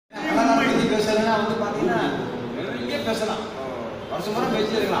பேசலன்னா வந்து பார்த்தீங்கன்னா நிறைய பேசலாம், வருஷம் பூரா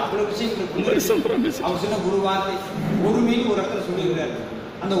பேசிட்டு இருக்கலாம், அவ்வளோ விஷயங்கள். அவர் சொன்ன ஒரு வார்த்தை, ஒருமைன்னு ஒரு இடத்துல சொல்லியிருக்காரு.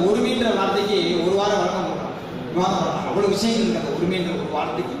 அந்த ஒருமைன்ற வார்த்தைக்கு ஒரு வாரம் விவாதம் பண்ணலாம், அவ்வளோ விஷயங்கள் இருக்கு அந்த ஒருமைன்ற ஒரு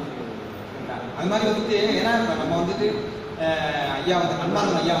வார்த்தைக்கு. அது மாதிரி வந்துட்டு ஏன்னா நம்ம வந்துட்டு ஐயா வந்து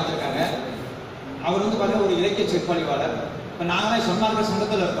அன்பார்ந்த ஐயா வந்திருக்காங்க. அவர் வந்து பார்த்தீங்கன்னா ஒரு இலக்கிய சொற்பொழிவாளர். இப்போ நாங்களே சன்மார்க்க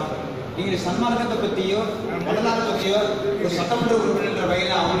சங்கத்தில் இருக்கோம். நீங்கள் சன்மார்க்கத்தை பற்றியோ வரலாறு பற்றியோ ஒரு சட்டமன்ற உறுப்பினர்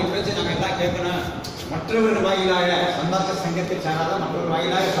வகையில் அவங்களுடைய பேச்சு நாங்கள் எல்லாம் கேட்கணும். மற்றவர்கள் வாயிலாக சன்மார்க்க சங்கத்தை சாராதான் மற்றவர்கள்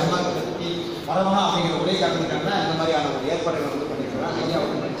வாயிலாக சன்மார்க்கத்தை பற்றி வரணும் அப்படிங்கிற உரை காட்டிருக்காங்கன்னா இந்த மாதிரியான ஒரு ஏற்பாடுகள் வந்து பண்ணியிருக்கிறோம். ஐயா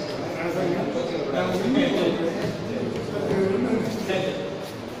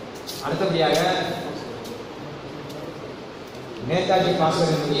அடுத்தபடியாக நேதாஜி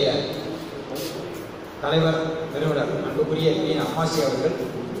பாசகனுடைய தலைவர் நிறுவனர் அன்புக்குரிய அம்மாசி அவர்கள்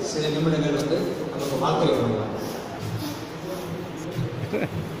சில நிமிடங்கள் வந்து நமக்கு வாழ்க்கை வழங்குவாங்க.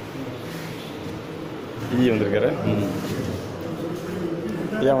 வந்திருக்காரு.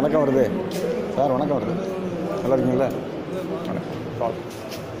 ஐயா வணக்கம் வருது சார், வணக்கம் வருது, நல்லா இருக்கீங்களா? வணக்கம்.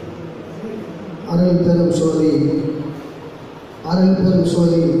 அருள் பெரும் சோதி, அருள் பெரும்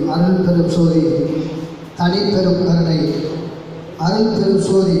சோதி, அருள் பெரும் சோதி, தனி பெரும் கருணை, அருள் பெரும்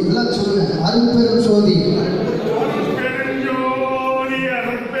சோதி, எல்லாம் சொல்லுங்க. அருள் பெரும் சோதி,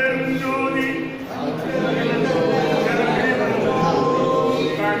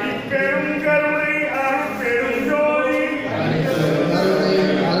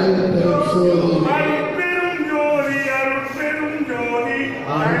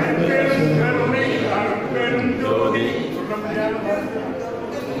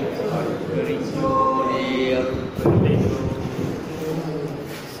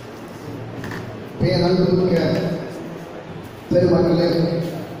 பேரன்புமிக்க பெருமக்களே,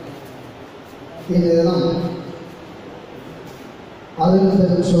 இந்த தினம் அருள்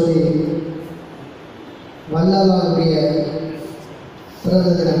பெரும் சோதி வள்ளலாருடைய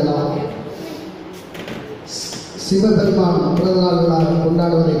பிறந்த தின விழா, சிவபெருமான் பிறந்த நாள் விழா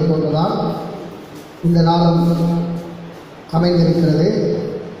கொண்டாடுவதை போன்றுதான் இந்த நாளும் அமைந்திருக்கிறது.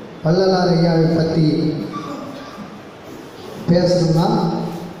 வள்ளலார் ஐயாவை பற்றி பேசணும்னா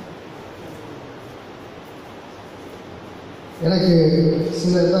எனக்கு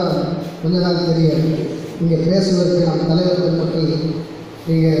சிலர் தான் கொஞ்ச நாள் தெரியும். இங்கே பேசுவதற்கு நம் தலைவர்கள் மக்கள்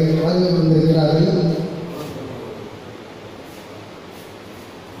இங்கே வருகை கொண்டிருக்கிறார்கள்.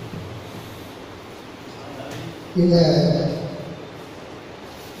 இந்த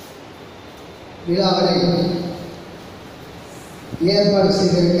விழாவை ஏற்பாடு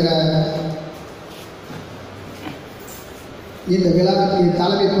செய்திருக்கிற இந்த விழாவுக்கு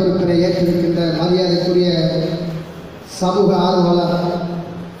தலைமை பொறுப்பினை ஏற்றிருக்கின்ற மரியாதைக்குரிய சமூக ஆர்வலர்,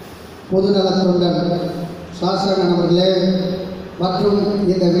 பொதுநலத் தொண்டன் சாஸ்திரகன் அவர்களே, மற்றும்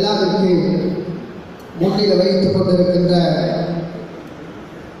இந்த விழாவிற்கு முன்னிலை வைத்துக் கொண்டிருக்கின்ற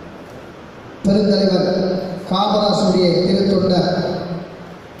பெருந்தலைவர் காமராசுடைய திருத்தொண்டர்,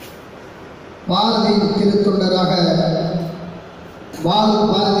 பாரதியின் திருத்தொண்டராக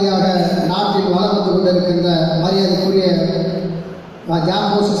பாரதியாக நாட்டில் வளம் வந்து கொண்டிருக்கின்ற மரியாதைக்குரிய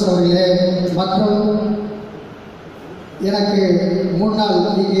ஜான் மோசஸ் அவர்களே, மற்றும் எனக்கு முன்னால்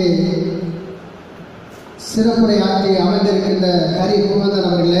இங்கே சிறப்புரை ஆற்றி அமைந்திருக்கின்ற கரி குமந்தன்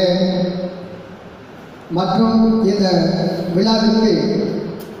அவர்களே, மற்றும் இந்த விழாவிற்கு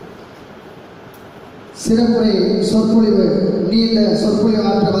சிறப்புரை சொற்பொழிவு நீண்ட சொற்பொழிவு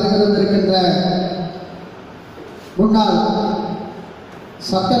ஆற்ற வருகின்ற முன்னாள்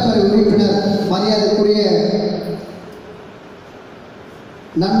சட்டப்பேரவை உறுப்பினர் மரியாதைக்குரிய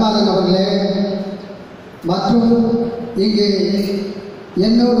நன்மாதன் அவர்களே, மற்றும் இங்கே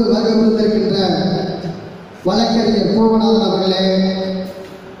என்னோடு வருகை புரிந்திருக்கின்ற வழக்கறிஞர் பூவநாதன் அவர்களே,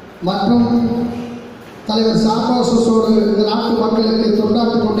 மற்றும் தலைவர் சாந்தோஷோடு இந்த நாட்டு மக்களுக்கு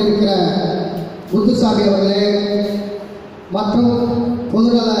தொண்டாற்றிக் கொண்டிருக்கிற முத்துசாமி அவர்களே, மற்றும்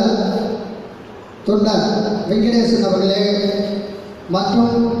பொதுநல தொண்டர் வெங்கடேசன் அவர்களே,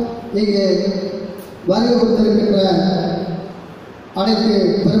 மற்றும் இங்கே வருகை புரிந்திருக்கின்ற அனைத்து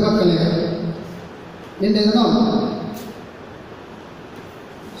பெருமக்களே, இன்றைய தினம்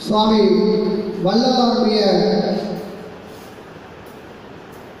சுவாமி வள்ளலாருடைய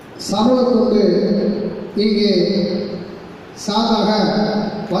சமூக தொண்டு இங்கே சார்பாக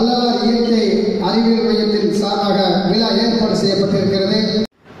வள்ளலார் இயற்கை அறிவியல் மையத்தின் சார்பாக விழா ஏற்பாடு செய்யப்பட்டிருக்கிறது.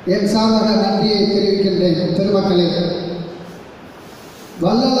 என் சார்பாக நன்றியை தெரிவிக்கின்றேன். பெருமக்களே,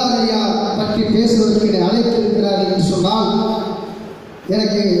 வள்ளலார் ஐயா பற்றி பேசுவதற்கு அழைத்திருக்கிறார் என்று சொன்னால்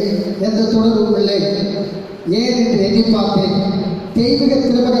எனக்கு எந்த தொடர்பும் இல்லை. ஏன் என்று எண்ணி பார்த்தேன். தெய்வீக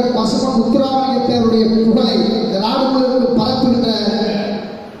திருமகன் பசுமன் முத்துராமலிங்க தேவருடைய புகழை இந்த நாடு முழுவதும் பரப்புகின்ற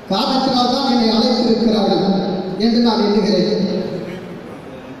காரணத்தினால்தான் என்னை அழைத்திருக்கிறார்கள் என்று நான் எண்ணுகிறேன்.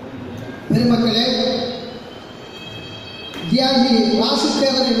 பெருமக்களே, தியாகி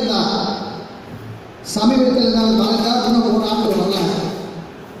வாசுதேவர் இருந்தார். சமீபத்தில் நான் வளர்ந்தார், இன்னும் ஒரு ஆண்டு வரல.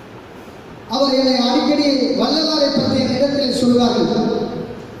 அவர் என்னை அடிக்கடி வள்ளலாரை பற்றி இடத்தில் சொல்வார்கள்.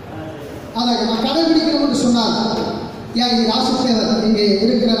 அதை நான் கடைபிடிக்கணும் என்று சொன்னார். தியாகி வாசுதேவர் இங்கே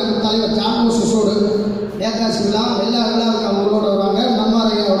இருக்கிற நம்ம தலைவர் ஜான்மோசோடு ஏகாசி விழா எல்லா விழாவுக்கு அவங்களோட வருவாங்க,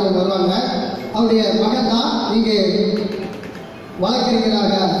 நம்மாரையோட வருவாங்க. அவருடைய மகன் தான் இங்கே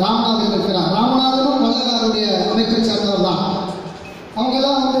வழக்கறிஞராக ராமநாதன் இருக்கிறார். ராமநாதனும் வள்ளலாருடைய அமைப்பை சேர்ந்தவர் தான்.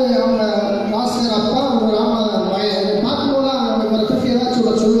 அவங்கெல்லாம் அவங்க வாசகர் அப்பா அவங்க ராமநாதன் பார்க்கும்போதுலாம் அவங்களை பற்றி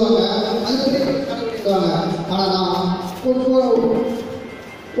ஏதாச்சும் சொல்லுவாங்க, அதுக்கு கடைபிடிக்குவாங்க. ஆனால் நான்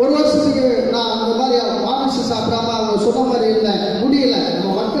ஒரு வருஷத்துக்கு நான் அந்த மாதிரி மாமிசம் சாப்பிடாம அவங்க சொன்ன மாதிரி இல்லை, முடியல.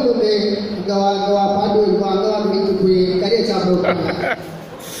 நம்ம மக்கள் அங்கே வா பாட்டு வைப்போம், அங்கே வாங்க வீட்டுக்கு போய் கறியை சாப்பிட வைப்பாங்க.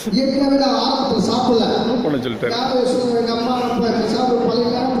 ஏற்கனவே நான் ஆரம்பத்தில் சாப்பிடல. எங்கள் அம்மா அப்பா சாப்பிட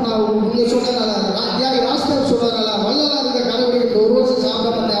பழகினாலும் நான் இங்கே சொன்னதுனால தியாகி ராஷ்டிரம் சொன்னதுனால வள்ளலார் இருக்க கடைபிடிக்க ஒரு வருஷம் சாப்பிட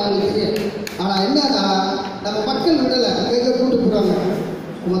மாட்டேன் அவங்களுக்கு தெரியும். ஆனால் என்னன்னா நம்ம மக்கள் விடலை, எங்கே கூட்டு போகிறாங்க.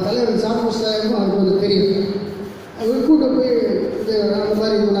 நம்ம தலைவர் சாப்பிடும் அவங்களுக்கு தெரியும். அவர் கூட்ட போய் அந்த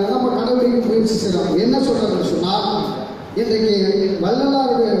மாதிரி நம்ம கடைபிடிக்க முயற்சி செய்கிறோம். என்ன சொல்கிறேன்னு சொன்னால், இன்றைக்கு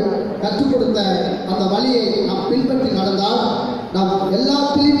வள்ளலாருக்கு கற்றுக் கொடுத்த அந்த வழியை நாம் பின்பற்றி நடந்தால் நாம்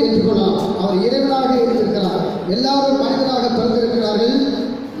எல்லாத்திலையும் ஏற்றுக்கொள்ளலாம். அவர் இறைவனாக இருந்திருக்கிறார். எல்லாரும் மனிதனாக பிறந்திருக்கிறார்கள்,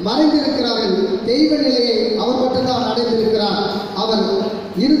 மறைந்திருக்கிறார்கள். தெய்வ நிலையை அவர் மட்டும்தான் அடைந்திருக்கிறார். அவர்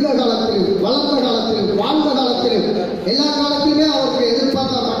இருந்த காலத்தில், வளர்ந்த காலத்தில், வாழ்ந்த காலத்தில், எல்லா காலத்திலுமே அவருக்கு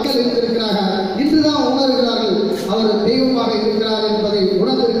எதிர்பார்த்த மக்கள் இருந்திருக்கிறார்கள். இன்றுதான் உணர்கிறார்கள் அவர் தெய்வமாக இருக்கிறார் என்பதை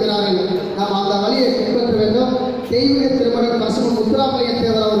உணர்ந்திருக்கிறார்கள். நாம் அந்த வழியை பின்பற்ற வேண்டும். தெய்வீக திருமணம் பசுமன் முத்துராமலிங்க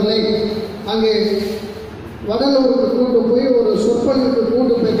தேவர் அவர்களை அங்கே வடலூருக்கு கூட்டு போய் ஒரு சொற்பொழிவுக்கு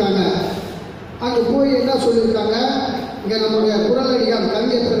கூட்டு போயிருக்காங்க. அங்கே போய் என்ன சொல்லியிருக்காங்க, இங்கே நம்முடைய குரலடியார்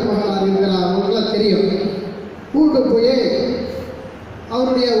கவிஞர் பெருமகனார் இருக்கிறார், அவங்களுக்குலாம் தெரியும். கூட்டு போய்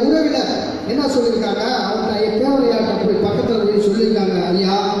அவருடைய உறவினர் என்ன சொல்லியிருக்காங்க, அவருடைய தேவரையாட்ட போய் பக்கத்தில் போய் சொல்லியிருக்காங்க,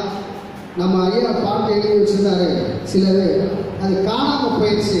 ஐயா நம்ம ஐயா பாட்டு எழுதி வச்சிருந்தாரு சிலது, அது காணாமல்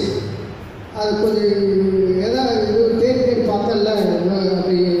போயிடுச்சு, அது கொஞ்சம் ஏதாவது தேடி பார்த்தல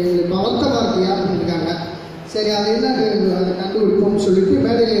அப்படி வருத்தமாக இருக்கு யாருன்னு இருக்காங்க. சரி, அது என்ன அதை கண்டுபிடிப்போம்னு சொல்லிட்டு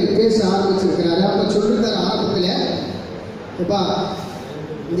மேடையில் பேச ஆரம்பிச்சிருக்கிறாரு. அப்போ சொல்லியிருக்காரு ஆரம்பத்தில், எப்பா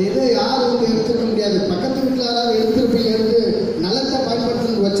இந்த இதை யாரும் எடுத்துக்க முடியாது, பக்கத்து வீட்டில் யாராவது எடுத்துருப்பீங்க, எடுத்து நல்லத்தை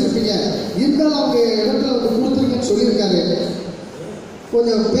பயன்படுத்தணும்னு வச்சிருப்பீங்க, இருந்தாலும் அவங்க இடத்துல கொடுத்துருக்கேன்னு சொல்லியிருக்காரு.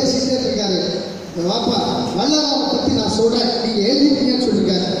 கொஞ்சம் பேசிக்கிட்டே இருக்காரு. வாப்பா வள்ளலாரை பற்றி நான் சொல்கிறேன், நீங்கள் எழுதிருக்கீங்கன்னு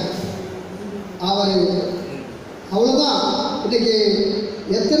சொல்லியிருக்காரு. அவர் அவ்வளோதான். இன்னைக்கு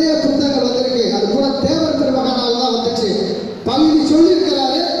எத்தனையோ புத்தகங்கள் வந்திருக்கு, அது கூட தேவர் பெருமகனால் தான் வந்துச்சு. பகுதி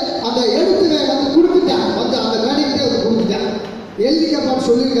சொல்லியிருக்கிறாரு, அந்த எழுத்துக்களை கொடுத்துட்டேன், அந்த வேலைக்கிட்டே அவர் கொடுத்துட்டேன், எழுதிக்கப்பான்னு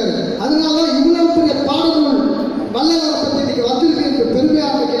சொல்லியிருக்காரு. அதனால இவ்வளவு பெரிய பாடநூல் வள்ளலாரை பற்றி இன்னைக்கு வந்திருக்கு என்று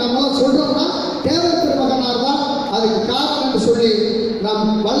பெருமையாக இன்னைக்கு நம்மளாம் சொல்றோம்னா தேவர் பெருமகனார் தான் அதுக்கு காரணம் என்று சொல்லி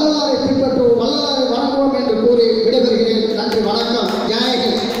நாம் வள்ளலாரை பின்பற்றுவோம், வள்ளலாரை வணங்குவோம் என்று கூறி விடைபெறுகிறேன். நன்றி, வணக்கம்,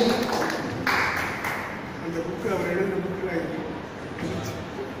 ஜெயஹிந்த்.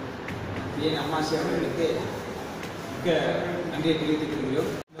 அம்மாசி அவர்களுக்கு மிக்க நன்றியை தெரிவித்துக் கொள்கிறோம்.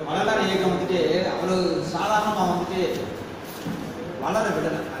 இந்த வள்ளலார் இயக்கம் வந்துட்டு அவ்வளவு சாதாரணமாக வளர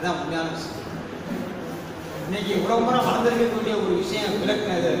விடலை, அதுதான் உண்மையான விஷயம். இன்னைக்கு உலகம் வளர்ந்திருக்கக்கூடிய ஒரு விஷயம்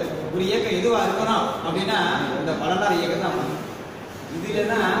விளக்குனது, ஒரு இயக்கம் எதுவாக இருக்கணும் அப்படின்னா இந்த வள்ளலார் இயக்கம் தான் வளரும். இது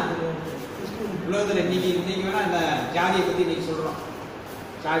இல்லைன்னா உலகத்தில் இன்னைக்கு வேணா இந்த ஜாதியை பற்றி இன்னைக்கு சொல்கிறோம்,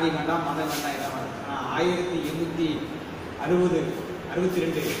 ஜாதி வேண்டாம், மதம் வேண்டாம், இதான் வேண்டாம். ஆனால் 1962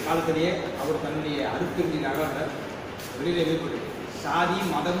 காலத்திலேயே அவர் தன்னுடைய அருட்பெருஞ்சியாக வெளியில வெளிப்படு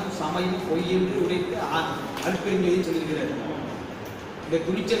சாதியும் மதமும் சமயமும் பொய் என்று உடைத்து அருட்பெருஞ்செய்தின்னு சொல்லியிருக்கிறார். இந்த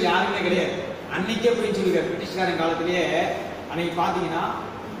துணிச்சல் யாருமே கிடையாது, அன்னைக்கே போய் சொல்லியிருக்காரு. பிரிட்டிஷ்காரன் காலத்திலேயே அன்னைக்கு பார்த்தீங்கன்னா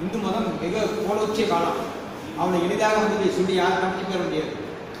இந்து மதம் மிக கோலோச்சிய காலம், அவனை எளிதாக சொல்லி யாரும் நம்பி பெற முடியாது.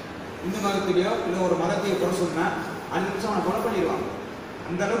 இந்து மதத்திலேயோ இல்லை ஒரு மதத்தையோ குறை சொன்னா 5 நிமிஷம் அவனை கொலை பண்ணிடுவாங்க.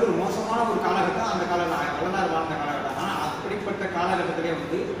 அந்த அளவுக்கு ஒரு மோசமான ஒரு காலகட்டம் அந்த வள்ளலார் வாழ்ந்த காலகட்டம். ஆனால் அப்படிப்பட்ட காலகட்டத்திலே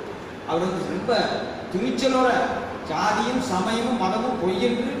அவர் ரொம்ப துணிச்சலோட ஜாதியும் சமயமும் மதமும்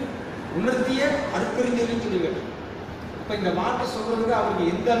பொய்யென்று உணர்த்திய அருட்பெருஞ்செய்தின்னு சொல்லிவிட்டார். அப்போ இந்த வார்த்தை சொல்றதுக்கு அவருக்கு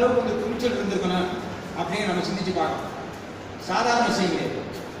எந்த அளவுக்கு துணிச்சல் இருந்திருக்கணும் அப்படின்னு நம்ம சிந்திச்சு பார்க்கணும். சாதாரண விஷயம் கிடையாது.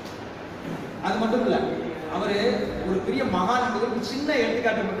 அது மட்டும் இல்லை, அவர் ஒரு பெரிய மகான் என்பது சின்ன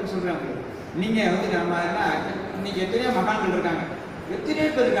எடுத்துக்காட்டு மட்டும் சொல்றாங்க. நீங்க நம்ம என்ன இன்னைக்கு எத்தனையோ மகான்கள் இருக்காங்க, எத்தனையோ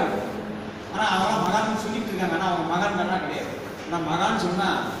பேர் இருக்காங்க, ஆனா அவங்க மகான் சொல்லிட்டு இருக்காங்க, ஆனா அவங்க மகான்கள்லாம் கிடையாது. நான் மகான் சொன்னா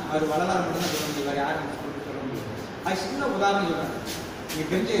அவர் வள்ளலார் மட்டும் தான் சொல்ல முடியும், வேற யாரும் சொல்ல முடியும். அது சின்ன உதாரணம் சொல்றாங்க.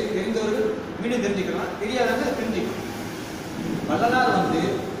 நீங்கள் தெரிந்தவர்கள் மீண்டும் தெரிஞ்சுக்கலாம், தெரியாதவங்க தெரிஞ்சுக்கலாம். வள்ளலார் வந்து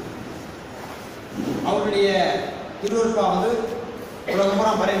அவருடைய திருவருட்பா வந்து உலகம்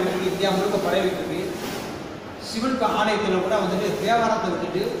பூரா பரவிட்டு இருக்கு, இந்தியா முழுக்க பரவிட்டு இருக்கு. சிவன் ஆலயத்தில் கூட வந்துட்டு தேவாரத்தை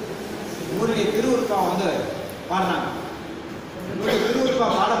விட்டுட்டு இவருடைய திருவருட்பா வந்து பாடுறாங்க. இவருடைய திருவருட்பா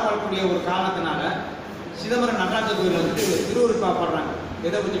பாடப்படக்கூடிய ஒரு காலத்தினால சிதம்பரம் நடராஜ கோயில் வந்துட்டு திருவருட்பா பாடுறாங்க.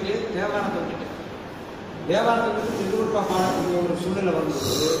 எதை விட்டுட்டு? தேவாரத்தை விட்டுட்டு. தேவாரத்தை விட்டு திருவருட்பா பாடக்கூடிய ஒரு சூழ்நிலை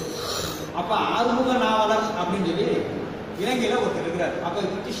வரும்போது அப்போ ஆறுமுக நாவலர் அப்படின்னு சொல்லி இலங்கையில் ஒருத்தர் இருக்கிறார். அப்போ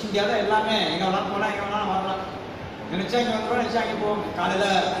பிரிட்டிஷ் இந்தியாவில் எல்லாமே எங்கே வேணாலும் போகலாம், எங்கே வேணாலும் வரலாம், நினைச்சா இங்கே வந்துடுவோம், நினைச்சா அங்கே போவோம். காலையில்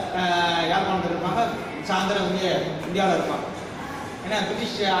யாழ்ப்பாணத்தில் இருப்பாங்க, சாயந்தரம் இங்கே இந்தியாவில் இருப்பாங்க. ஏன்னா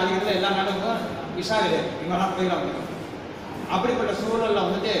பிரிட்டிஷ் ஆதிக்கத்தில் எல்லா நாடும் விசா கிடையாது, இங்கே வேணாலும் போயிடலாம். அப்படிப்பட்ட சூழலில்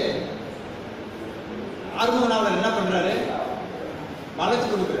வந்துட்டு ஆறுமுக நாவலர் என்ன பண்ணுறாரு? வழக்கு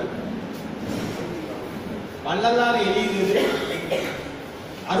கொடுக்குறாரு. வள்ளலார் எழுதியது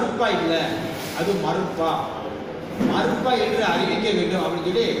அருட்பா இல்லை, அது மறுப்பா, மறுப்பா என்று அறிவிக்க வேண்டும் அப்படின்னு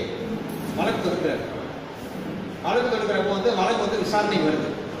சொல்லி வழக்கு தொடுக்கிறார். வழக்கு தொடுக்கிறப்போ வந்து வழக்கு வந்து விசாரணைக்கு வருது.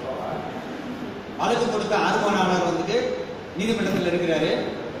 வழக்கு கொடுத்த ஆறுமுகனாளர் வந்துட்டு நீதிமன்றத்தில் இருக்கிறாரு.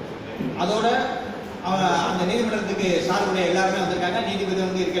 அதோட அந்த நீதிமன்றத்துக்கு சார்புடைய எல்லாருமே வந்திருக்காங்க, நீதிபதி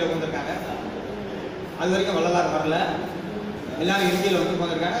வந்து இருக்கையில் வந்திருக்காங்க. அது வரைக்கும் வள்ளலார் வரல, எல்லாரும் இருக்கையில் வந்து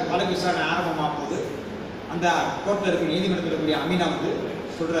வந்திருக்காங்க. வழக்கு விசாரணை ஆரம்பமாக போகுது. அந்த கோர்ட்டில் இருக்கிற நீதிமன்றத்தில் இருக்கக்கூடிய அமீனா வந்து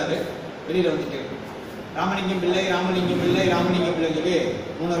சொல்றாரு, வெளியில் வந்துட்டு ராமலிங்கம் பிள்ளை, ராமலிங்கம் பிள்ளை, ராமலிங்கம் பிள்ளை சொல்லி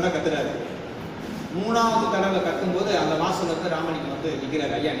 3 தடவை கத்துறாரு. 3வது தடவை கத்தும்போது அந்த வாசல் வந்து ராமலிங்கம் வந்து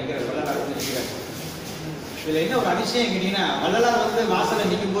நிற்கிறார். ஐயா நிற்கிறார், வள்ளலார் வந்து நிற்கிறார். இதில் என்ன ஒரு அதிசயம் கேட்டீங்கன்னா, வள்ளலார் வந்து வாசலை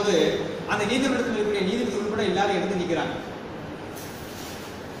நிற்கும் போது அந்த நீதிமன்றத்தில் இருக்கக்கூடிய நீதிபதி உட்பட எல்லாரும் எடுத்து நிற்கிறாங்க.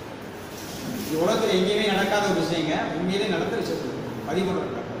 உலகத்தில் எங்கேயுமே நடக்காத ஒரு விஷயங்க, உண்மையிலே நடந்த விஷயத்தில்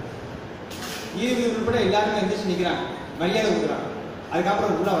பதிமூன்று நீதிபதி உட்பட எல்லாருமே எந்திரிச்சு நிற்கிறாங்க, மரியாதை கொடுக்குறாங்க.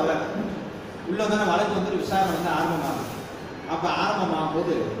 அதுக்கப்புறம் உள்ள வரல. உள்ள வந்தாலும் வழக்கு வந்து விசாரணை வந்து ஆரம்பமாகும். அப்போ ஆரம்பமாகும்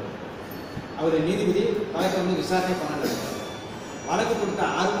போது அவர் நீதிபதி வழக்கை வந்து விசாரணை பண்ணல. வழக்கு கொடுத்த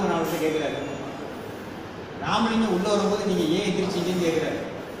ஆறுமுக நாவலத்தை கேட்கிறாரு, ராமலிங்கம் உள்ள வரும்போது நீங்க ஏன் எந்திரிச்சீங்கன்னு கேட்கிறாரு.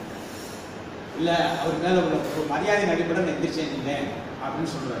 இல்லை, அவர் மேல உள்ள மரியாதை அடிப்படையில் எந்திரிச்சேன்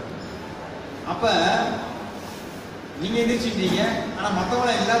அப்படின்னு சொல்றாரு. அப்ப நீங்க எந்திரிச்சிட்டீங்க, ஆனா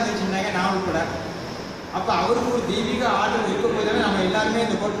மற்றவங்கள எல்லாரும் எந்திரிச்சிருந்தாங்க, நான் உட்பட. அப்ப அவருக்கு ஒரு தெய்வீக ஆற்றல் இருக்க போதானே நம்ம எல்லாருமே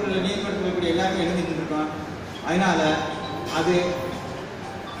இந்த கோர்ட்டுகளில் நீதிமன்றத்தில் இருக்கக்கூடிய எல்லாருமே எழுதிட்டு இருக்கோம். அதனால அது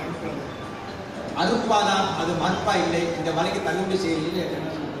அறுப்பாதான், அது மறுப்பா இல்லை, இந்த வழக்கு தள்ளுபடி செய்யல.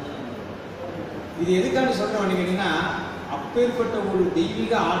 இது எதுக்காண்டி சொல்றோம் கேட்டீங்கன்னா, அப்பேற்பட்ட ஒரு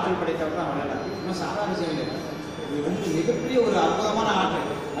தெய்வீக ஆற்றல் படைத்தவர் தான் வள்ளலார். இன்னும் சாதாரண செய்யல, இது வந்து மிகப்பெரிய ஒரு அற்புதமான ஆற்றல்.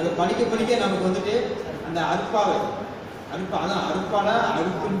 அதை படிக்க படிக்க நமக்கு வந்துட்டு அந்த அறுப்பாவை அதான் அறுப்பால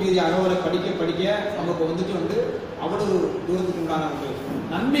அறுப்பின் அறவரை படிக்க படிக்க நமக்கு வந்துட்டு அவ்வளவு தூரத்துக்கு உண்டான ஒரு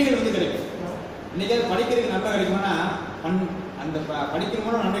நன்மைகள் வந்து கிடைக்கும். இன்னைக்கு படிக்கிறதுக்கு நன்மை கிடைக்கும்னா அந்த படிக்கிற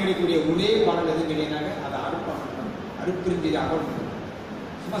மூலம் நன்மை கிடைக்கக்கூடிய ஒரே பாடல் எதுவும் கிடையாது, அதை அறுப்பின் அகவல்.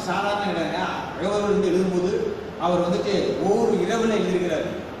 சும்மா சாதாரண கிடையாது. அகவல் வந்து எழுதும்போது அவர் வந்துட்டு ஒவ்வொரு இரவுல எழுதியிருக்கிறார்.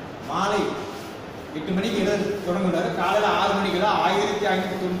 மாலை 8 மணிக்கு எழுத தொடங்குறாரு, காலையில் 6 மணிக்கெல்லாம்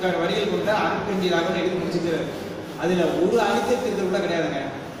 1596 வரிகள் கொண்ட அறுப்பின் அகவல் எழுதி முடிச்சுக்கிறார். அதுல ஒரு அழுத்தத்திற்கு கூட கிடையாதுங்க.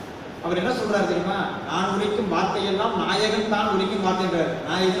 அவர் என்ன சொல்றாரு தெரியுமா? நான் உரைக்கும் வார்த்தையெல்லாம் நாயகன் தான் உரைக்கும் வார்த்தைன்றார்.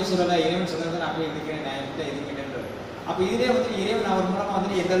 நான் எதுவும் சொல்லலை, இறைவன் சொல்றது நான் அப்படியே இருக்கிறேன், நான் என்கிட்ட எதுக்கிட்டேன்றார். அப்ப இதுலேயே வந்து இறைவன் அவர் மூலமா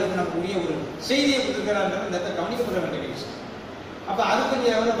வந்து எந்த அளவுக்கு நமக்குரிய ஒரு செய்தியை கொடுத்துருக்கிறார்கள் இந்த இடத்தை கவனிக்கப்பட வேண்டிய விஷயம். அப்ப அது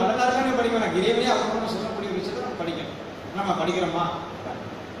கொஞ்சம் வள்ளலாருக்கானே படிக்கணும். இறைவனே அவர் மூலமா சொல்லக்கூடிய விஷயத்தை நம்ம படிக்கணும். நம்ம படிக்கிறோமா?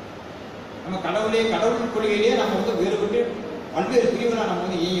 நம்ம கடவுள் கொள்கையிலேயே நம்ம வந்து வேறுபட்டு பல்வேறு பிரிவுகளை நம்ம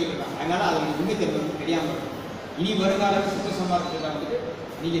வந்து இயங்கி இருக்கோம். அதனால அது உண்மை தெரிஞ்சு தெரியாம இருக்கும். இனி வருங்கால சுத்த சமாளிக்கிறதா வந்துட்டு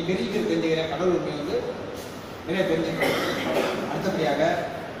நீங்க தெரிஞ்சுக்கிற கடவுள் உண்மை வந்து நிறைய தெரிஞ்சுக்கணும். அடுத்தபடியாக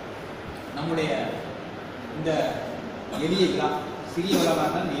நம்முடைய இந்த எளிய விழா, சிறிய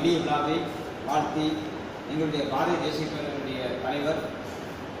விழாவாக எளிய விழாவை வாழ்த்தி எங்களுடைய பாரதிய தேசிய பேரவையுடைய தலைவர்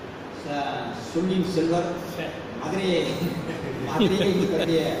சொல்லின் செல்வர் மதுரையை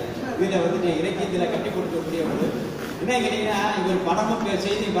இதில் வந்துட்டு இலக்கியத்தில் கட்டி கொடுக்கக்கூடிய ஒரு என்ன கேட்டீங்கன்னா, இவர் படமும்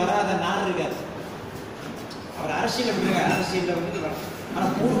செய்தி வராத நாள் இருக்காது. அவர் அரசியல் விட்டுருங்க, அரசியலில் வந்துட்டு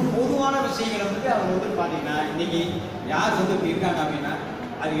ஆனால் பொதுவான விஷயங்களை வந்துட்டு அவர் வந்து பார்த்தீங்கன்னா இன்னைக்கு யார் வந்து இப்படி இருக்காங்க அப்படின்னா,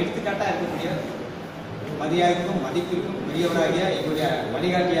 அது எடுத்துக்காட்டாக இருக்கக்கூடிய மதியாருக்கும் மதிப்பிற்கும் பெரியவராகிய எங்களுடைய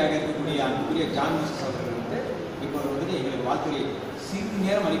வழிகாட்டியாக இருக்கக்கூடிய அன்புக்குரிய ஜான் மிஸ்டர் அவர்கள் வந்து இப்போ வந்துட்டு எங்களுக்கு வாழ்த்துறை சிறிது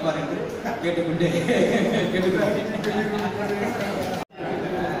நேரம் அளிப்பார் என்று கேட்டுக்கொண்டு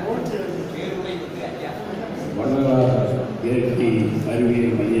வள்ளலார் இயற்கை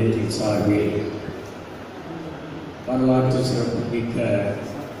அறிவியல் மையத்தின் சார்பில் வரலாற்று சிறப்புமிக்க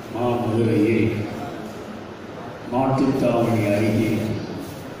மாமதுரையில் மாட்டுத்தாவணி அருகில்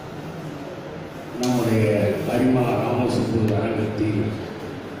ராமசுப்பு அரங்கத்தில்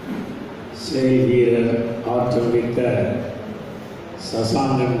செயல் வீரர் ஆற்றல் மிக்க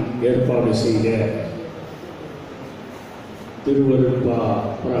சசாங்கன் ஏற்பாடு செய்த திருவருட்பா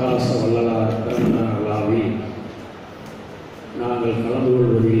பிரகாச வள்ளலார் பிறந்தநாள் விழாவில் நாங்கள் கலந்து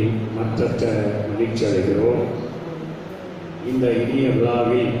கொள்வதில் மற்றற்ற மகிழ்ச்சி அடைகிறோம். இந்த இனிய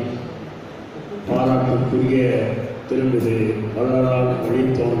விழாவில் பாராட்டுக்குரிய திருமிகு வள்ளலார்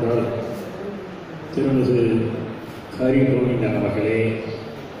வழித்தோன்றல் திருமிகு கரிகோவிந்தன் அவர்களே,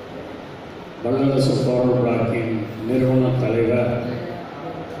 வல்லரசு பாரம்பரியத்தின் நிறுவன தலைவர்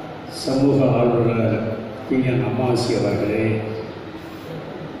சமூக ஆளுநர் பிஎன் அம்மாசி அவர்களே,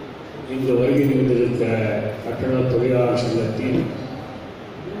 இங்கு வருகை இருந்திருக்கிற கட்டட தொழிலாளர் சங்கத்தின்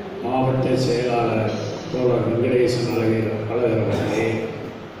மாவட்ட செயலாளர் தோழர் வெங்கடேசன் அழகர் அவர்களே,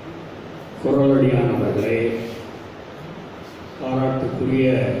 குரலடியானவர்களே, பாராட்டுக்குரிய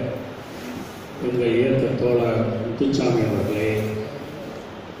எங்கள் இயக்க தோழர் முத்துச்சாமி அவர்களே,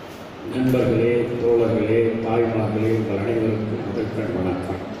 நண்பர்களே, தோழர்களே, தாய்மார்களே, உங்கள் அனைவருக்கும் முதற்கண்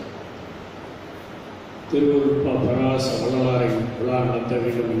வணக்கம். திருவருட்பா பிரகாச வள்ளலாரை விழா நடத்த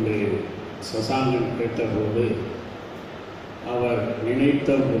வேண்டும் என்று சசாங்கன் கேட்டபோது அவர் நினைத்த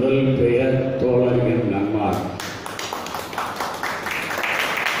முதல் பெயர் தோழர் என் நன்மார்.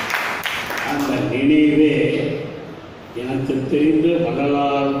 அந்த நினைவே எனக்கு தெரிந்து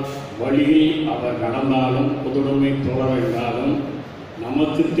வள்ளலார் வழியில் அவர் நடந்தாலும் புதுமை தோழர் என்றாலும்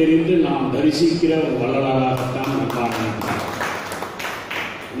நமக்கு தெரிந்து நாம் தரிசிக்கிற ஒரு வள்ளலாராகத்தான் நன்மார் நினைப்பார்.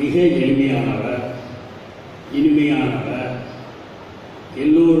 மிக எளிமையானவர், இனிமையானவர்,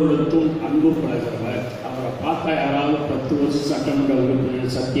 எல்லோரிடத்தும் அன்பு பழகிறவர். அவரை பார்த்தா யாராவது 10 வருஷம் சட்டமன்ற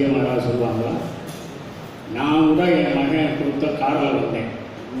உறுப்பினர் சத்தியம் யாராவது சொல்லுவாங்களா? நான் கூட என் மகன் கொடுத்த காரில் வந்தேன்,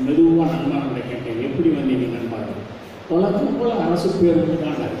 மெதுவாக நண்பர்களை கேட்டேன், எப்படி வந்தீங்க நண்பர்கள்? வழக்கம் போல அரசு பேருந்து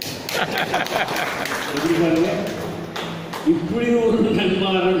தான். எப்படி பாருங்க, இப்படி ஒரு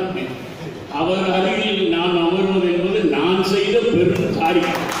நண்பர்கள் அவர் அருகில் நான் அமர்வது என்பது நான் செய்த பெரும்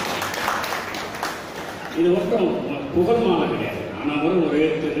காரியம். இது மட்டும் புகழ்மான கிடையாது. நான் அவரும் ஒரே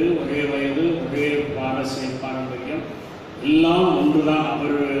தெரு, ஒரே வயது, ஒரே பாரம்பரியம், எல்லாம் ஒன்றுதான்.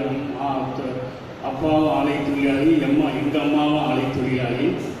 அவர் அப்பாவும் ஆலை தொழிலாளி, எங்கள் அம்மாவும் ஆலை தொழிலாளி.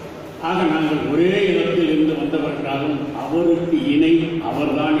 ஆக நாங்கள் ஒரே இடத்தில் இருந்து வந்தவர்களாலும் அவருக்கு இணை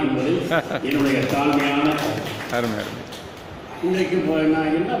அவர்தான் என்பது என்னுடைய தாழ்மையான. இன்றைக்கு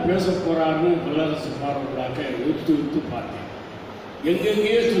நான் என்ன பேச போறாருன்னு வல்லரசு பார்வையாக யோசித்து பார்த்தேன்.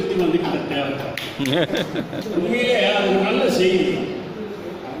 எங்கெங்கேயோ சுற்றி வந்துக்கிட்ட தேவை. உண்மையிலே அது நல்ல செய்தி.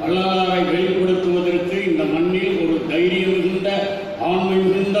 வள்ளலாரை வெளிப்படுத்துவதற்கு இந்த மண்ணில் ஒரு தைரியம் மிகுந்த, ஆண்மை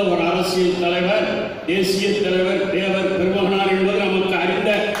மிகுந்த ஒரு அரசியல் தலைவர், தேசிய தலைவர், தேவர் பெருமகனார் என்பது நமக்கு அறிந்த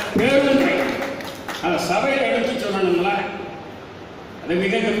பேருந்தை அதை சபையில் எடுத்து சொல்லணுங்களா? அதை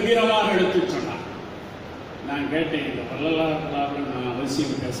மிக கம்பீரமாக எடுத்து சொன்னார். நான் கேட்டேன், இந்த வள்ளலார் விழாவில் நான்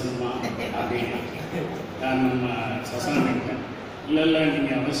அவசியம் பேசணுமா அப்படின்னு. நான் நம்ம சசாங்கன் இல்லை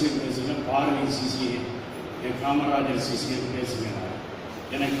நீங்கள் அவசியம் பேசுங்க, பாரதி சிசி, காமராஜர் சிசின்னு பேசுங்க.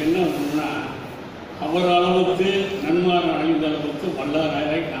 எனக்கு என்ன ஒன்றுனா, அவர் அளவுக்கு நன்மார் அழிந்த அளவுக்கு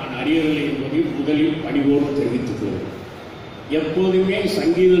வள்ளலாரை நான் அறியவில்லை என்பதை முதலில் பணிவோடு தெரிவித்துக் கொள்வேன். எப்போதுமே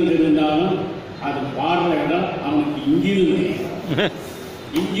சங்கீதம் தெரிந்தாலும் அது பாடுற இடம் அவனுக்கு இங்கீதம் தெரியும்.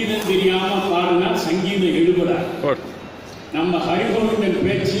 இங்கீதம் தெரியாமல் பாடினா சங்கீதம் எழுபடாது. நம்ம ஹரிகோவிந்தன்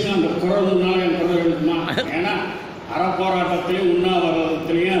பேச்சு அந்த குரல்னால என் குரல் எழுதுமா? ஏன்னா அறப்போராட்டத்திலையும்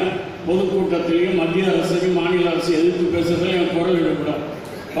உண்ணாவிரதத்திலையும் பொதுக்கூட்டத்திலையும் மத்திய அரசையும் மாநில அரசு எதிர்த்து பேசுறதுல என் குரல் எழுப்படும்.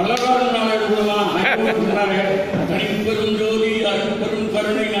 வள்ளலார் நாள் எழுதுமா? தனிப்பெரும் ஜோதி அருட்பெரும்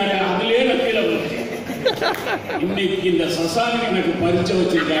கருணை நாளே, அதிலே நான் கீழே போட்டேன். இன்னைக்கு இந்த சசாங்கன் எனக்கு பரிச்சை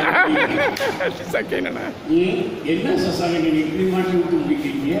வச்சிருக்காங்க. என்ன சசாங்கன் இப்படி மாற்றி விட்டு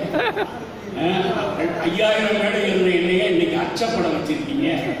முடிக்கிறீங்க? 5000 மேடை இருந்த என்னையே இன்னைக்கு அச்சப்பட வச்சிருக்கீங்க.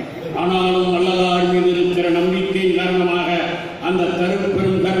 ஆனாலும் வள்ளலார் மீது இருக்கிற நம்பிக்கையின் காரணமாக அந்த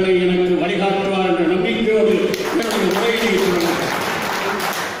பெரும் கருணை எனக்கு வழிகாட்டுவார் என்ற நம்பிக்கையோடு என்னுடைய உரையை சொல்லுங்கள்.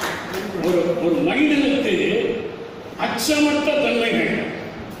 ஒரு மனிதனுக்கு அச்சமற்ற தன்மைகள்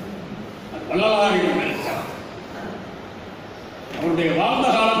வள்ளலாரிடம் இருக்கிறார். அவருடைய வாழ்ந்த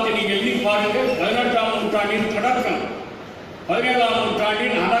காலத்தை நீங்கள் எழுதி பாருங்கள். 18ஆம் நூற்றாண்டின் தொடக்கம், 17ஆம்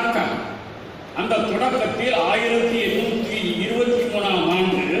நூற்றாண்டின் அடக்கம். அந்த தொடக்கத்தில் 1823ஆம்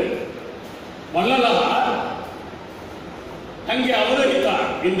ஆண்டு வள்ளலார் அங்கே அவதரித்தார்.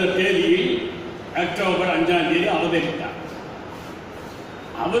 இந்த தேதியில் அக்டோபர் 5ஆம் தேதி அவதரித்தார்.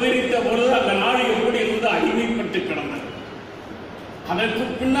 அவதரித்த பொழுது அந்த நாடு எப்படி இருந்து அடிமைப்பட்டு கிடந்தது. அதற்கு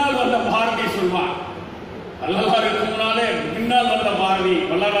பின்னால் வந்த பாரதி சொல்வார், வள்ளலாருக்கு முன்னாலே பின்னால் வந்த பாரதி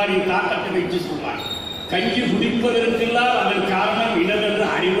வள்ளலாரின் தாக்கத்தை வச்சு சொல்வார், கஞ்சி குடிப்பதற்கெல்லாம் அதன் காரணம் இடமென்று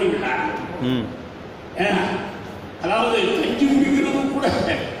அறிவு விடார். அதாவது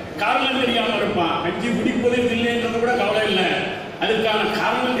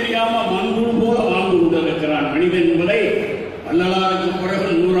அதற்கு பிறகு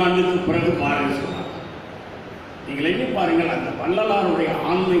 100 ஆண்டுக்கு பிறகு பாருங்க சொன்னார். நீங்கள் என்ன பாருங்கள், அந்த வள்ளலாருடைய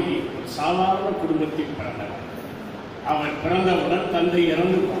ஆண்மை ஒரு சாதாரண குடும்பத்தில் பிறந்தவர். அவர் பிறந்தவுடன் தந்தை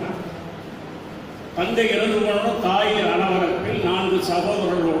இறந்து போனார். தந்தை இறந்து போன தாய் அனவரப்பில் 4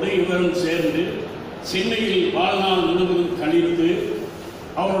 சகோதரர்களோடு இவரும் சேர்ந்து சென்னையில் வாழ்நாள் முழுவதும் கழித்து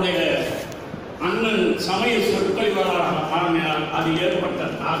அவருடைய அண்ணன் சமய சொற்பொழிவாளராக மாறினார். அது ஏற்பட்ட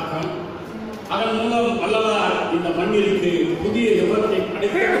தாக்கம், அதன் மூலம் வள்ளலார் இந்த மண்ணிற்கு புதிய யுகத்தை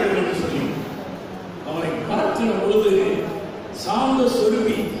படைக்க வேண்டும் என்று சொல்லி அவரை பார்க்கிற பொழுது சாந்த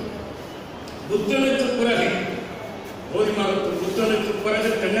சொருவி புத்தனுக்கு பிறகு போதிமரத்து புத்தனுக்கு பிறகு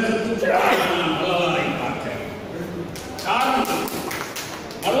தென்னகத்துக்கு நான் வள்ளலாரை பார்க்கிறேன். காரணம்,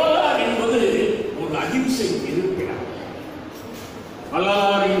 வள்ளலார் என்பது ஒரு அகிம்சை இருப்பிடம்.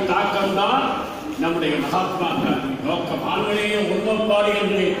 வள்ளலாரின் தாக்கம்தான் நம்முடைய மகாத்மா காந்தி நோக்கம். ஆண்களே ஒருமைப்பாடு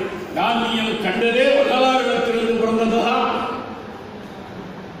என்று காந்தியம் கண்டதே வள்ளலாரிடத்திலிருந்து பிறந்ததுதான்.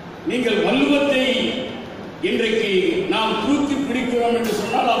 நீங்கள் வள்ளுவத்தை இன்றைக்கு நாம் தூக்கி பிடிக்கிறோம் என்று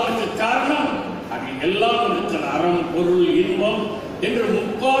சொன்னால் அதற்கு காரணம் அது எல்லாம் இருக்கிற அறம், பொருள், இன்பம் என்று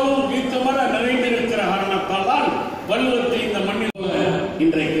முக்காலும் வீத்தமர நிறைந்திருக்கிற காரணத்தால் தான் வள்ளுவத்தை இந்த மண்ணில்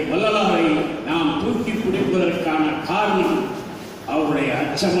இன்றைக்கு வள்ளலாரை நாம் தூக்கி பிடிப்பதற்கான காரணம் அவருடைய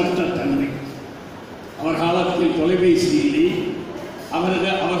அச்சமற்ற தன்மை. அவர் காலத்தில் தொலைபேசி இல்லை,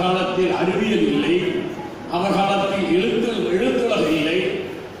 அவர் காலத்தில் அறிவியல் இல்லை, அவர் காலத்தில் எழுத்துலக இல்லை,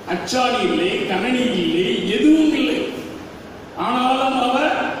 அச்சாணி இல்லை, கணனி இல்லை, எதுவும் இல்லை. ஆனாலும்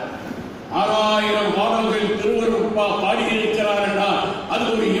அவர் 6000 பாடல்கள் திருவருட்பா பாடியிருக்கிறார் என்றால் அது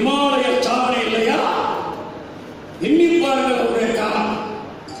ஒரு இமாலய சாதனை இல்லையா? எண்ணி பாருங்கள் அவருடைய காலம்.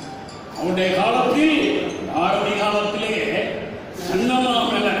 அவருடைய காலத்தில் ஆரம்பி காலத்திலேயே சன்னமா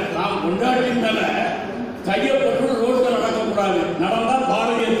மேல நாம் கொண்டாடி மேல கையப்பட்டு ரோட்ல நடக்கக்கூடாது, நடந்தா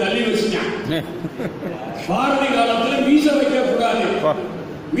பாரதியை தள்ளி வச்சுட்டான். பாரதி காலத்துல மீச வைக்க கூடாது,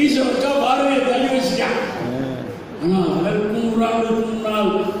 மீச வச்சா பாரதியை தள்ளி வச்சுட்டான். அதற்கு 100 ஆண்டுக்கு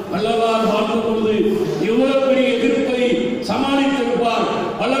முன்னால் வள்ளலார் வாழ்ந்த பொழுது எவ்வளவு பெரிய எதிர்ப்பை சமாளித்திருப்பார்.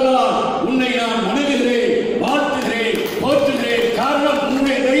 வள்ளலார், உன்னை நான் வணங்குகிறேன், வாழ்த்துகிறேன், போற்றுகிறேன். காரணம்,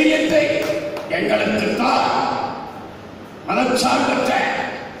 உன்னுடைய தைரியத்தை எங்களுக்கு தான். மதச்சார்பற்ற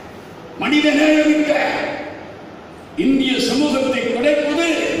மனித நேயமிக்க இந்திய சமூகத்தை கிடைப்பது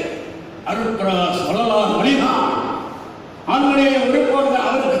அருட்பிரகாஷ் வள்ளலார் வழிதான். ஆண்மனையை ஒருபோது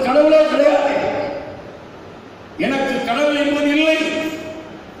அவருக்கு கடவுளே கிடையாது. எனக்கு கடவுள் என்பது இல்லை,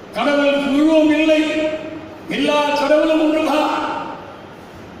 கடவுள் உருவம் இல்லை, எல்லா கடவுளும் ஒன்றுதான்.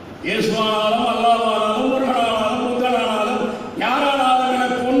 இயேசுவானாலும் அல்லாஹ்வானாலும் முருகனானாலும் புத்தனானாலும் யாரானாலும்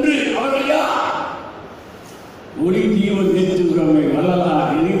எனக்கு ஒன்று. அவர்கள் யார்? ஒளி ஜீவன் ஏற்றுகிறவரை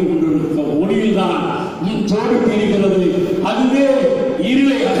வள்ளலார் இணைந்து கொண்டிருக்க ஒளியில் தான் உன் தோடு தெரிகிறது. அதுவே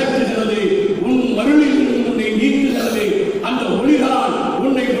இருளை அகற்றுகிறது, உன் மருளில் உன்னை நீக்குகிறது. அந்த ஒளிதான்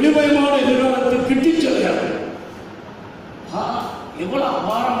உன்னை ஒளிமயமான எதிர்காலத்தில் கிட்டிச் செல்கிறது. எவ்வளவு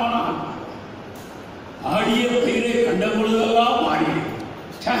அபாரமான ஆடிய பெயரை கண்ட பொழுதெல்லாம் ஆடிய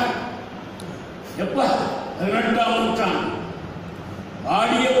எப்ப 18ஆம் நூற்றாண்டு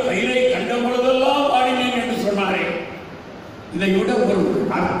ஆடிய பெயரை கண்ட பொழுதெல்லாம் ஆடினேன் என்று சொன்னாரே. இதை விட ஒரு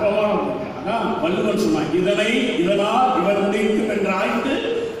அற்பமான அதான் வள்ளுவன் சொன்னான், இதனால் இவன் முடிக்கும் என்று ஆய்ந்து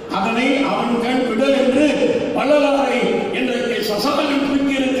அதனை அவன் கண் விடல் என்று வள்ளலாரை இன்றைக்கு சசாலில்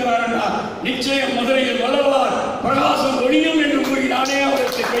தூக்கி இருக்கிறார் என்றால் நிச்சயம் மதுரையில் வள்ளலார் பிரகாசம் ஒளியும் என்று கூறி நானே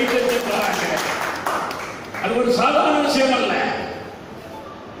அவருக்கு கைத்தெடுக்கிறார்கள். அது ஒரு சாதாரண விஷயம் அல்ல.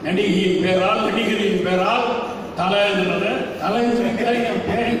 நடிகையின் பேரால், நடிகரின் பேரால் தலை என்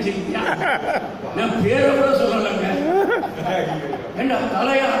பேரன் செய்யா, நான் பேரை கூட சொல்லலைங்க. ஏண்டா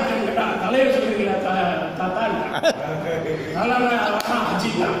தலையா கேட்டா தலையை சொல்றீங்களா? தாத்தா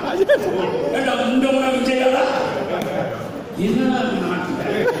அஜித்தான் ஏண்டா முண்டமுடா விஜயாதா என்ன நாட்டுல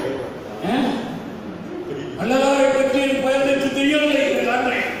வள்ளலாரை பற்றி பயனுக்கு தெரியவில்லை.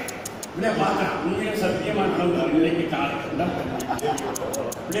 இப்படியே பார்த்தேன், உண்மையில சத்தியமா நடந்தார். இன்னைக்கு காலையில்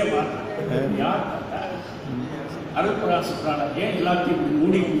இப்படியே பார்த்தேன், யார் அருட்பிரகாசத்தால ஏன் எல்லாத்தையும்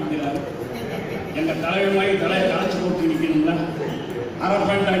மூடி கொடுக்கிறார்? எங்க தலைவமாய் தலையை காய்ச்சி போட்டு நிற்கணும்ல, அரை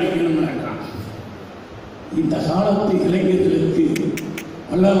பேண்டா நிற்கணும்னா இந்த காலத்து இளைஞர்களுக்கு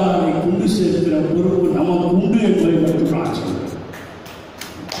வள்ளலாரை கொண்டு சேர்க்கிற பொறுப்பு நமக்கு உண்டு என்பதை மட்டும் நான் சொல்றேன்.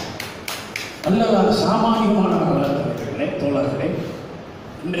 வள்ளலார் சாமானியமானவர்களே, தோழர்களே,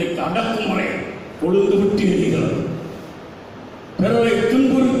 இன்றைக்கு அடக்குமுறை பொழுது விட்டு எரிகிறது. பிறரை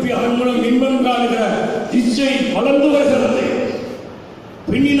துன்புறுத்தி அதன் மூலம் இன்பம் காணுகிற இச்சை வளர்ந்து வருகிறது.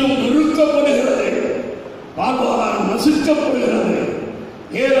 பெண்ணினம் ஒழுக்கப்படுகிறது, வாழ்வாதாரம் நசுக்கப்படுகிறது.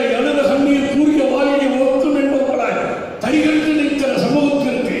 ஏழை அழுத கண்ணீர் கூறிய வாயிலை ஒக்கும் என்பதோட தரிகட்டு நிற்கிற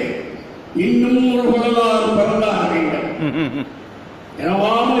சமூகத்திற்கு இன்னும் ஒரு வள்ளலார் பிறந்தாக வேண்டும்.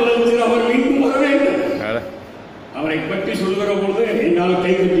 இரவாமல் இருந்து அவர் மீண்டும் வர வேண்டும். அவரை பற்றி சொல்கிற பொழுது என்னால்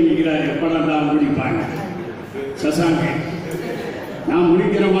கை கட்டி இருக்கிறார். எப்பெல்லாம் தான் முடிப்பாங்க சசாங்க, நான்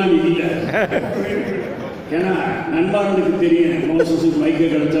முடிக்கிற மாதிரி இல்லை. ஏன்னா நண்பர்களுக்கு தெரியும் மோசஸ் மைக்கை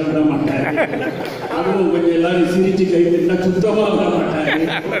கிடைச்சா விட மாட்டாரு. அதுவும் கொஞ்சம் எல்லாரும் சிரிச்சு கை தட்டினா சுத்தமாக விட மாட்டாரு.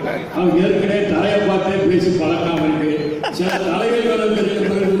 அவன் ஏற்கனவே தலையை பார்த்தே பேசி பழக்கம் இருக்கு. சில தலைகள்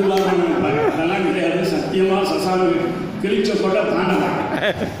அதெல்லாம் கிடையாது. சத்தியமா சசாங்க கிழிச்ச கூட தாண்ட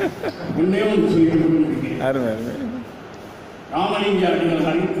மாட்டேன். ஒன்னே ஒன்று சொல்லிட்டு ராமலிங்க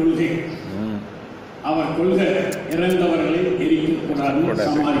அடிகளாரின் கொள்கை, அவர் கொள்கை இறந்தவர்களை எரிக்கக்கூடாது,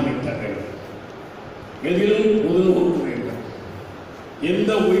 சமாளிக்க எதிலும் பொதுநோக்கு வேண்டும்.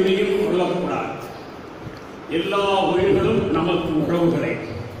 எந்த உயிரையும் கொல்லக்கூடாது. எல்லா உயிர்களும் நமக்கு உறவுகளை,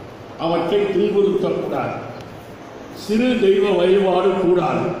 அவற்றை துன்புறுத்தக்கூடாது. சிறு தெய்வ வழிபாடு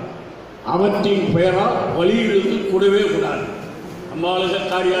கூடாது. அவற்றின் பெயரால் வழியிலிருந்து கூடவே கூடாது. அம்பாளுக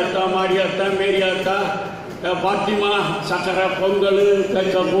காரியாத்தா, மாரியாத்தா, மேரியாத்தா, பாத்திமா, சக்கரை பொங்கல்,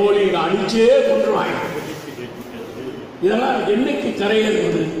 கோழி அடிச்சே கொண்டுருவாங்க. இதெல்லாம் என்னைக்கு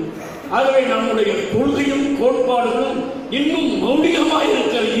கரையேறுவது? ஆகவே நம்முடைய கொள்கையும் கோட்பாடுகளும் இன்னும் மௌலிகமாக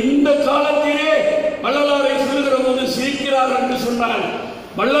இருக்கிற இந்த காலத்திலே வள்ளலாரை சொல்லுகிற போது சிரிக்கிறார் என்று சொன்னால்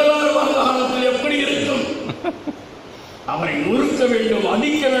வள்ளலார் காலத்தில் எப்படி இருக்கும்? அவரை நொறுக்க வேண்டும்,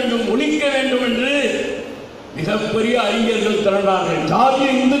 அடிக்க வேண்டும், ஒழிக்க வேண்டும் என்று மிகப்பெரிய அறிஞர்கள் திரண்டார்கள். ஜாதிய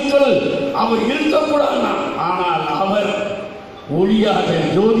இந்துக்கள் அவர் இருக்கக்கூடாது. ஆனால் அவர் ஒளியாக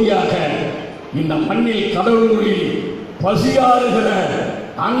ஜோதியாக இந்த மண்ணில் கடவுளில் பசியாறுகிற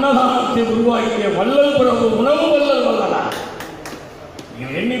அன்னதானத்தை உருவாக்கிய வள்ளல் பிரபு, உணவு வள்ளல் வள்ளலார்.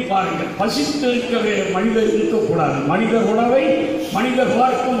 எண்ணி பாருங்கள், பசித்து இருக்கவே மனிதர் இருக்கக்கூடாது. மனிதர் உணவை மனிதர்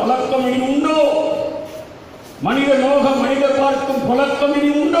பார்க்கும் வழக்கம் இனி உண்டோ? மனித நோகம் மனிதர் பார்க்கும் பழக்கம்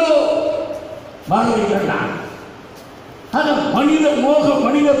இனி உண்டோ? பாரதியார் மனித மோகம்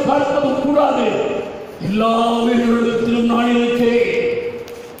மனிதர் பார்க்கவும் கூடாது. எல்லா உயிரினத்திலும் நான் இருக்கிறேன்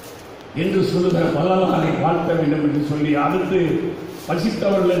என்று சொல்லுகிற வள்ளலாரை வாழ்த்த வேண்டும் என்று சொல்லி அடுத்து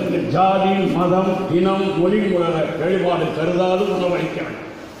பசித்தவர்களுக்கு ஜாதி, மதம், இனம், மொழி முறை வழிபாடு கருதாது உணவளிக்க வேண்டும்.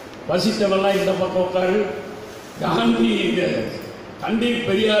 பசித்தவெல்லாம் இந்த பக்கம் உட்காரு. காந்தி தந்தை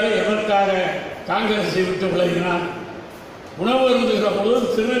பெரியாரை எதற்காக காங்கிரஸை விட்டு விலகினார்? உணவு இருந்துகிற பொழுது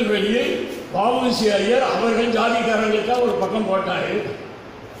திருநெல்வேலியில் வாவுசி ஐயர் அவர்கள் ஜாதிக்காரர்களுக்காக ஒரு பக்கம் போட்டார்.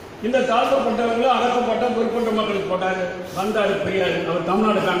 இந்த தாழ்த்தப்பட்டவர்கள் அடக்கப்பட்ட பொறுப்பட்ட மக்களுக்கு போட்டார். வந்தார் பெரியார், அவர்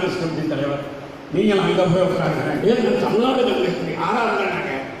தமிழ்நாடு காங்கிரஸ் கமிட்டி தலைவர். நீங்கள் அங்கே போய் உட்காருங்க. ஏன் தமிழ்நாடு காங்கிரஸ் கமிட்டி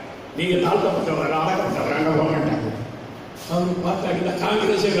ஆறாங்க, நீங்கள் தாழ்த்தப்பட்டவர் அடக்கப்பட்டவர் அங்கே போக மாட்டாங்க. அவர் பார்த்தா இந்த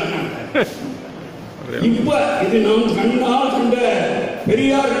காங்கிரஸே வேணாங்க. இப்ப இது நாம் கண்ணால் கண்ட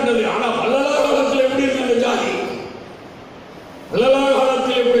பெரியார் கண்டது. ஆனா வள்ளலார் காலத்தில் எப்படி இருக்கு அந்த ஜாதி? வள்ளலார்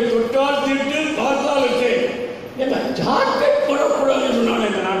காலத்தில் எப்படி தொட்டால் திட்டு பார்த்தால் ஜாக்கெட் போடக்கூடாது சொன்னாங்க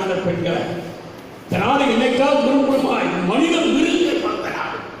இந்த நாட்டில் பெண்களை. இந்த நாடு என்னைக்கால் துருப்புமா மனிதன் விருந்து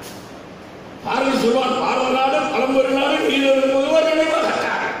பார்க்கிறார். பாரதி சொல்வான், பாரத நாடு பழம்பெரு நாடு, நீதவன் பொதுவர்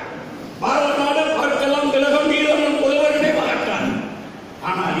நினைவாகட்டார். பாரத நாடு பார்க்கலாம் திலகம், நீதவன் பொதுவர் நினைவாகட்டார்.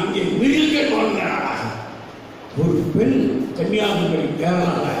 ஆனால் இங்கே விரில்கள் வாழ்கிறார். ஒரு பெண் கன்னியாகுமரி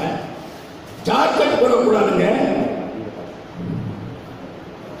கேரளால ஜாக்கெட் போடக்கூடாதுங்க.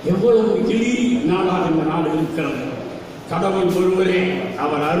 எவ்வளவு கிளி நாடாக இந்த நாடு இருக்கிறது. கடவுள் ஒருவரே,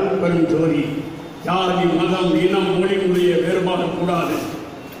 அவர் அருட்பெரும் ஜோதி. ஜாதி, மதம், இனம், மொழி மொழிய வேறுபாடு கூடாது,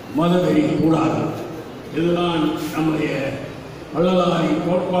 மதவெறி கூடாது. இதுதான் நம்முடைய வள்ளலாரின்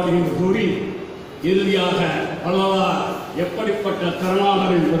கோட்பாடு என்று கூறி இறுதியாக வள்ளலார் எப்படிப்பட்ட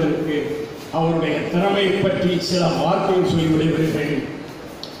திறனாளர் என்பதற்கு அவருடைய திறமை பற்றி சில வார்த்தையை சொல்லி விடைபெறுகிறேன்.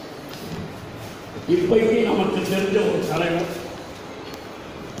 இப்போதைக்கு நமக்கு தெரிஞ்ச ஒரு தலைவர்,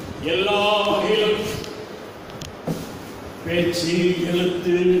 எல்லா வகையிலும் பேச்சு,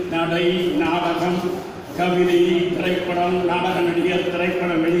 எழுத்து, நடை, நாடகம், கவிதை, திரைப்படம், நாடக நடிகர்,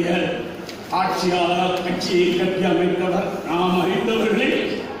 திரைப்பட நடிகர், ஆட்சியாளர், கட்சியை கட்டி அமைத்தவர், நாம் அறிந்தவர்களில்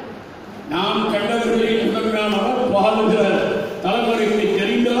நாம் கண்டவர்களில் முதன்மையானவர், வாழுகிற தலைமுறைகளை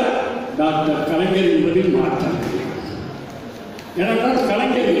தெரிந்தவர் டாக்டர் கலைஞர் என்பதில் மாற்றம். ஏனென்றால்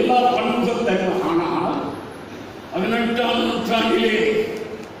கலைஞர் எல்லா பன்முகத்தை, ஆனால் 18ஆம் நூற்றாண்டிலே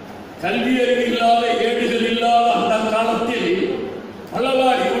கல்வி அறிவு இல்லாத, ஏடுகள் இல்லாத அந்த காலத்தில்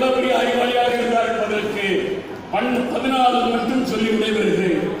வள்ளலார் இவ்வளவு பெரிய அறிவாளியாக இருந்தார் என்பதற்கு 14 மட்டும் சொல்லி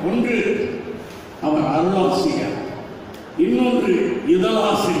விடைபெறுகிறேன். ஒன்று, அவர் அருளாசிரியர். இன்னொன்று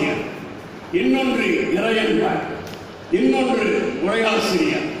இதழாசிரியர். இன்னொன்று இறையன்பர். இன்னொன்று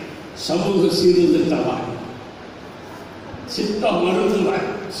உரையாசிரியர். சமூக சீர்திருத்தவாதி, சித்த மருத்துவர்,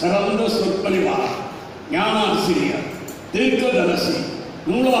 சிறந்த சொற்பொழிவாளர், ஞானாசிரியர், தீர்க்கதரிசி,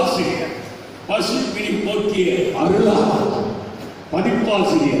 நூலாசிரியர், பசுப்பிடி போக்கிய அருளாளர்,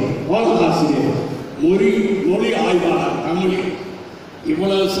 பதிப்பாசிரியர், பாடலாசிரியர், மொழி ஆய்வாளர், தமிழில்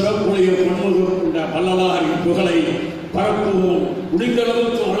இவ்வளவு சிறப்புடைய பன்முகம் கொண்ட வள்ளலாரின் புகழை பரப்புவோம்.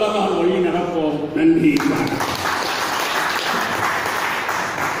 முடிந்தளவுக்கு வள்ளலார் வழி நடப்போம். நன்றி.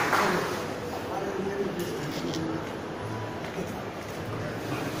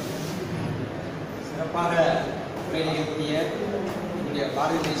 சிறப்பாக உரை நிகழ்த்திய என்னுடைய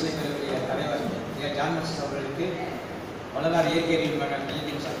பாரதிய தேசிய கழகத்துடைய தலைவர் ஜான் மாஸ்டர் அவர்களுக்கு வள்ளலார் இயற்கையின்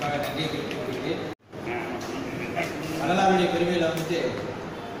மையத்தின் சார்பாக நன்றியை தெரிவித்துக் கொள்கிறேன். வள்ளலாருடைய பெருமையில் வந்துட்டு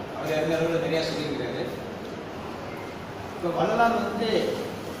அவர் அந்த அளவில் நிறையா சொல்லியிருக்கிறாரு. இப்போ வள்ளலார் வந்து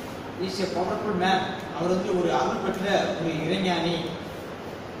இஸ் எ பவர்ஃபுல் மேன். அவர் வந்து ஒரு அருள் பெற்ற ஒரு இளைஞானி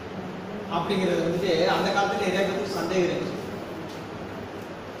அப்படிங்கிறது வந்துட்டு அந்த காலத்தில் நிறைய பேருக்கு சந்தேகம் இருந்துச்சு.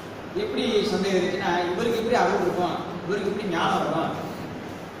 எப்படி சந்தேகம் இருக்குன்னா, இவருக்கு எப்படி அருள் இருக்கும், இவருக்கு எப்படி ஞானம் வரும்,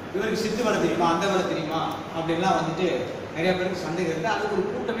 இவருக்கு சித்து வர தெரியுமா, அந்த வர தெரியுமா அப்படின்லாம் வந்துட்டு நிறைய பேருக்கு சந்தேகம் இருக்குது. அது ஒரு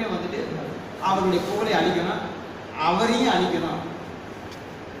கூட்டமே வந்துட்டு அவருடைய புகழை அழிக்கணும், அவரையும் அழிக்கணும்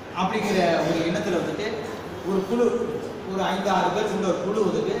அப்படிங்கிற ஒரு எண்ணத்தில் வந்துட்டு ஒரு குழு, ஒரு 5-6 பேர் கொண்ட ஒரு குழு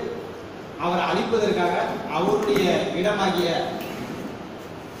வந்துட்டு அவரை அழிப்பதற்காக அவருடைய இடமாகிய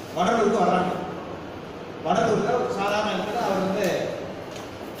வடலூருக்கு வர்றாங்க. வடலூரில் ஒரு சாதாரண இடத்துல அவர் வந்து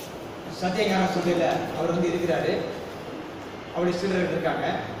சத்தியஞான சொல்லையில் அவர் வந்து இருக்கிறாரு. அப்படி சிலர் இருக்காங்க.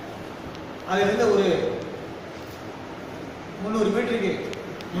 அதுலேருந்து ஒரு 300 மீட்டருக்கு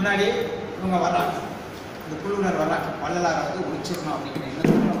முன்னாடி இவங்க வர்றாங்க, இந்த குழுவினர் வர்றாங்க. வள்ளலாரை வந்து ஒழிச்சிடணும் அப்படிங்கிற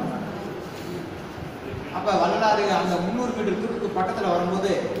எண்ணத்தில் வர்றாங்க. அப்போ வள்ளலாறு அந்த 300 மீட்டர் தூரத்துக்கு பக்கத்தில்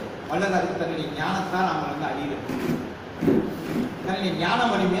வரும்போது வள்ளலாருக்கு தன்னுடைய ஞானத்தால் அவங்க வந்து அழியிறது, தன்னுடைய ஞான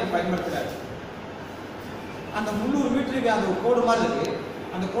வலிமையை பயன்படுத்துறாரு. அந்த 300 மீட்டருக்கு அந்த கோடு மாதிரி இருக்கு.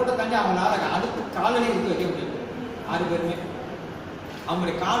 அந்த கோட்டை தாண்டி அவங்களால அடுத்து காலனே எடுத்து வைக்க முடியாது. 6 பேருமே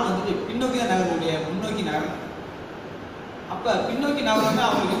அவங்களுடைய கால் வந்துட்டு பின்னோக்கி தான் நகரக்கூடிய, முன்னோக்கி நகரம். அப்போ பின்னோக்கி நகரம்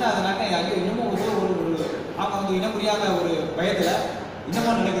அவங்களுக்கு என்ன அதனாக்க ஐயோ இன்னமும் ஒரு அவங்க வந்து இனம் புரியாத ஒரு பயத்தில்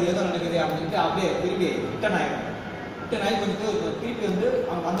இன்னமும் நடக்குது, ஏதோ நடக்குது அப்படின்ட்டு அப்படியே திருப்பி ரிட்டன் ஆகிடும். ரிட்டன் ஆகி கொஞ்சம் திருப்பி வந்து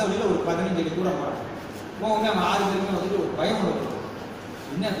அவங்க வந்த வழியில் ஒரு 15 அடி தூரம் போகிறாங்க. போகவே அவங்க 6 பேருமே வந்துட்டு ஒரு பயம் ஒன்று வரும்.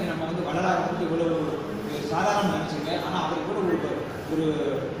 என்ன நம்ம வந்து வள்ளலாரை வந்து இவ்வளோ சாதாரண நினச்சிங்க, ஆனால் அவர் கூட ஒரு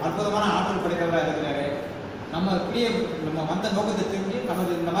அற்புதமான ஆற்றல் படைத்தவராக இருக்கிறாரு. நம்ம இப்படியே நம்ம வந்த நோக்கத்தை தெரிஞ்சு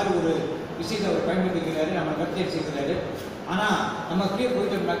நமக்கு இந்த மாதிரி ஒரு விஷயத்தை அவர் பயன்படுத்திக்கிறாரு, நம்மளை கட்சியர் செய்கிறாரு. ஆனால் நம்ம இப்படியே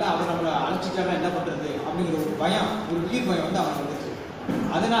போயிட்டோம்னாக்கா அவர் நம்மளை அழைச்சிட்டாரா என்ன பண்ணுறது அப்படிங்கிற ஒரு பயம், ஒரு உயிர் பயம் வந்து அவங்களுக்கு வந்துச்சு.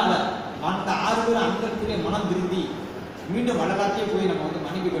 அதனால அந்த 6 பேரும் அந்த இடத்துல மனம் திருந்தி மீண்டும் வள்ளலாத்தையே போய் நம்ம வந்து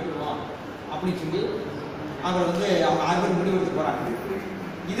மனைவி கட்டுவோம் அப்படின்னு சொல்லி அவர் வந்து அவங்க 6 பேர் முடிவெடுத்து போகிறாங்க.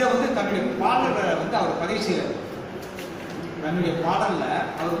 இதை வந்து தன்னுடைய பாடலை வந்து அவர் பதிவு செய்கிறார். தன்னுடைய பாடல்ல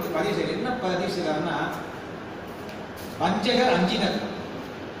அவர் வந்து பதிவு செய்கிறார். என்ன பதிவு செய்கிறாருன்னா, வஞ்சகர் அஞ்சினர்,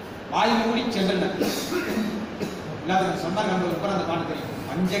 வாய்மூடி சென்றனர். எல்லாத்துக்கும் சொன்னார். நம்மளுக்கு கூட அந்த பாடம் தெரியும்.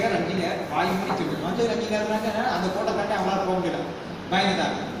 வஞ்சகர் அஞ்சினர், வாய்மூடி சென்றனர். வஞ்சகர் அஞ்சினர்னாக்க அந்த கோட்டை தாண்டி அவங்களால போக முடியல,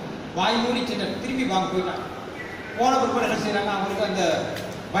 பயந்துட்டாங்க. வாய்மூடி சென்றனர், திரும்பி வாங்க போயிட்டாங்க. போன பிற்பாடு என்ன செய்யறாங்க, அவங்களுக்கு அந்த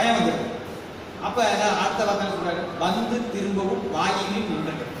பயம் வந்துடும். அப்ப அடுத்த வார்த்தை சொல்றாரு, வந்து திரும்பவும் வாயிலில்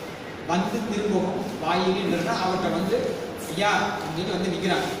நின்றது. வந்து திரும்பவும் வாயிலில் நின்றா அவர்கிட்ட வந்து ஐயா அப்படின்னு வந்து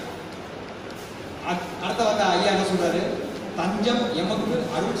நிற்கிறாங்க. அடுத்த வார்த்தை ஐயா என்ன சொல்றாரு, தஞ்சம் எமக்கு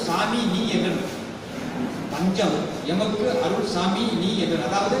அருள் சாமி நீ என்று. தஞ்சம் எமக்கு அருள் சாமி நீ என்று.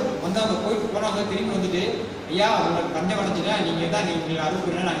 அதாவது வந்து அவங்க போயிட்டு போனவங்க திரும்பி வந்துட்டு ஐயா உங்களுக்கு தஞ்சம் அடைஞ்சிட்டா நீங்க தான் நீங்க அருள்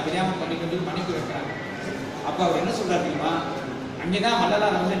புரியல, நாங்கள் தெரியாமல் பண்ணிக்கிட்டு மன்னிப்பு வைக்கிறாங்க. அப்போ அவர் என்ன சொல்றாரு தெரியுமா, அங்கேதான்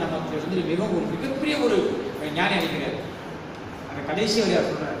வள்ளலார் வந்து நமக்கு வந்து மிகவும் ஒரு மிகப்பெரிய ஒரு ஞானி அளிக்கிறார். அந்த கடைசி வரையா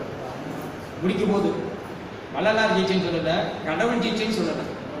சொல்றாரு. முடிக்கும் போது வள்ளலார் ஜெயிச்சேன்னு சொல்லல, கடவுள் ஜெயிச்சேன்னு சொல்லல.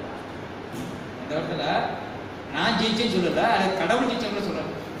 இந்த இடத்துல நான் ஜெயிச்சேன்னு சொல்லல, அது கடவுள் ஜெயிச்சேன்னு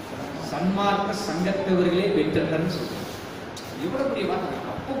சொல்றாரு. சன்மார்க்க சங்கத்தவர்களே வென்றன்னு சொல்றாரு. எவ்வளவு பெரிய வார்த்தை.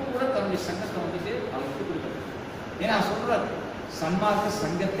 அப்போ கூட தன்னுடைய சங்கத்தை வந்துட்டு அவர் விட்டு கொடுத்தாரு. ஏன்னா சொல்றாரு, சன்மார்க்க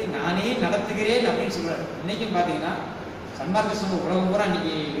சங்கத்தை நானே நடத்துகிறேன் அப்படின்னு சொல்றாரு. இன்னைக்கும் பாத்தீங்கன்னா சன்மார்க்க சங்கம் உலகம் பூரா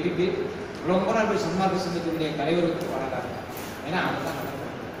இன்னைக்கு இருக்கு. உலகம் பூரா இப்படி சன்மார்க்க சங்கத்தினுடைய தலைவருக்கு வளராங்க. ஏன்னா அதுதான் நடக்கும்.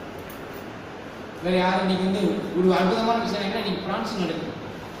 வேற யாரும் இன்னைக்கு வந்து ஒரு அற்புதமான விஷயம் என்ன, இன்னைக்கு பிரான்ஸ் நடக்குது,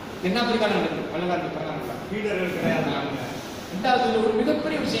 தென்னாப்பிரிக்காவில் நடக்குது, வள்ளலாருக்கு பிறந்தாங்க, பீடர்கள் கிடையாது. ரெண்டாவது ஒரு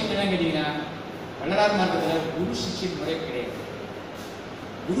மிகப்பெரிய விஷயம் என்னன்னு கேட்டீங்கன்னா, வள்ளலார் மார்க்கத்தில் குரு சிஷ்யன் முறை கிடையாது.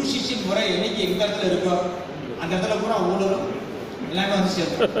 குரு சிஷ்யன் முறை என்னைக்கு எந்த இடத்துல இருக்கோ அந்த இடத்துல பூரா ஊழலும் எல்லாமே வந்து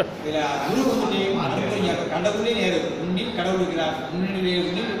சேர்க்கும். இதுல குரு வந்துட்டு கடவுளே நேரு முன்னில் கடவுள் இருக்கிறார், முன்னிலையே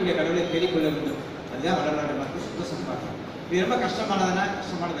இருக்கக்கூடிய கடவுளை தேடிக்கொள்ள வேண்டும். அதுதான் வள்ளலார் மார்க்க சுத்த சம்பாதம். இது ரொம்ப கஷ்டமானதுன்னா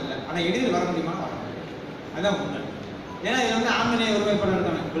கஷ்டமானது இல்லை, ஆனால் எளிதில் வர முடியுமா வர முடியும். அதுதான் உண்மை. ஏன்னா இது வந்து ஆண்மனையை ஒருமைப்பாடு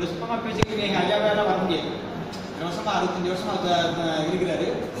இருக்காங்க. இப்போ சுத்தமாக பேசிக்கிட்டு எங்கள் ஐயாவையெல்லாம் வர முடியாது. 2 வருஷமா 65 வருஷமா இருக்கிறாரு.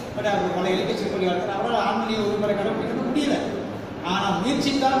 பட் அவர் பல இலக்கிய சிற்பொழி வளர்த்தார். அவரால் ஆண்மனையை ஒருமுறை கடைபிடிக்க முடியல. ஆனால்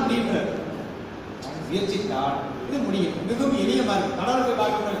முயற்சித்தால் முடியும். முயற்சித்தால் இது முடியும். மிகவும் எளிய மாதிரி. கடவுளை போய்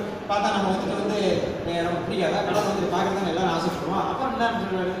பார்க்கணும் பார்த்தா நம்ம நமக்கு பிடிக்காத கடவுள் பார்க்கறதுன்னு எல்லாரும் ஆசைப்படுவோம். அப்புறம் என்ன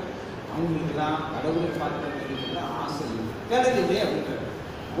சொல்றாரு, அவங்களுக்கு தான் கடவுளை பார்க்கறதுக்கு ஆசை தேடலையே அப்படின்றாரு.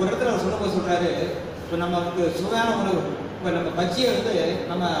 ஒரு இடத்துல அவர் சொல்லும்போது சொல்றாரு, இப்போ நமக்கு சுவையான உணவு, இப்போ நம்ம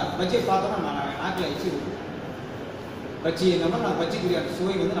பஜ்ஜியை பார்த்தோம்னா நம்ம நாக்கில் எச்சி பஜ்ஜி நம்ம பஜ்ஜிக்குரிய அந்த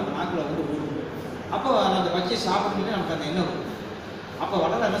சுவை நம்ம நாக்கில் ஊறும். அப்போ அந்த பஜ்ஜியை சாப்பிடணும்னு நமக்கு அந்த எண்ணம் வரும். அப்போ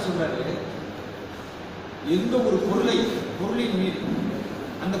வள்ளலார் என்ன சொல்றாரு, எந்த ஒரு பொருளின் மீது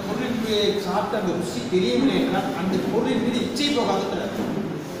அந்த பொருளின் மீது சாப்பிட்டு அந்த ருசி தெரியவில்லை என்றால் அந்த பொருளின் மீது இச்சை போகாத.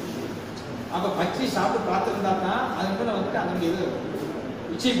 அப்போ பஜ்ஜி சாப்பிட்டு பார்த்துருந்தா தான் அது மேலே அதனுடைய இது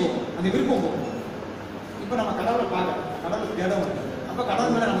இச்சை போகும், அந்த விருப்பம் போகும். இப்போ நம்ம கடவுளை பார்க்க கடவுள் தேட வரும். அப்போ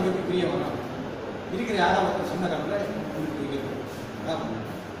கடவுள் மேலே நமக்கு எப்படி பிரிய வரும்? இருக்கிற யாராவது சொன்ன கடவுளை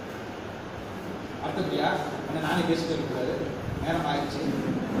அடுத்தபடியா நானே பேசிட்டு இருக்கக்கூடாது, நேரம் ஆயிடுச்சு.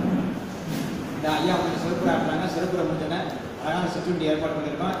 இந்த ஐயா சிறப்பு ஆடுறாங்க, சிறப்புற முடிஞ்சன அழகான சிற்றுண்டி ஏற்பாடு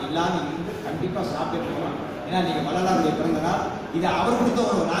பண்ணியிருக்கோம். எல்லாரும் இருந்து கண்டிப்பாக சாப்பிட்டு போகலாம். ஏன்னா நீங்கள் வள்ளலாருடைய பிறந்த நாள், இது அவர் கொடுத்த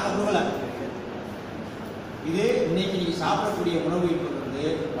உணவு, நாங்கள் கொடுக்கல. இது இன்னைக்கு நீங்கள் சாப்பிடக்கூடிய உணவு என்பது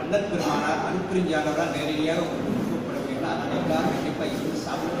வள்ளல் பெருமானார் அனுப்பிரிஞ்சாளரால் நேரடியாக கொடுக்கப்படவில்லை. அதனால் எல்லாரும் கண்டிப்பாக இருந்து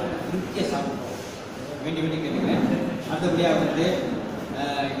சாப்பிடுவோம், திருப்தியாக சாப்பிடுவோம் வேண்டி கேட்குறேன். அடுத்தபடியாக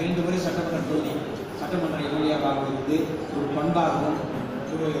 2 முறை சட்டமன்ற எம்எல்ஏவாக ஆகுவது ஒரு பண்பாகவும்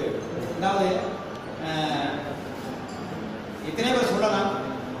ஒரு அதாவது எத்தனை பேர் சொல்லலாம்,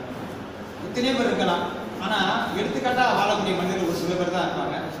 எத்தனை பேர் இருக்கலாம். ஆனால் எடுத்துக்காட்டாக வாழக்கூடிய மனிதர்கள் ஒரு சில பேர் தான்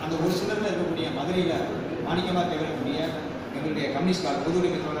இருப்பாங்க. அந்த ஒரு சிலரில் இருக்கக்கூடிய மதுரையில் மாணிக்கமாக திகழக்கூடிய எங்களுடைய கம்யூனிஸ்ட்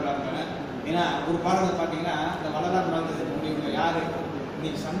பொதுவுரிமை தோழராக இருக்காங்க. ஏன்னா ஒரு பாடலை பார்த்தீங்கன்னா இந்த வள்ளலார் வாழ்ந்து இருக்கக்கூடியவங்க யார்,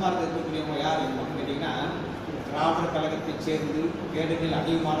 இன்னைக்கு சன்மார்க்க இருக்கக்கூடியவங்க யார் அப்படின்னு கேட்டிங்கன்னா திராவிடர் கழகத்தை சேர்ந்து கேடலில்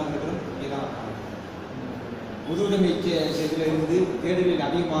அதிகமானவர்களும் இதான் இருக்காங்க. பொதுவுடைமை இருந்து தேடலில்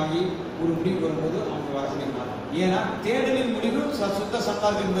அதிகமாகி ஒரு முடிவு வரும்போது அவங்க வரக்கூடிய மாறும். ஏன்னா தேடலின் முடிவு சுத்த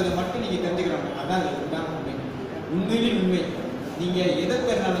சன்மார்க்கம் என்பதை மட்டும் நீங்கள் தெரிஞ்சுக்கிறாங்க. அதான் உண்மை, உண்மையிலும் உண்மை. நீங்கள் எதை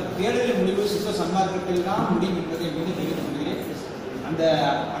பெறாலும் தேடலின் முடிவு சுத்த சன்மார்க்கத்தில் தான் முடியும் என்பதை மீது தெரிவித்துக் கொள்கிறேன். அந்த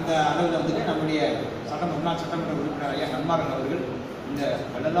அந்த அளவில் நம்முடைய முன்னாள் சட்டமன்ற உறுப்பினர் ஐயா நன்மாரன் அவர்கள் இந்த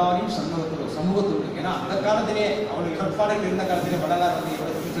வள்ளலாரின் சமூகத்தோடு, ஏன்னா அந்த காலத்திலே அவருடைய இடர்பாடுகள் இருந்த காலத்திலே வள்ளலார்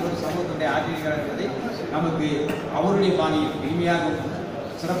சமூகத்துடைய ஆற்றியிருக்கிறார் என்பதை நமக்கு அவருடைய பாணியில் எளிமையாக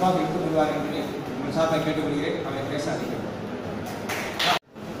சிறப்பாக எடுத்துக் கொள்வார் என்பதை உங்கள் சார்பாக கேட்டுக்கொள்கிறேன். அவரை பேச அதிகம்.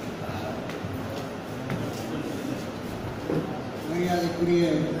 மரியாதைக்குரிய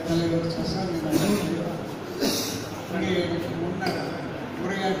தலைவர் சசாந்தி முன்னர்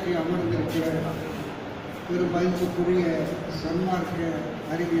உரையாற்றி அமர்ந்திருக்கிற பெரும் மதிப்புக்குரிய சன்மார்க்க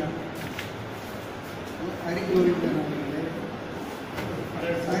அறிஞர் அறிகோவிந்தன் அவர்களே,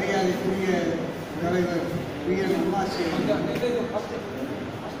 மரியாதைக்குரிய தலைவர் PN அம்மாசி,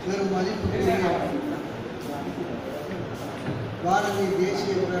 பெரும் மதிப்புக்குரிய பாரதிய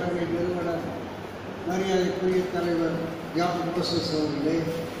தேசிய பேரவை நிறுவனர் மரியாதைக்குரிய தலைவர் ஜாபோசஸ் அவர்களே,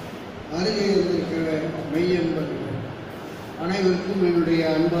 அருகே இருந்திருக்கிற மெய்யன்பர்கள் அனைவருக்கும் என்னுடைய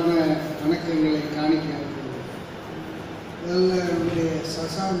அன்பான வணக்கங்களை காணிக்க. என்னுடைய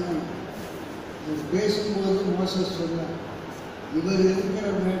சசாந்தம் பேசும்போது மோசஸ் சொன்னார், இவர் இருக்கிற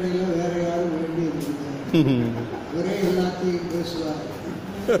மேடையில் வேற யாரும் வேண்டியது அவரே எல்லாத்தையும் பேசுவார்.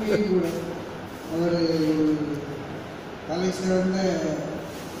 கூட அவர் தலை சிறந்த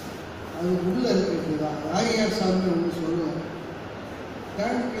அது உள்ள இருக்கிறது ஆரியார் சாமி ஒன்று சொல்லுவார்,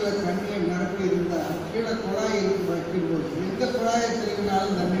 டேங்கில் தண்ணியை நிரப்பி இருந்தால் கீழே குழாய் இருக்கு வைக்கும்போது எந்த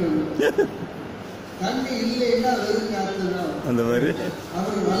குழாயத்தினாலும் தண்ணி வந்து தண்ணி இல்லைன்னா வெறும் காத்து தான். அந்த மாதிரி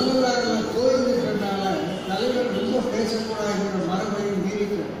அவர் வள்ளலாரில் தோய்ந்துட்டனால தலைவர் ரொம்ப பேசக்கூடாதுங்கிற மரபையும்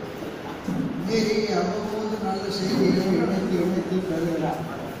மீறி அவ்வப்போது நல்ல செய்திகளை இணைத்து தருகிறார்.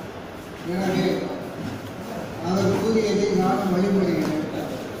 எனவே அவர் கூறியதை நானும் வழிமொழிகிறேன்.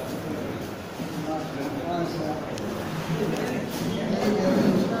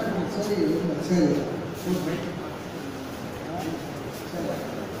 சரி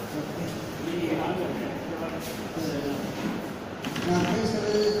நான்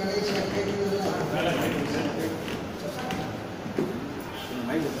பேசுறது கடைசியாக கேட்குறதுல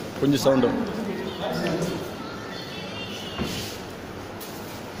கொஞ்சம் சவுண்டு.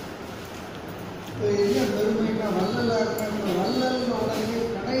 என்ன பெருமைன்னா வள்ளலார் வள்ளல் உடனே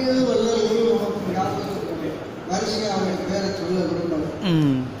கடையது வள்ளல் நமக்கு ஞாபகம் வரிசையாக அவன் பேரை சொல்ல விரும்பல.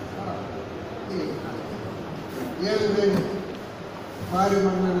 7 பேர் மாறி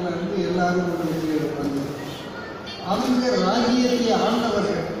மன்னர்ல இருந்து எல்லாரும் ஒரு வெளியே இருப்பாங்க. அவங்க ராஜ்யத்தை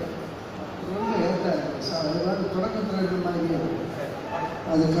ஆண்டவர்கள் தொடக்கத்தில் இருந்தாங்க.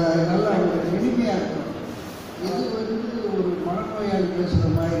 அதுக்கு நல்லா அவங்களுக்கு இனிமையாக இருக்கும். இது ஒரு மனநோயாளி பேசுகிற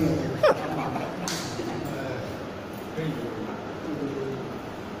மாதிரி.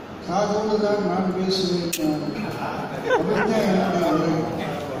 சாதோடு தான் நான் பேசுவேன். அப்படித்தான் என்னுடைய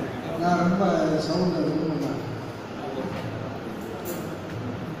நான் ரொம்ப சவுண்டை விரும்புகிறேன்.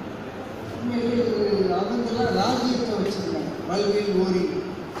 அவங்கெல்லாம் ராஜ்யத்தை வச்சிருந்தாங்க. வல்வில் ஓரி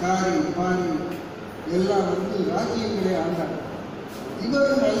காரி பாரி எல்லாம் ராஜ்யங்களே ஆண்டாங்க.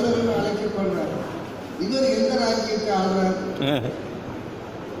 இவரும் நல்லவர்கள் அழைக்கப்படுறாரு. இவர் எந்த ராஜ்யத்தை ஆள்றாரு?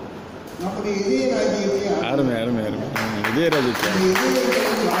 நம்முடைய இதய ராஜ்யத்தை இதய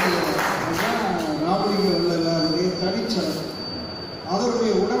ராஜ்யத்தை ராமலிங்க வள்ளலாருடைய தனிச்சரம்.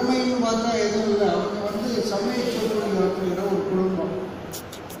 அவருடைய உடமைன்னு பார்த்தா எதுவும் இல்லை. அவங்க சமய சொற்பொழிவாற்றுகிற ஒரு குடும்பம்.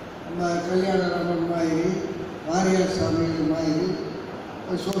 நம்ம கல்யாணராமன் மாதிரி, வாரியார் சாமிகள் மாதிரி,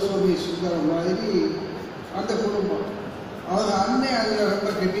 சோசோபி சுந்தரம் மாதிரி அந்த குடும்பம். அவங்க அண்ணன் அதில் ரொம்ப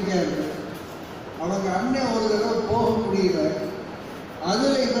கெட்டிக்காக இருக்கார். அவங்க அண்ணன் ஒரு தடவை போக முடியல.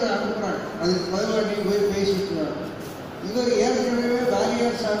 அதில் இவர் அனுப்புகிறாங்க. அதுக்கு பதிலாட்டி போய் பேசிட்டுறாங்க. இவர் ஏற்கனவே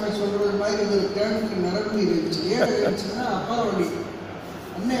வாரியார் சாமி சொல்கிறது மாதிரி இவர் டேனுக்கு நிரம்பி இருந்துச்சு. ஏன் இருந்துச்சுன்னா அப்பா வழி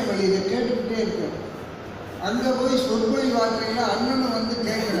அண்ணன் வழி இதை கேட்டுக்கிட்டே இருக்கார். அங்கே போய் சொற்பொழி வார்த்தையில் அண்ணன்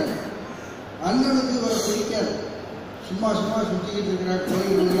கேட்குறாரு. அண்ணனுக்கு இவரை பிடிக்காது. சும்மா சுற்றிக்கிட்டு இருக்கிறார்.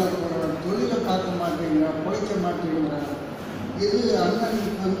 கோயிலுக்குலாம் போகிறார். தொழிலை பார்க்க மாட்டேங்கிறார். பிழைக்க மாட்டேங்கிறார். இது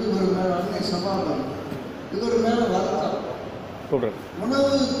அண்ணனுக்கு இவர் மேலே அண்ணன் சமாதானம். இவர் மேலே வருத்தம்.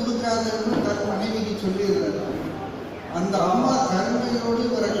 உணவு கொடுக்காதன்னு தன் மனைவிக்கு சொல்லியிருந்தார். அந்த அம்மா கருணையோடு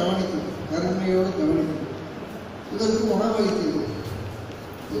இவரை கவனிக்கும். இவருக்கு உணவளிக்கிறது.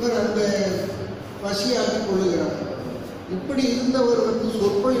 இவர் அந்த பசியாக்கி கொள்ளுகிறார். இப்படி இருந்தவர்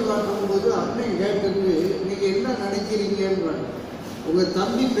சொற்பொழி வாங்கும்போது அண்ணன் கேட்டது, நீங்க என்ன நினைக்கிறீங்கன்றாங்க. உங்க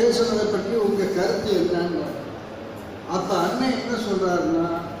தம்பி பேசுனதை பற்றி உங்க கருத்து என்னன்னு. அப்ப அண்ணன் என்ன சொல்றாருன்னா,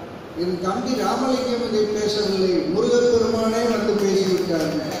 என் தம்பி ராமலிங்கம் இதை பேசவில்லை, முருகர் பெருமானே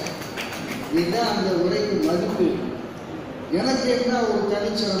பேசிவிட்டாருங்க. இதுதான் அந்த உரைக்கு மதிப்பு. எனக்கு என்ன ஒரு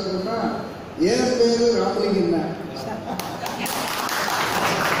தனிச்சிறப்புன்னா, என் பேரு ராமலிங்கம் தான்.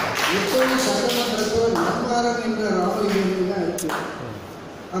 இப்போது சட்டமன்றத்தில் நம்பாரன் என்ற ராமலிங்கம் தான் இருக்கு.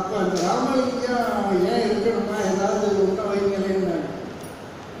 அப்போ அந்த ராமலிங்கம் ஏன் இருக்கணுமா, ஏதாவது ஒன்றை வைங்களேன்னு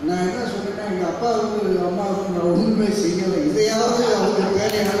நான் என்ன சொன்னேன்னா, எங்கள் அப்பாவுக்கு அம்மாவுக்கு நான் ஒன்றுமே செய்யலை, இதையாவது அவங்க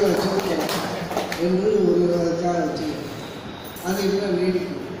வேலையாக வச்சுருக்கேன் என்று ஒரு வச்சுக்கிறேன். அது இன்னும்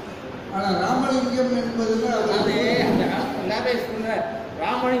நீடிக்கும். ஆனால் ராமலிங்கம் என்பதில்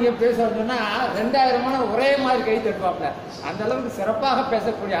ராமலிங்கம் பேசுறதுன்னா 2000 ஒரே மாதிரி கை தட்டுவாப்ல. அந்த அளவுக்கு சிறப்பாக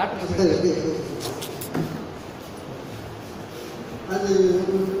பேசக்கூடிய ஆற்றல். அது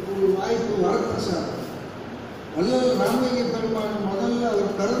ஒரு வாய்ப்பு வரப்பிரசாதம். அல்லது ராமலிங்க பெருமாள் முதல்ல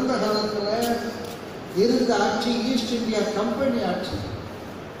அவர் பிறந்த காலத்தில் இருந்த ஆட்சி ஈஸ்ட் இந்தியா கம்பெனி ஆட்சி.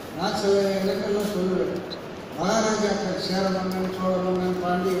 நான் சில இடங்கள்லாம் சொல்லுவேன். மகாராஜாக்கள் சேர மன்னன், சோழ மன்னன்,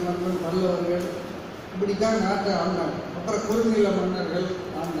 பாண்டிய மன்னன், பல்லவர்கள் இப்படித்தான் நாட்டை ஆண்டாங்க. அப்புறம் குறுநில மன்னர்கள்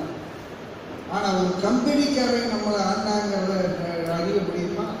ஆண்டாங்க. ஆனால் ஒரு கம்பெனிக்காரன் நம்மளை ஆண்டாங்கிறத அறிய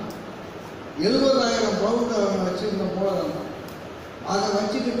முடியுமா? 70,000 பவுண்டு அவங்க வச்சுருந்த போல அதை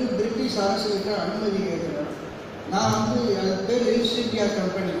வச்சுக்கிட்டு பிரிட்டிஷ் அரசுகிட்ட அனுமதி கேட்குறேன். நான் அது பேர் ஈஸ்ட் இந்தியா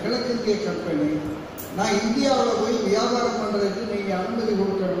கம்பெனி, கிழக்கிந்திய கம்பெனி. நான் இந்தியாவில் போய் வியாபாரம் பண்ணுறதுக்கு நீங்கள் அனுமதி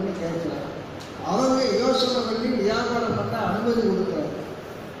கொடுக்கணும்னு கேட்குறேன். அவங்க யோசனை பண்ணி வியாபாரம் பண்ண அனுமதி கொடுக்குறாங்க.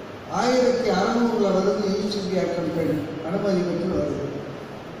 1600 வருது ஈஸ்ட் இந்தியா கம்பெனி அனுமதி பெற்று வருது.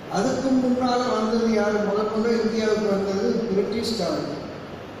 அதுக்கு முன்னால் வந்தது யார்? முதல்ல இந்தியாவுக்கு வந்தது பிரிட்டிஷ்காரங்க.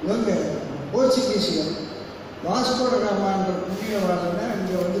 இவங்க போர்ச்சுகீசியர். வாஸ்கோட காமான்ற புண்ணியவாளனை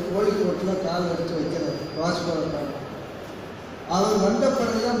இங்கே கோழிக்கோட்டில் கால் எடுத்து வைக்கிறார். வாஸ்கோட காமா அவர் வந்த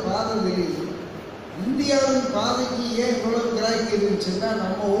பிறகுதான் பாதை தெரியுது. இந்தியாவின் பாதைக்கு ஏன் இவ்வளவு கிராக்கி இருந்துச்சுன்னா,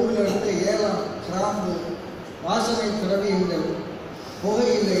 நம்ம ஊரில் இருந்த ஏலம், கிராம்பு, வாசனை திரவியங்கள்,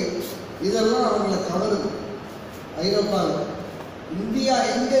 புகையிலை இதெல்லாம் அவங்கள கவருது. ஐரோப்பாவில் இந்தியா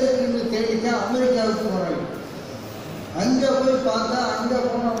எங்கே இருக்குன்னு தேடிக்கா அமெரிக்காவுக்கு போகிறாங்க. அங்கே போய் பார்த்தா, அங்கே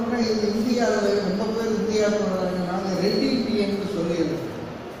போனோம்னா இது இந்தியாவில் ரொம்ப பேர் இந்தியாவுக்கு வர்றாங்க. நாங்கள் ரெட் இண்டியன்னு சொல்லிடுறோம்.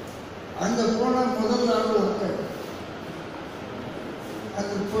 அங்கே போனால் முதல் நாள் ஒருத்தர்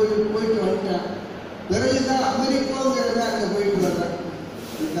அங்கே போயிட்டு வந்துட்டேன். பிறகுதான் அமெரிக்காங்கிறத அங்கே போயிட்டு வர்றேன்.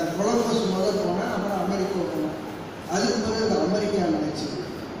 இந்த கொலம்பஸ் முதல் போனேன், அப்புறம் அமெரிக்கா போனேன். அதுக்கு பிறகு அமெரிக்கா நினைச்சு.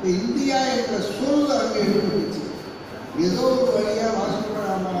 இப்போ இந்தியா என்ற சொல் அங்கே ஈடுபட்டுச்சு. ஏதோ ஒரு வழியாக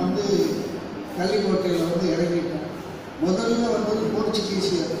வாஸ்கோடாமா கள்ளிக்கோட்டையில் இறங்கிட்டேன். முதல்ல வந்தது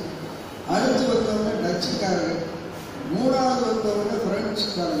போர்ச்சுகீசியர், அடுத்து வந்தவங்க டச்சுக்காரங்க, மூணாவது வந்தவங்க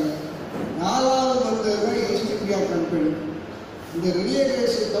பிரெஞ்சுக்காரங்க, நாலாவது வந்தவங்க ஈஸ்ட் இந்தியா கம்பெனி. இந்த ரிலே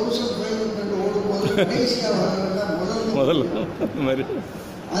ரேஸ் 1500 ஓடும்போது மலேசியா வர்றதுதான் முதல்.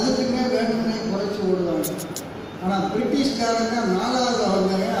 அதுக்குமே வேணும்னே குறைச்சி ஓடுவாங்க. ஆனால் பிரிட்டிஷ்காரங்க 4வது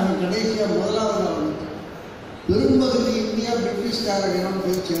வந்தாங்க, அவன் கடைசியாக 1வது வந்து பெரும்பகுதி இந்தியா பிரிட்டிஷ்காரர்களிடம்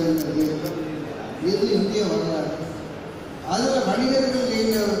போய் சேர்ந்தது. இது இந்திய வரலாறு. அதில்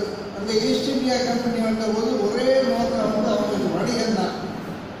வணிகர்கள் அந்த ஈஸ்ட் இந்தியா கம்பெனி வந்தபோது ஒரே நோக்கம் வந்து அவங்களுக்கு வணிகம் தான்.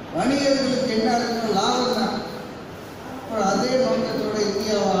 வணிகர்களுக்கு என்ன இருக்குன்னு லாபம் தான். அப்புறம் அதே நோக்கத்தோட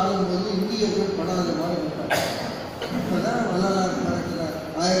இந்தியாவை ஆளும்போது இந்தியர்கள் படாத மாதிரி இருப்பாங்க. இப்போ தான் வள்ளலார் பிறக்கிறார்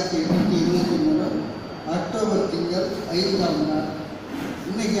 1823 அக்டோபர் திங்கள் 5ஆம் நாள்.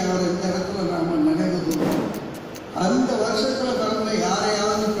 இன்னைக்கு அவர் இந்த இடத்துல நாம் நினைவு கூறுவோம். அந்த வருஷத்தில் பிறந்த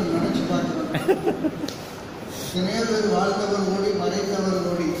யாரையாவது இப்போ நினைச்சு பார்க்குறோம். நிறைய பேர் வாழ்ந்தவர் ஓடி மறைந்தவர்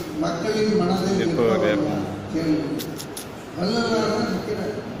ஓடி மக்களின் மனதில் கேள்வி. வள்ளலார்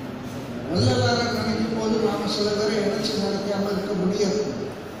நிற்கிறார். வள்ளலாரை நினைக்கும் போது நாம் சில பேரை நினைச்சு நினைக்காம இருக்க முடியாது.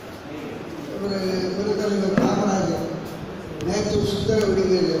 ஒரு பெருந்தலைவர் காமராஜர், நேற்று சுந்தர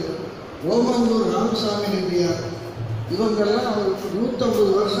வடிவேலு, ஓமந்தூர் ராமசாமி ரெட்டியார், இவங்கெல்லாம் அவர்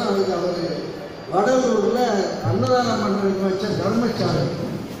 150 வருஷம் ஆகுது. அவர் வடலூரில் அன்னதானம் பண்ணுறதுக்கு வச்ச தர்மச்சாலை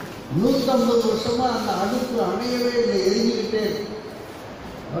 150 வருஷமா அந்த அடுப்பு அணையவே இல்லை, எரிஞ்சுக்கிட்டே.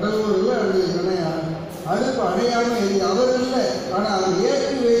 வடலூரில் அந்த அடுப்பு அணையாமல் எரியுது. அவர் இல்லை, ஆனால் அவர்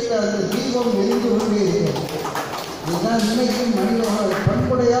ஏற்றி வைத்த அந்த தீபம் எரிந்து கொண்டே இருக்கிறது. இதுதான் நினைக்கும் மனிதமாக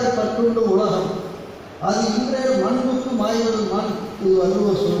பண்புடையார் கட்டுண்டு உலகம். அது இன்றைய மண்புக்கு மாய்வது மண். இது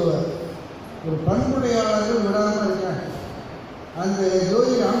வள்ளுவர் சொல்லுவார். ஒரு பண்புடையாளர்கள் விடாமல் இருக்காங்க. அந்த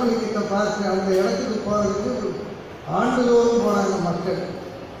ஜோதி ராமலிங்கத்தை பார்த்து அந்த இடத்துக்கு போகிறதுக்கு ஆண்டுதோறும் போனாங்க மக்கள்.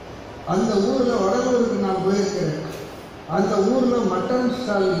 அந்த ஊரில் வடலூருக்கு நான் போயிருக்கிறேன். அந்த ஊரில் மட்டன்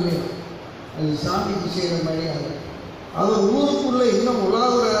ஸ்டால் இல்லை, அது சாமிக்கு செய்கிற மாதிரியாக. அவர் ஊருக்குள்ளே இன்னும்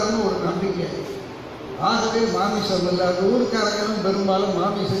உலாவுறாருன்னு ஒரு நம்பிக்கை. ஆகவே மாமிசம் இல்லை. அந்த ஊருக்காரங்களும் பெரும்பாலும்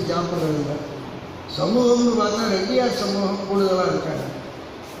மாமிசம் சாப்பிட்றதில்லை. சமூகம்னு பார்த்தா ரெட்டியார் சமூகம் கூடுதலாக இருக்காங்க.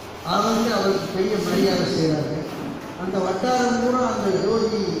 அவங்க அவருக்கு பெரிய மரியாதை செய்கிறாங்க. அந்த வட்டாரம் கூட அந்த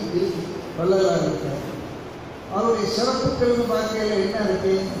ஜோதி வள்ளலார் இருக்கார். அவருடைய சிறப்புகள்னு பார்க்கையில் என்ன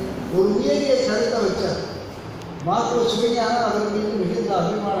இருக்கு? ஒரு உயரிய கருத்தை வச்சார். மாற்று சுவையான அவர் மீது மிகுந்த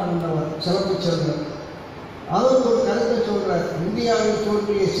அபிமானம் கொண்டவர், சிறப்பு செல்வர். அவர் ஒரு கருத்தை சொல்றார். இந்தியாவில்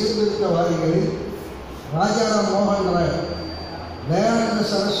தோன்றிய சீர்திருத்தவாதிகளில் ராஜாராம் மோகன் ராய், தயானந்த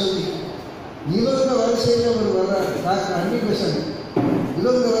சரஸ்வதி, இவங்க வரிசையில் ஒரு வர்றார். டாக்டர் அன்னிபெசன்,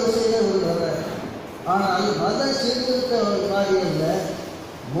 இவங்க வரிசையில் ஒரு வர்றார். ஆனால் மத சீர்திருத்தவாதிகளில்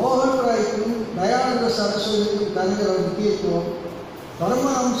மோகன் ராய்க்கும் தயானந்த சரஸ்வதிக்கும் தருகிற முக்கியத்துவம்,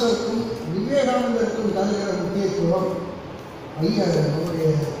 பரமஹம்சருக்கும் விவேகானந்தருக்கும் தருகிற முக்கியத்துவம் ஐயா நம்முடைய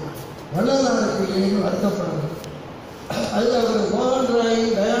வள்ளலாருக்கு இல்லைன்னு வருத்தப்படுறது. அது அவர் மோகன்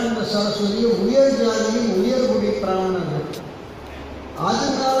ராயும் தயானந்த சரஸ்வதியும் உயர் ஜாதியும் உயர்குடி பிராமணர்கள்.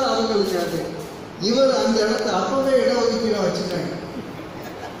 அதனால அவங்களுக்கு அது இவர் அந்த இடத்த அப்பவே இடஒதுக்கீடு வச்சுட்டாங்க.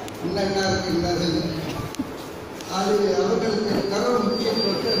 இல்லைன்னா இல்லாது அது அவர்களுக்கு தர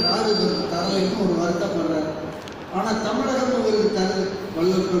முக்கியத்துவத்தை நாடு தரலைன்னு ஒரு வருத்தப்படுறார். ஆனால் தமிழகம் அவருக்கு தருது.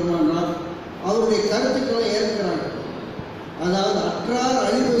 வள்ளல் பெருமானார் அவருடைய கருத்துக்களை ஏற்கிறாங்க. அதாவது அற்றார்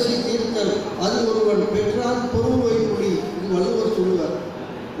அழிவசி தீர்த்தல், அது ஒருவன் பெற்றால் பொருள் வைப்புடி. இது வள்ளுவர் சொல்லுவார்.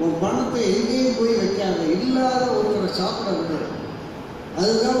 உன் பணத்தை எங்கேயும் போய் வைக்காத, இல்லாத ஒருத்தரை சாப்பிட விடாது.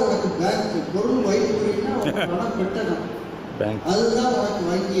 அதுதான் உனக்கு பேங்க். பொருள் வைப்புடின்னா உனக்கு பணம் பெட்டணும். அதுதான் உனக்கு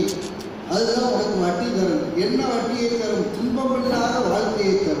வங்கி. அதுதான் உனக்கு வட்டி தரும். என்ன வட்டியை தரும்? துன்பமில்லாத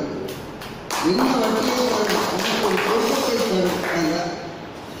வாழ்க்கையை தரும். என்ன வட்டியை தரும்? ஒரு பொருளத்தை தரும்.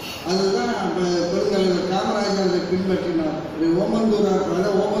 அதுதான் பெருந்தலைவர் காமராஜர் அதை பின்பற்றினார்.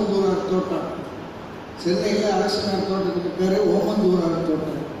 ஓமந்தூரார் தோட்டம், சென்னையில் அரசினார் தோட்டத்துக்கு பேர் ஓமந்தூரார்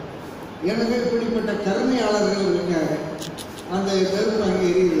தோட்டம். எனவே இப்படிப்பட்ட கருணையாளர்கள் இருக்காங்க. அந்த பெருமை அங்கே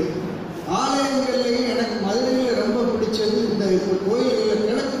எரியுது. ஆலயங்கள்லையும் எனக்கு மதுரையில் ரொம்ப பிடிச்சது இந்த கோயில்களில்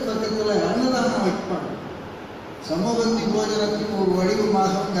கிழக்கு பக்கத்தில் அன்னதானம் வைப்பாங்க. சமபந்தி போஜனத்தின் ஒரு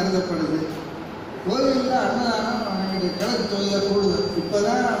வடிவமாக கருதப்படுது. கோயிலில் அன்னதானம் கிழக்கு தொகுதியாக கூடுது. இப்போ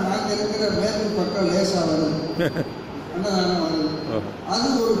தான் நாங்கள் இருக்கிற மேற்கு பக்கம் லேசாக வருது, அன்னதானம் வருது. அது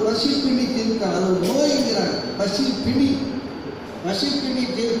ஒரு பசிப்பிணி தீர்த்தம். அது ஒரு நோய்ங்கிறாங்க. பசிப்பிணி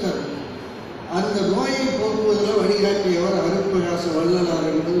தீர்த்தம். அந்த நோயை போக்குவதில் வழிகாட்டியவர் அருட்பிரகாச வள்ளலார்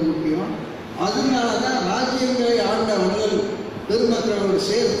என்பது முக்கியம். அதனால தான் ராஜ்யங்களை ஆண்ட வள்ளல் பெருமக்களோடு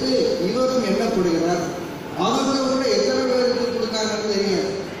சேர்த்து இவரும் எண்ணப்படுகிறார். அவங்க கூட எத்தனை பேருக்கு கொடுத்தாங்கன்னு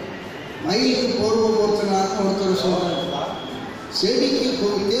தெரியாது. மயிலுக்கு போர்வை போர்த்தினார்னு ஒருத்தர் சொல்றார். செடிக்கு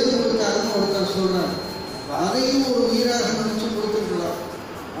தேர்வு கொடுத்தாருன்னு ஒருத்தர் சொல்றார். அதையும் ஒரு உயிராக நினைச்சு கொடுத்துருக்கலாம்.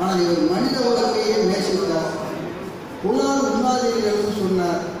 ஆனால் இவர் மனித உலகையே நேசித்தார். புலால் உண்ணாதீர்கள்னு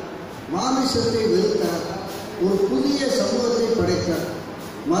சொன்னார். மாமிசத்தை வெறுத்தார். ஒரு புதிய சமூகத்தை படைத்தார்.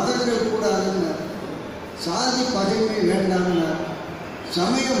 மதங்கள் கூடாதுன்னார். சாதி பகைமை வேண்டாம்னார்.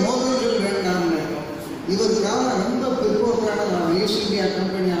 சமய மோதல்கள் வேண்டாம்னார். இவர் காலம் ரொம்ப பிற்போக்கான காலம். ஈஸ்ட் இந்தியா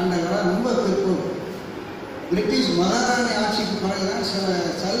கம்பெனி ஆண்ட காலம் ரொம்ப பிற்போக்கு. பிரிட்டிஷ் மகாராணி ஆட்சிக்கு பிறகுதான் சில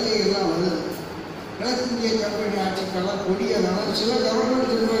சலுகைகள்லாம் வருது. கிழக்கிந்திய கம்பெனி ஆட்சிக்கெல்லாம் கொடிய காலம். சில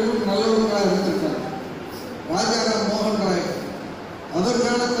கவர்மெண்ட் நிர்வாகிகளும் நல்லவர்களாக இருந்திருக்காங்க. ராஜாராம் மோகன் ராய் அவர்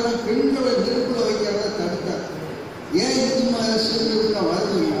காலத்தில் பெண்களை நெருப்பில் வைக்கிறத தடுத்தார். ஏன் இந்து மத சீர்திருத்தம்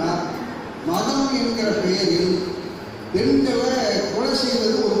வருதுன்னா, மதம் என்கிற பெயரில் பெண்களை கொலை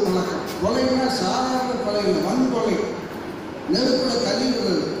செய்வது ஒரு பழக்கம். கொலைன்னா சாதாரண கொலை இல்லை, வன்கொலை. நெருப்பில்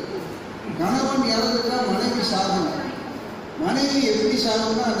தள்ளிவிடுறது. கணவன் இறந்துட்டா மனைவி சாகணும். மனைவி எப்படி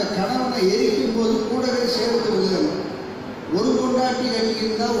சாகணும்னா, அந்த கணவனை எரிக்கும் போது கூடவே சேர்த்து விழுகணும். ஒரு கொண்டாட்டி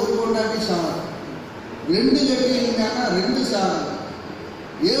கட்டியிருந்தா ஒரு கொண்டாட்டி சாகணும். 2 கட்டி இருந்தாங்கன்னா 2 சாகணும்.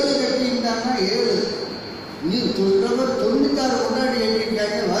 7 கட்டி இருந்தாங்கன்னா 7. நீ 96 கொண்டாடி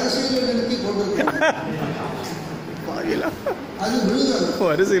கட்டியிருக்காங்க, வரிசையில் நிறுத்தி கொண்டிருக்காங்க. அது விழுகணும்.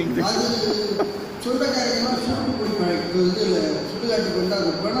 அது சொந்தக்காரங்கெல்லாம் சூட்டு பிடிப்பாங்க. இதில் சுடுகாட்டு கொண்டு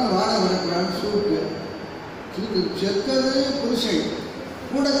அந்த பணம் வாழ வரக்கூடாது. சூட்டு செத்தது புருஷன்,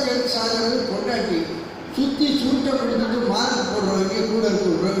 கூட சேர்த்து சாகிறது கொண்டாட்டி. சுற்றி சூட்டை பிடிச்சிட்டு மார்க் போடுறவங்க கூட இருக்க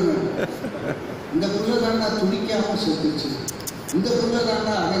உறவினர். இந்த புள்ள தாண்டா துடிக்காமல் செத்துச்சு, இந்த புள்ள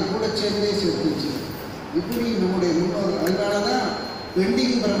தாண்டா அவன் கூட சேர்ந்தே செத்துச்சு. இப்படி நம்முடைய முன்னோர்கள். அதனால தான்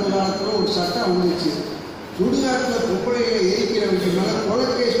பெண்டிங் பிறந்த காலத்தில் ஒரு சட்டம் வந்துச்சு. சுடுகாட்டில் பொம்பளைகளை எரிக்கிறவங்க மேலே கொலை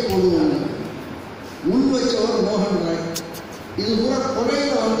கேஸ் போடுவாங்க. முன் வச்சவர் மோகன் ராய். இது கூட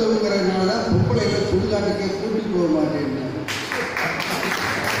கொலையில் வந்ததுங்கிறதுனால தான் பொம்பளைகளை சுடுகாட்டுக்கே கூட்டிட்டு போக மாட்டேன்.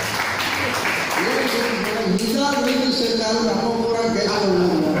 இதான் வீடு சேர்ந்தாலும் நம்ம பூரா கேஸ்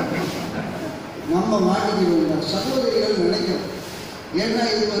பண்ணுவோம், நம்ம மாட்டிக்கிறோம். சகோதரிகள் நினைக்கிறோம். ஏன்னா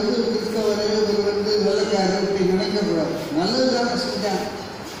இது கிறிஸ்தவர், இவர் வெள்ளக்காரர் இப்படி நினைக்கக்கூடாது. நல்லதுதானே செஞ்சாங்க.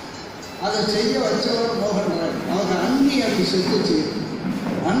 அதை செய்ய வச்சவர் மோகன் ராய். அவங்க அண்ணி அப்படி செத்துச்சு.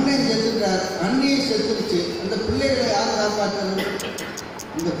 அண்ணன் செத்துட்டார், அண்ணியை செத்துருச்சு. அந்த பிள்ளைகளை யார் காப்பாற்றுறது?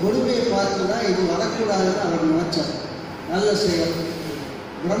 இந்த கொடுமையை பார்த்து தான் இது வரக்கூடாதுன்னு அவர் நினைச்சார். நல்ல செயல்.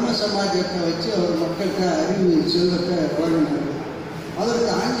 பிரம்ம சமாஜத்தை வச்சு அவர் மக்கள்கிட்ட அறிவு செல்வத்தை வழங்கினார்.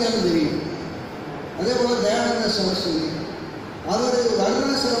 அவருக்கு ஆங்கிலம் தெரியும். அதே போல் தயானந்த சரஸ்வதி அவர்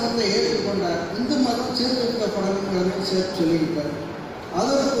வர்ணாசிரமத்தை ஏற்றுக்கொண்டார். இந்து மதம் சீர்திருத்தப்படணுங்கிறதையும் சேர்த்து சொல்லிக்கிட்டார்.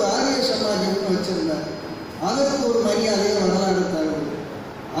 அவருக்கு ஆரிய சமாஜம்னு வச்சிருந்தார். அதற்கு ஒரு மரியாதையை வரலாறு தருவது.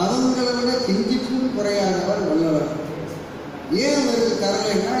 அவங்களை விட கிஞ்சிக்கும் குறையாதவர் வல்லவர். ஏன் அவருக்கு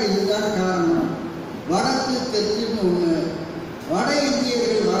தரலைன்னா இதுதான் காரணம். வடக்கு தெற்குன்னு ஒன்று. வட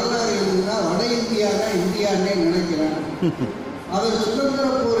இந்தியர்கள் வரலாறு எழுதுனா வட இந்தியானா இந்தியானே நினைக்கிறான். அவர் சுதந்திர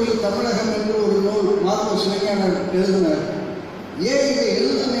போரில் தமிழகம் என்று ஒரு நூல் மாதவ சிவஞானர் எழுதினார். ஏன் இதை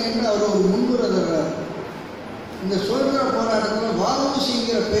எழுதுனேன்னு அவர் ஒரு முன்னுரை தர்றார். இந்த சுதந்திர போராட்டத்தில்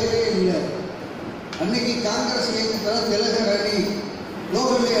வாவுசிங்கிற பேரே இல்லை. அன்னைக்கு காங்கிரஸ் இயக்கத்தில் திலகர் அணி,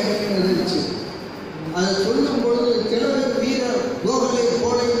 கோகலே அணின்னு இருந்துச்சு. அதை சொல்லும் பொழுது திலகர் வீரர் கோகலே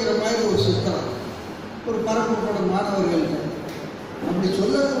கோலைங்கிற மாதிரி ஒரு சுத்தம் ஒரு பரப்பப்படும் மாணவர்கள்ட்ட. அப்படி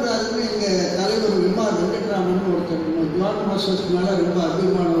சொல்லக்கூடாதுன்னு எங்கள் தலைவர் விமார் வெங்கட்ராமன் ஒருத்தர் ஜான் மாஸ்டர்ஸ்க்கு மேலே ரொம்ப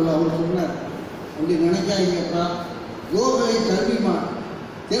அபிமானம் அவர் சொன்னார். அப்படி நினைக்காதீங்கப்பா, கோகலை கல்விமான்,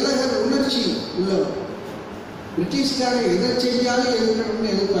 திலகர் உணர்ச்சி உள்ளவர். பிரிட்டிஷ்காரர் எதை செஞ்சாலும்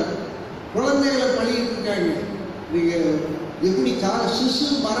எதிர்க்கணும்னு எதிர்ப்பார். குழந்தைகளை பழிக்கிட்டு இருக்காங்க. நீங்கள் எப்படி சிசு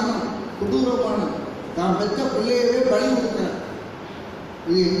மரணம் கொடூரமான தான் பெற்ற பிள்ளையவே பழி கொடுக்குறேன்.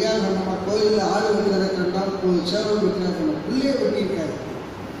 இது எங்கேயாவது நம்ம கோயிலில் ஆடு வெட்டுறதை கண்டால் சேவல் வெட்டுறதை பிள்ளையை வெட்டியிருக்காரு.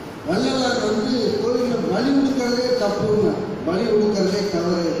 வள்ளலார் கோயிலில் பலி கொடுக்கறதே தப்புன்னு, பலி கொடுக்கறதே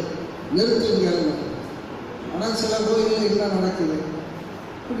தவறு, நிறுத்துங்கிறது. ஆனால் சில கோயிலில் என்ன நடக்குது?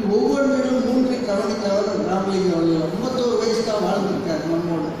 இப்படி ஒவ்வொன்றிலும் மூன்றை கவனித்தவர் ராமலிங்க வள்ளலார். 51 வயசு தான் வாழ்ந்திருக்கார்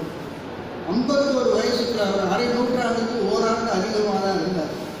நம்மோடு. 51 வயசுக்கு அவர் அரை நூற்றாண்டுக்கு ஓராண்டு அதிகமாக தான்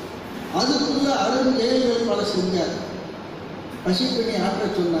இருந்தார். அதுக்குள்ள அருஞ்செயல்கள் பல செஞ்சார். பசிப்பிணி ஆற்ற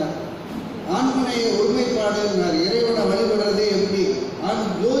சொன்னார். ஆண்மனையை ஒருமைப்பாடுனார். இறைவனை வழிபடுறதே எப்படி? ஆண்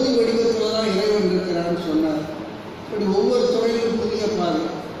ஜோதி வடிவத்தில் தான் இறைவன் இருக்கிறான்னு சொன்னார். இப்படி ஒவ்வொரு துறையிலும் புதிய பாதை.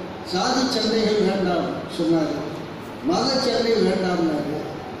 சாதி சண்டைகள் வேண்டாம் சொன்னார். மத சண்டை வேண்டாம்னாரு.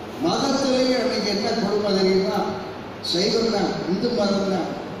 மதத்திலேயே அன்னைக்கு என்ன கொடுமை தெரியுமா? சைவம் தான், இந்து மதம் தான்.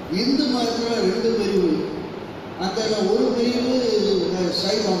 இந்து மதத்தில் 2 பிரிவு. அதில் ஒரு பிரிவு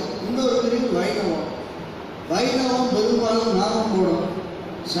சைவம், இன்னொரு பிரிவு வைணவம். வைணவம் பெரும்பாலும் நாமம் போடும்,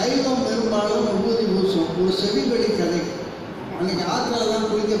 சைவம் பெரும்பாலும் விபூதி பூசம். ஒரு செடிபடி கதை. அன்னைக்கு ஆற்றுல தான்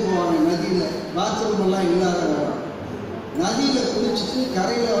குளிக்க போவாங்க. நதியில் பாத்ரூம் எல்லாம் இல்லாத வரும். நதியில் குளிச்சுட்டு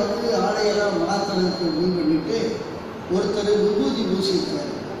கரையில் ஆடையெல்லாம் மாத்திரத்துக்கு மீன் பண்ணிட்டு ஒருத்தர் விபூதி பூசியிருக்கார்.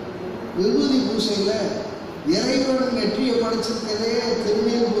 விபூதி பூசையில் இறைவன் நெற்றியை படைச்சிருக்கதே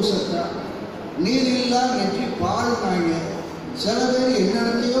திருநீர் பூசத்தான். நீர் இல்லா நெற்றி பால் நாங்க சில பேர்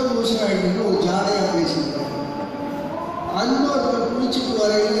என்னென்னத்தையோ பூசுறாங்கன்னு ஒரு ஜாடையாக பேசியிருக்காங்க. இன்னொருத்தர் குளிச்சுட்டு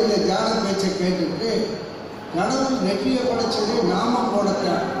வரையில் இந்த ஜாட பேச்சை கேட்டுட்டு கடவுள் நெற்றியை படைச்சது நாமம்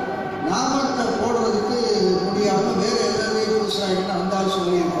போடத்தான், நாமத்தை போடுறதுக்கு முடியாமல் வேற எதாவது பூசுறாங்கன்னு அந்த ஆள்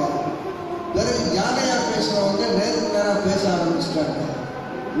சொல்லியிருக்காரு. பிறகு ஜாடையாக பேசுகிறவங்க நேருக்கு நேராக பேச ஆரம்பிச்சிட்டாங்க.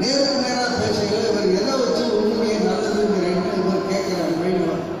 நேருக்கு நேராக பேசுகிற இவர் எதை வச்சு உண்மையை நல்லதுங்கிறேன்னு இவர் கேட்குறாரு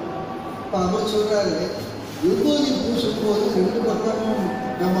வைணவர். இப்போ அவர் சொல்கிறாரு, விபூதி பூசும்போது 2 பக்கமும்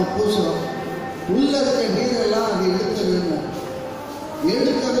நம்ம பூசுகிறோம், உள்ள இருக்க நீரெல்லாம் அது எடுத்துருங்க,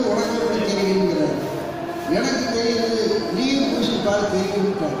 எடுத்தது உடனே எப்படி தெரியுங்கிறார். எனக்கு தெரியுது, நீர் பூசி பார்த்து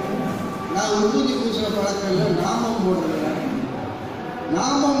தெரியுட்டார். நான் விபூதி பூசுகிற பழக்கம் இல்லை, நாமம் போடுறேன்.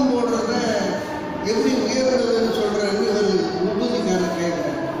 நாமம் போடுறத எப்படி உயர்வுன்னு சொல்கிறேன்னு ஒரு விபூதிக்காரன்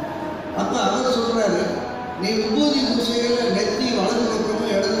கேட்குறேன். அப்போ அவர் சொல்கிறாரு, நீ விபூதி பூசையில் நெத்தி வலது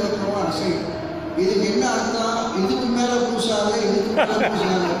பக்கமும் இடது பக்கமும் அசையும். இதுக்கு என்ன அர்த்தம்? இதுக்கு மேலே பூசாத, இதுக்கு மேலே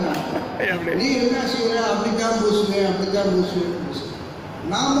பூசாத. நீ என்ன செய்கிற? அப்படித்தான் பூசுவேன், அப்படித்தான் பூசுவேன்.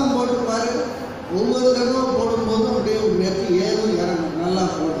 நாமம் போட்டு பாரு, ஒவ்வொரு தடவை போடும்போதும் அப்படியே ஒரு நெத்தி ஏறும் இறங்கும். நல்லா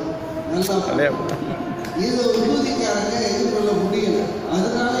போடும், நல்லா போடும். இதை விபூதிக்காரங்க எதிர்கொள்ள முடியல.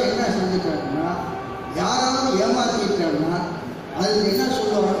 அதனால என்ன செஞ்சுட்டாங்கன்னா, யாராலும் ஏமாத்திட்டாங்கன்னா அதுக்கு என்ன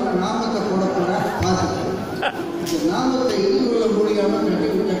சொல்லுவாங்கன்னா, நாமத்தை போட போற பார்த்துட்டேன். இந்த நாமத்தை எதிர்கொள்ள முடியாமல்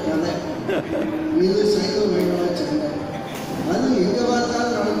கட்டிவிட்ட கதை இது சைவ வைணவ சண்டை. அது எங்கே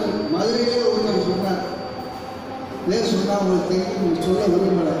பார்த்தாலும் நடந்து. மதுரையிலே ஒருத்தர் சொன்னார், பேர் சொன்னால் உங்களுக்கு தெரியும், சொல்ல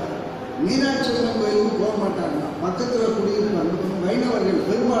விரும்பலை. மீனாட்சி அம்மன் கோயிலுக்கு போக மாட்டாங்க, பக்கத்தில் குடியிருப்பாங்க. வைணவர்கள்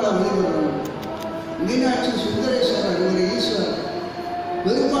பெருமாளை வழிபடுறாங்க. மீனாட்சி சுந்தரேஸ்வரர் ஒரு ஈஸ்வரர்.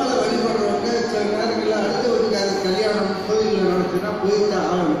 பெருமாளை வழிபடுறவங்க சில நேரங்களில் அடுத்த வீட்டுக்கார கல்யாணம் கோயிலில் நடக்குன்னா போய்தான்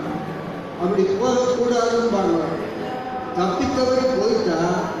ஆகணும். அப்படி போகக்கூடாதுன்னு தப்பித்தவரை போயிட்டா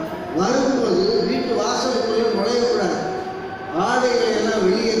வரும்போது வீட்டு வாசலுக்குள்ளே நுழையக்கூடாது. ஆடைகளையெல்லாம்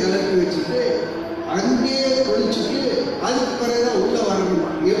வெளியே கலட்டி வச்சுட்டு அங்கேயே குளிச்சுட்டு அதுக்கு பிறகுதான் உள்ள வரணுமா.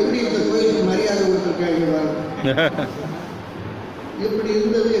 எப்படி இந்த கோயிலுக்கு மரியாதை கொடுத்துருக்காங்க வரணும். இப்படி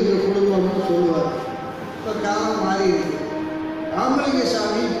இருந்தது எங்கள் குடும்பம்னு சொல்லுவார். இப்போ காலம் மாறி இருக்கு. ராமலிங்க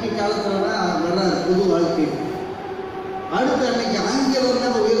சாமி இப்படி காலத்தில் தான் வர்றாரு புது வாழ்க்கை. அடுத்து அன்னைக்கு ஆங்கிலம்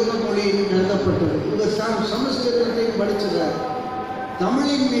தான் உயர்ந்த மொழின்னு கருதப்பட்டது. இவர் சமஸ்கிருதத்தையும் படிச்சிடறார்.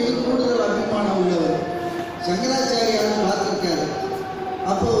 தமிழின் மீது கூடுதல் அபிமானம் உள்ளவர். சங்கராச்சாரியாரும் பார்த்துருக்காரு.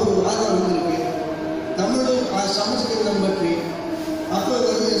 அப்போ ஒரு வாதம் வந்திருக்கு தமிழும் சமஸ்கிருதம் பற்றி. அப்போ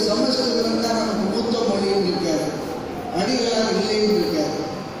வந்து சமஸ்கிருதம் தான் நமக்கு மூத்த மொழின்னு இருக்காரு, அடிகளார் இல்லைன்னு இருக்காரு.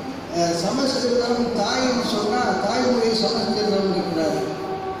 சமஸ்கிருதம் தாயின்னு சொன்னால் தாய்மொழி சமஸ்கிருதம் இருக்கிறாரு.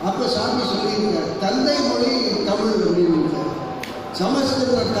 அப்போ சாமி சொல்லியிருக்கார், தந்தை மொழி தமிழ் அப்படின்னு இருக்கார்.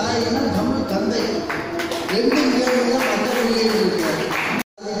 சமஸ்கிருதம் தாய்னா தமிழ் தந்தை, ரெண்டும் சேர்ந்து தான் மற்றவர்களையும் இருக்கார்.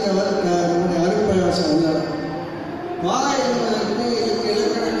 நம்முடைய அருட்பிரகாசம் உள்ளார். பா என்பதற்கு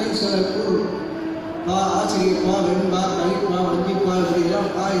இலக்கணங்கள் சில பொருள். பா ஆசிரியப்பா, வெண்பா, கலிப்பா, வஞ்சிப்பா,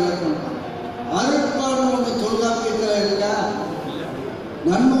 இப்படிலாம் பா இலக்கணம். அருட்பான்னு ஒன்று தொல்காப்பியத்தில் இருக்கா,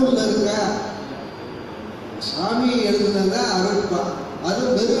 நன்னூலில் இருக்கா? சாமி எழுதுனதா அருட்பா. அது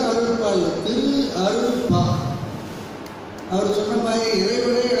வெறும் அருட்பா இல்லை, திரு அருட்பா. அவர் சொன்ன மாதிரி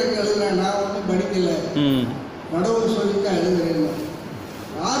இறைவனே எனக்கு எழுதுறேன், நான் ஒன்றும் படிக்கலை, கடவுள் சொல்லித்தான் எழுதுறேன்.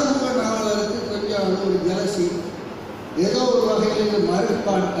 ஆரம்ப நாவலருக்கு கொஞ்சம் அது ஒரு ஜலசி, ஏதோ ஒரு வகையில்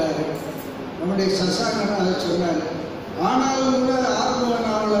மறுப்பாட்டாரு. நம்முடைய சசாங்கன்னு அதை சொன்னார். ஆனாலும் கூட ஆரம்ப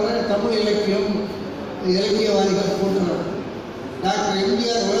நாவலரை தமிழ் இலக்கியம் இலக்கியவாதிகள் போட்டுறாங்க. டாக்டர்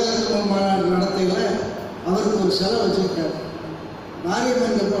எம்ஜிஆர் உலக மாநாடு நடத்தையில் அவருக்கு ஒரு சிலை வச்சுருக்காரு.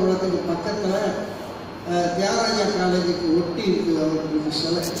 மாரியம்மன் படத்துக்கு பக்கத்தில் தியாகராஜா காலேஜுக்கு ஒட்டி இருக்குது அவருக்கு ஒரு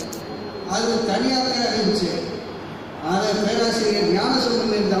சிலை. அது தனியாக தான் இருந்துச்சு. அதை பேராசிரியர்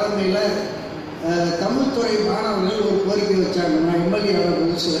ஞானசம்பந்தன் தலைமையில் தமிழ்துறை மாணவர்கள் ஒரு கோரிக்கை வச்சாங்க. நான் எம்எல்ஏ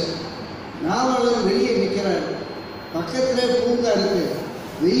புதுசில் நாவலர் வெளியே நிற்கிறார், பக்கத்திலே பூங்கா இருக்குது,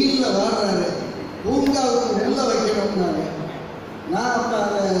 வெயிலில் வாழ்றாரு, பூங்காவுக்கு உள்ள வைக்கணும்னாங்க. நான் அப்போ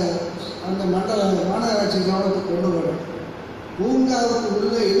அந்த மண்டல மாநகராட்சி கவனத்துக்கு கொண்டு வரேன். பூங்காவுக்கு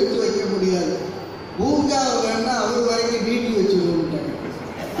உள்ளே எடுத்து வைக்க முடியாது, பூங்காவை வேணா அவர் வரைக்கும் நீட்டி வச்சுருந்துட்டாங்க.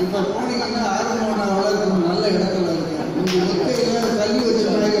 இப்போ போனீங்கன்னா ஆரம்பமான வளர்க்கும் நல்ல இடத்துல இருக்காங்க. நீங்கள் ஒத்தையில் தள்ளி வச்ச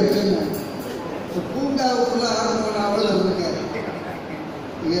மாதிரி வச்சுருந்தாங்க. இப்போ பூங்காவுக்குள்ள ஆரம்பமான அவளர் இருக்காரு.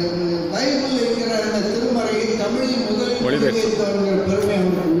 பைபிள் இருக்கிற அந்த திருமறையை தமிழில் முதலில் மொழிபெயர்த்தவங்கிற பெருமை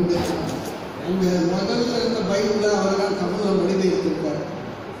அவருக்கு உண்டு. அந்த முதல்ல இருந்த பைபிளை அவர்கள் தமிழில் மொழிபெயர்த்திருக்கார்.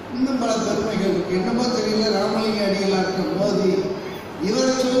 இன்னும் பல பெருமைகள் இருக்கு. என்னமோ தெரியல, ராமலிங்க அடிகளார்ட்ட மோதி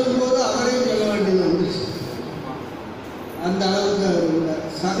இவரை சொல்லும்போது அவரையும் சொல்ல வேண்டியது வந்துச்சு. அந்த அளவுக்கு அவர் இருந்தார்.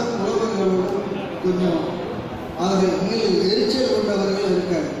 சக புலவர்களோடு கொஞ்சம் அவர் எரிச்சல் கொண்டவர்கள்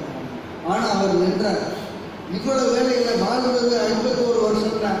இருக்கார். ஆனால் அவர் வென்றார். இவ்வளவு வேலைகளை வாழ்ந்தது 51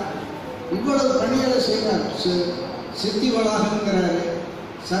 வருஷம் தான். இவ்வளவு பணிகளை செய்வார். சித்தி வளாகங்கிறாரு,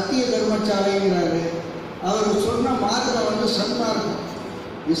 சத்திய தர்மசாலைங்கிறாரு. அவர் சொன்ன மார்க்கம் வந்து சன்மார்க்கம்.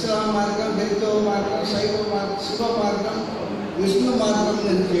 இஸ்லாம் மார்க்கம், கிறிஸ்தவ மார்க்கம், சைவ மார்க்கம், சிவ மார்க்கம், விஷ்ணு மார்க்கம்னு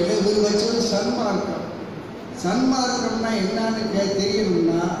இருக்கு. இவர் வச்சது சன்மார்க்கம். சன்மார்க்கம்னா என்னன்னு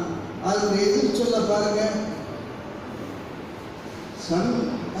தெரியணும்னா அதுக்கு எதிர் சொல்ல பாருங்க.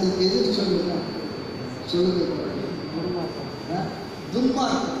 அதுக்கு எதிர் சொல்லுங்க, சொல்லுங்க.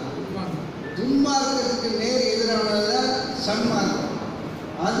 துன்மார்க்கம். துன்மார்க்கத்துக்கு நேர் எதிரானதான் சன்மார்க்கம்.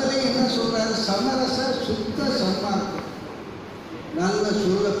 அதுல என்ன சொல்றாரு? சமரச சுத்த சன்மார்க்கம். நல்ல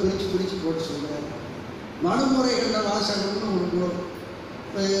சொல்ல பிரிச்சு போட்டு சொல்றாரு. மனுமுறைகள வாசகம்னு ஒரு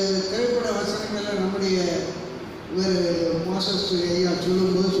திரைப்பட வசனங்களை நம்முடைய மோசஸ் ஐயா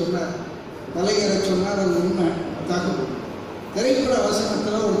சொல்லும்போது சொன்னார். தலைவரை சொன்னார், அது உண்மை தகவல். திரைப்பட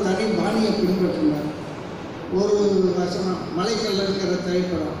வசனத்தில் ஒரு தனி பாணியை பின்பற்றினார். ஒரு வசனம் மலைக்கல்ல இருக்கிற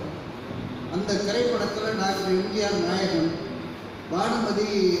திரைப்படம். அந்த திரைப்படத்தில் டாக்டர் எம்ஜிஆர் நாயகன், பானுமதி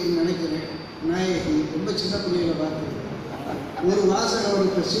நினைக்கிறேன் நாயகி, ரொம்ப சின்ன பிள்ளைகளை பார்த்து ஒரு வாசகம்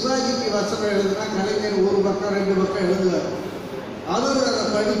இருக்கு. சிவாஜிக்கு வசனம் எழுதுனா கலைஞர் ஒரு பக்கம் 2 பக்கம் எழுதுவார். அவர் அதை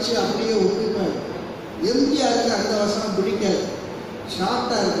படித்து அப்படியே ஒப்பிப்பார். எம்ஜிஆருக்கு அந்த வசனம் பிடிக்காது,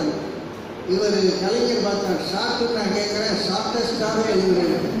 ஷார்ட்டாக இருக்கணும். இவர் கலைஞர் பார்த்தார், ஷார்ட்டு நான் கேட்குறேன், ஷார்ட்டஸ்டாகவே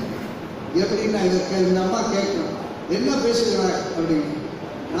எழுதுறேன். எப்படின்னா இந்த அம்மா கேட்கணும், என்ன பேசுகிறார் அப்படின்னு.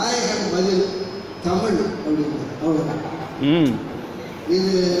 நாயகன் பதில் தமிழ் அப்படின்னு. அவ்வளோதான்.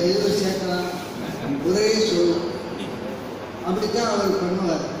 இது சேர்க்கலாம், ஒரே சொல்லும். அப்படித்தான் அவர்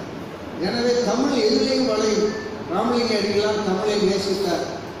பண்ணுவார். எனவே தமிழ் எதிலையும் வளையும். ராமலிங்க அடிகளார் தமிழை நேசித்தார்.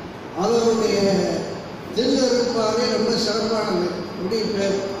 அவருடைய திருவருப்பாவே ரொம்ப சிறப்பானது. அப்படி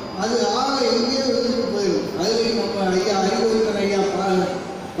அது ஆளை எங்கேயோ எழுதிட்டு போயிடும். அதுலேயும் நம்ம ஐயா அறிவுறுத்தன் ஐயா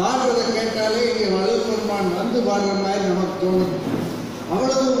பாடுறதை கேட்டாலே இங்கே வளர்ப்பெருமான் வந்து பாடுற மாதிரி நமக்கு தோணும்.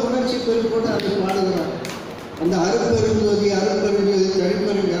 அவ்வளவு உணர்ச்சி பெருக்கோடு அதை பாடுகிறார். அந்த அருப்பெருஞ்சோதி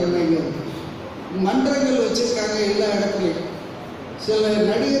கழிப்பெருங்கருணைங்க மன்றங்கள் வச்சிருக்காங்க எல்லா இடத்துலையும். சில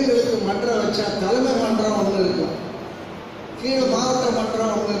நடிகர்களுக்கு மன்றம் வச்சா தலைமை மன்றம் ஒன்று இருக்கும், கீழே மாவட்ட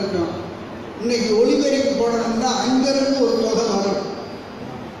மன்றம் ஒன்று இருக்கும். இன்னைக்கு ஒளிபெருக்கி போடணும்னா அங்கிருந்து ஒரு தொகை வரும்.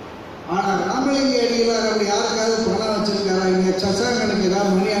 ஆனால் ராமலிங்க அடிகளார் அப்படி யாருக்காவது பணம் வச்சிருக்காரா? இங்கே சசாங்கனுக்கு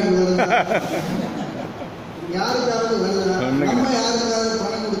ஏதாவது மணியாண்டு வருதா? யாருக்காவது வருதா? நம்ம யாருக்காவது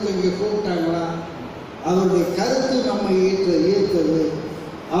பணம் கொடுத்து இங்கே கூப்பிட்டாங்களா? அவருடைய கருத்து நம்ம ஈர்த்தது.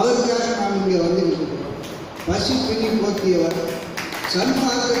 அவருக்காக நாம் இங்கே வந்துக்கிட்டு இருக்கிறோம். பசி பின்னி போக்கியவர்,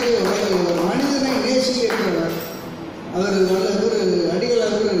 சன்மார்க்கத்தை வழங்கியவர், மனிதனை நேசிக்கிறவர். அவர் அடிகள்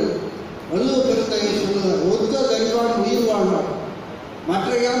வள்ளுவ பெருந்தகை சொல்லுவார், ஒத்த தரிவான் உயிர் வாழ்வார்,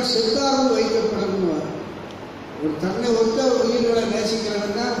 மற்றையால் செத்தாரும் வைக்கப்படுவார். ஒரு தன்னை ஒத்த உயிர்களை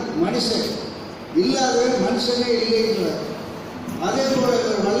நேசிக்கிறவன்னா மனுஷன், இல்லாதவன் மனுஷனே இல்லைங்கிறார். அதே போல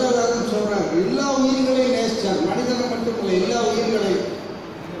வள்ளலாரும் சொல்றார், எல்லா உயிர்களையும் நேசித்தார், மனிதனை மட்டுமல்ல எல்லா உயிர்களையும்.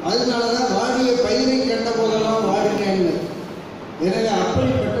 அதனாலதான் வாடிய பயிரை கண்ட போதெல்லாம் வாடினேன்னு. எனவே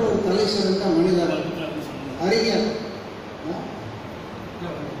அப்படிப்பட்ட ஒரு தலை சிறந்த மனிதர் அறிஞர்.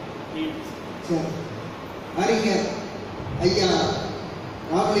 அறிஞர் ஐயா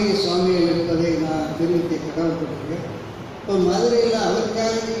ராமலிங்க சுவாமிகள் என்பதை நான் தெரிவிக்க கடமைப்பட்டிருக்கேன். இப்போ மதுரையில்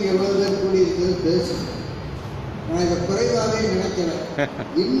அவருக்காக எவ்வளவு பேர் கூடியிருக்கிறது பேசுகிறேன். நான் இதை குறைவாகவே நினைக்கிறேன்.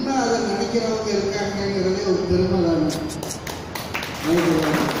 இன்னும் அதை நினைக்கிறவங்க இருக்காங்கிறதே ஒரு பெருமை தானே.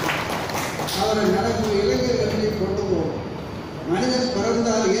 அவரை நடக்கும் இளைஞர்களை கொண்டு போவோம். மனிதன்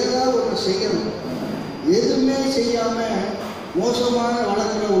பிறந்தால் ஏதாவது ஒன்று செய்யணும். எதுவுமே செய்யாம மோசமான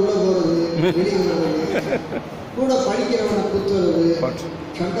வழக்கில் உள்ள போறது, வெளியிடுறது, கூட படிக்கிறவனை குத்துறது,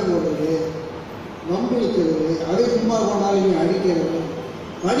 சண்டை போடுறது, வம்பிழுக்கிறது, அதை சும்மா போனாலும் அடிக்கிறது,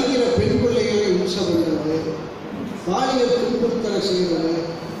 படிக்கிற பெண் பிள்ளைகளை இம்சை பண்ணுறது, பாலியல் துன்புறுத்தலை செய்கிறது,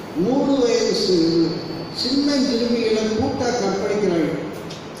 3 வயது சின்ன சிறுமிகளை கூட்டா கற்பழிக்கிறாங்க.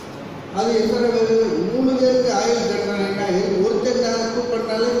 அது எத்தனை பேர்? 3 பேருக்கு ஆயுள் தண்டனைன்னா ஒருத்தருக்கு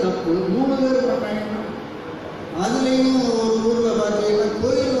பண்ணாலே தப்பு, 3 பேர் பண்ணாங்கன்னா. அதுலேயும் ஒரு ஊரில் பார்த்தீங்கன்னா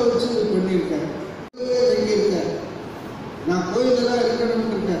கோயிலில் வச்சு பண்ணியிருக்கேன். தங்கியிருக்கேன். நான் கோயிலெல்லாம்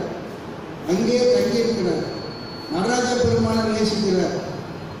இருக்கணும்னு இருக்கேன். அங்கேயே தங்கியிருக்கிறார். நடராஜ பெருமானை நேசிக்கிறார்.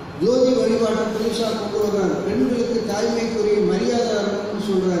 ஜோதி வழிபாட்டை புதுசாக கொண்டு வர்றார். பெண்களுக்கு தாய்மைக்குரிய மரியாதை இருக்கணும்னு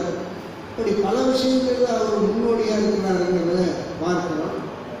சொல்கிறார். இப்படி பல விஷயங்களில் அவர் முன்னோடியாக இருக்கிறாருங்கிறத பார்க்கிறோம்.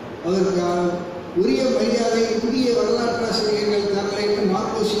 அவருக்கு உரிய மரியாதை இந்திய வரலாற்றாசிரியர்கள் தரலைன்னு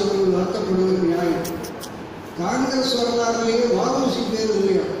மாப்போசி அவர்கள் வருத்தப்படுவது நியாயம். காங்கிரஸ் வரலாறுலேயே வஉசி பேர்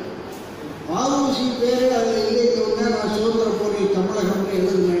இல்லையா? வஉசி பேரே அதில் இல்லைன்னா நான் சுதந்திர போரில் தமிழகம்னு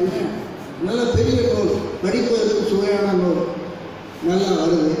எழுதுனேன்னு நல்ல பெரிய நூல், படிப்பதற்கு சுவையான நூல் நல்லா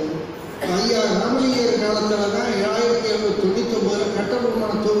வருது. ஐயா ராமலிங்கர் காலத்தில்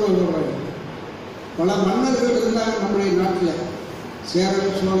இருந்தாங்க நம்முடைய நாட்டில்.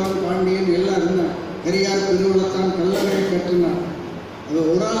 சேரன், சோழன், பாண்டியன் எல்லாம் இருந்தாங்க. பெரியார் பெருவளத்தான் கல்லணையை கட்டினான். அது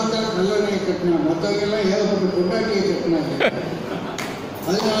ஒரு ஆள் தான் கல்லணையை கட்டினான், மற்றவங்க எல்லாம் ஏகப்பட்ட கொண்டாட்டியை கட்டினாங்க.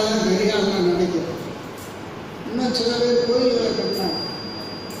 அதனால தான் கரிகாலன் நினைக்கிறோம். இன்னும் சில பேர் கோயில்களை கட்டினாங்க,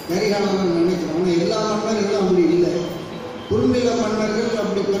 கரிகாலன் நினைக்கிறோம். ஆனால் எல்லா மன்னர்களும் அப்படி இல்லை. குறுநில மன்னர்கள்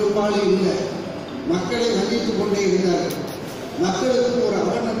அப்படி பெரும்பாலும் இல்லை. மக்களை வஞ்சித்து கொண்டே இருந்தார்கள். மக்களுக்கு ஒரு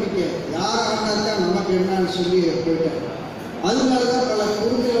அவநம்பிக்கை, யார் ஆண்டாத்தான் நமக்கு என்னன்னு சொல்லி போயிட்டாங்க. அதனாலதான் பல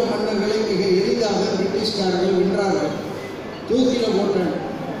குறுநில மன்னர்களை மிக எளிதாக பிரிட்டிஷ்காரர்கள் வென்றார்கள், தூக்கில போட்டாங்க.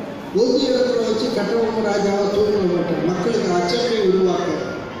 பொது இடத்துல வச்சு கட்டபொம்மன் ராஜாவை தூக்கில போட்டாங்க, மக்களுக்கு அச்சத்தை உருவாக்க.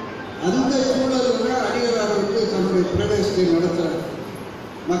 அந்த சூழலில் தான் அடிகளார் வந்து தன்னுடைய பிரவேசத்தை நடத்துகிறார்,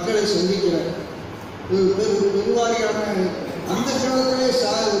 மக்களை சந்திக்கிறார். பெருவாரியான அந்த காலத்திலே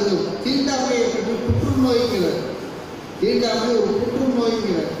தீண்டாமையை பற்றி புற்றுநோய்ங்கிறார். தீண்டாமை ஒரு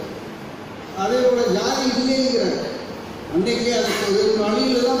புற்றுநோய்ங்கிறார். அதே போல ஜாதி இல்லைங்கிறார். அன்றைக்கே அதுக்கு ஒரு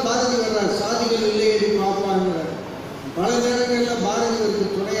வழியில தான் பாரதி வர்றார். சாதிகள் இல்லையடி பார்ப்பாங்கிறார். பல நேரங்களில் பாரதி ஒரு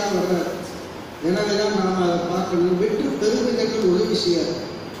துணையாக வர்றார். எனவே தான் நாம் அதை பார்க்கணும். வெற்று பெருமிதங்கள் உதவி செய்யாது.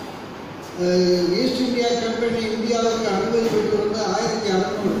 ஈஸ்ட் இந்தியா கம்பெனி இந்தியாவுக்கு அனுமதி பெற்று வந்து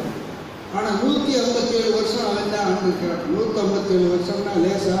 1600. ஆனால் 157 வருஷம் அவன் தான் ஆண்டிருக்கிறான். 157 வருஷம்னா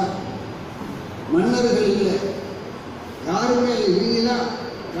லேசா? மன்னர்கள் இல்லை, யாருமே இல்லை, இவங்க தான்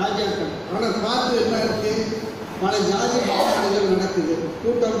ராஜாக்கள். ஆனால் பார்த்து என்ன இருக்கு, பல ஜாதி மாநாடுகள் நடக்குது,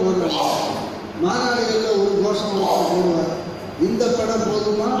 கூட்டம் போடுறாங்க. மாநாடுகளில் ஒரு கோஷம் போடுவார், இந்த படம்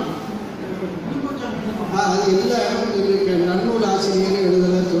போதுமா? அது எல்லா இடமும் இருக்கு. நன்னூல் ஆசிரியர்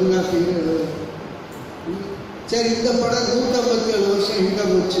எழுதலை, தொல்காப்பியர் எழுதலை. சரி, இந்த படம் 157 வருஷம் எங்கே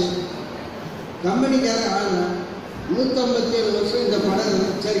போச்சு? கம்பெனிக்காரன் ஆளுநர் 157 வருஷம் இந்த படம்.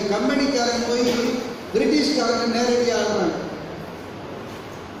 சரி, கம்பெனிக்காரன் போய் பிரிட்டிஷ்காரன் நேரடியாக ஆளுறாங்க.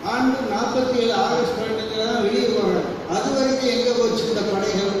 ஆண்டு 47 ஆகஸ்ட் 12 தான் வெளியே போகிறாங்க. அது வரைக்கும் எங்கே போச்சு இந்த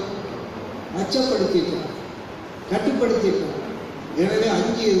படைகள்? அச்சப்படுத்திட்டான், கட்டுப்படுத்திட்டான். எனவே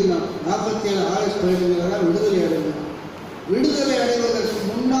அங்கே இருந்தான். 47 ஆகஸ்ட் 12 தான் விடுதலை அடைந்தான். விடுதலை அடைவதற்கு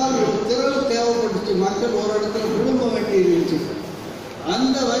முன்னால் ஒரு திரள் தேவைப்பட்டுச்சு. மக்கள் ஒரு இடத்துல குடும்ப வேண்டி இருந்துச்சு.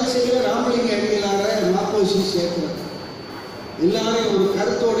 அந்த வரிசையில் ராமலிங்க அடிகளார மாப்போசி சேர்க்கிறார். எல்லாரையும் ஒரு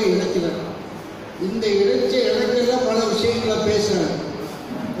கருத்தோடு இணைக்கிறார். இந்த இணைச்ச இடங்கள்ல பல விஷயங்களை பேசுறாரு.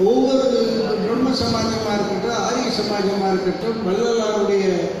 ஒவ்வொரு பிரம்ம சமாஜமாக இருக்கட்டும், ஆரிய சமாஜமாக இருக்கட்டும், வள்ளலாருடைய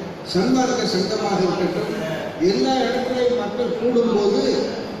சன்மார்க்க சங்கமாக இருக்கட்டும், எல்லா இடத்துலையும் மக்கள் கூடும்போது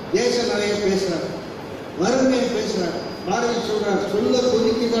தேச நிறைய பேசுறார், வறுமையை பேசுறார். பாரதி சொல்றார், சொல்ல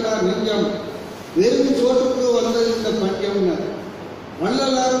கொதிக்குதடா நெஞ்சம், வெறும் சோற்றுக்கு வந்தது இந்த பஞ்சம்னார்.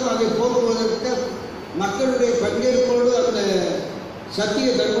 வள்ளலாரும் அதை போக்குவதற்கு மக்களுடைய பங்கேற்போடு அந்த சத்திய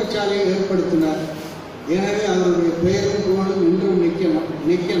தர்மசாலையை ஏற்படுத்தினார். எனவே அவருடைய பெயரும் புகழும் இன்றும்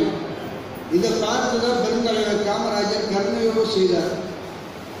நிற்கணும். இதை பார்த்துதான் பெருந்தலைவர் காமராஜர் கருணையோடு செய்தார்.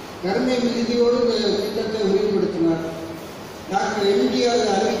 கருணை மிகுதியோடு இந்த திட்டத்தை விரிவுபடுத்தினார். டாக்டர்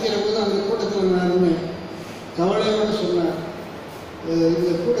எம்ஜிஆர் அறிவிக்கிற போது அந்த கூட்டத்தில் நான் கவலையோடு சொன்னார்,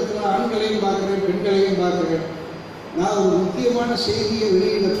 இந்த கூட்டத்தில் ஆண்களையும் பார்க்குறேன், பெண்களையும் பார்க்குறேன். நான் ஒரு முக்கியமான செய்தியை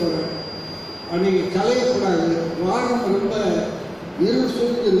வெளியிட போகிறேன். அன்றைக்கி கலையக்கூடாது, வானம் ரொம்ப இருள்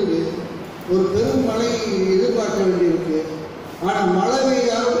சூழ்ந்து இருக்கு, ஒரு பெரும் மழை எதிர்பார்க்க வேண்டியிருக்கு. ஆனால் மழை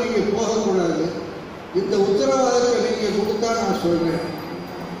பெய்யாலும் நீங்கள் போகக்கூடாது. இந்த உத்தரவாதத்தை நீங்கள் கொடுத்தா நான் சொல்கிறேன்.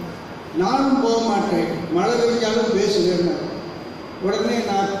 நானும் போக மாட்டேன், மழை பெய்ஞ்சாலும் பேசுகிறேன். உடனே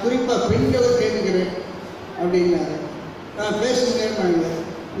நான் குறிப்பாக பெண்களை கேட்கிறேன் அப்படின்னாரு. நான் பேசுகிறேன்னாங்க.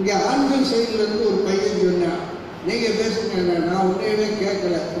 இங்கே ஆண்கள் சைட்லேருந்து ஒரு பையன் சொன்னேன், நீங்கள் பேசுங்க, நான் உன்னையவே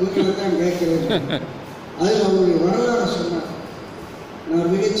கேட்கல, உங்களை தான் கேட்குறேன். அதில் அவருடைய வரலாறு சொன்னார்.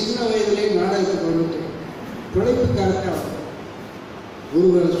 நான் மிக சின்ன வயதிலே நாடகத்தை பண்ணிட்டேன். பிழைப்புக்காக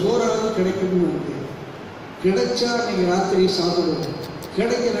ஒருவர் சோறாவது கிடைக்கணும்னு இருக்கு. கிடைச்சா நீங்கள் ராத்திரி சாப்பிடுவோம்,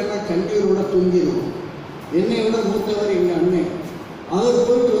 கிடைக்கலன்னா கண்ணீரோட தூங்கிடுவோம். என்னை விட மூத்தவர் எங்கள் அண்ணன், அவர்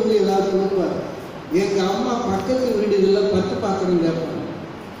போயிட்டு வந்து ஏதாவது கொடுப்பார். எங்கள் அம்மா பக்கத்து வீடுகளில் 10 பாத்திரம் கேட்பாங்க,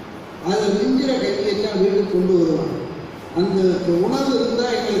 அதில் மிஞ்சிற கையெல்லாம் வீட்டுக்கு கொண்டு வருவாங்க. அந்த உணவு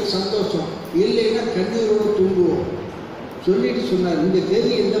இருந்தால் எங்களுக்கு சந்தோஷம், இல்லைன்னா கண்ணீரோடு தூங்குவோம் சொல்லிட்டு சொன்னார். இந்த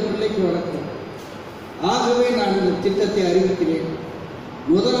தேதி எந்த பிள்ளைக்கு வளர்க்கும். ஆகவே நான் இந்த திட்டத்தை அறிவிக்கிறேன்.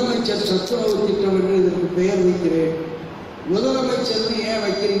 முதலமைச்சர் சத்துணவு திட்டம் என்று இதற்கு பெயர் வைக்கிறேன். முதலமைச்சர்னு ஏன்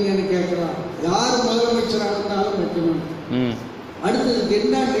வைக்கிறீங்கன்னு கேட்குறான். யார் முதலமைச்சராக இருந்தாலும் வைக்கணும். அடுத்ததுக்கு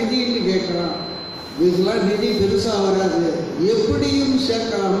என்ன நிதின்னு கேட்குறான். இதுக்கெல்லாம் நிதி பெருசாக வராது, எப்படியும்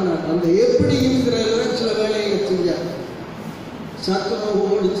சேர்க்கலாம்னு. அந்த எப்படிங்கிறதெல்லாம் சில வேலையை செஞ்சார். சத்துணவு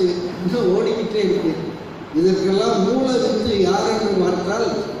ஓடிச்சு, இன்னும் ஓடிக்கிட்டே இருக்கு. இதற்கெல்லாம் மூல வித்து யாரென்று பார்த்தால்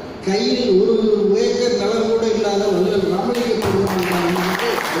கையில் ஒரு ஏக்கர் நிலம் கூட இல்லாத வள்ளல் ராமலிங்க பெருமாள்.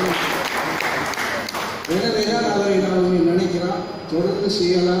 எனவே தான் தொடர்ந்து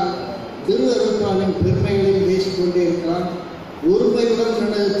செய்யலாம். திரு அருட்பாவின் பெருமைகளையும் பேசிக்கொண்டே இருக்கலாம். ஒருமையுடன்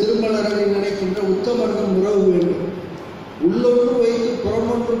எனது திருமலரனை நினைக்கின்ற உத்தமர்கள் உறவு வேண்டும். உள்ளொன்று வைத்து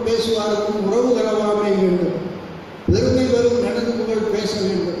புறமொன்று பேசுவார்கள் உறவு கலவாமை வேண்டும். பெருமை வரும் நடந்து புகழ் பேச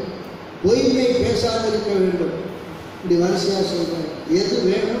வேண்டும். பொய்மை பேசாதிருக்க வேண்டும். இப்படி வரிசையாக சொல்கிறேன். எது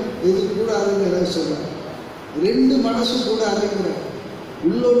வேணும் எது கூடாதுங்கிற சொல்கிறேன். ரெண்டு மனசு கூடாதுங்கிற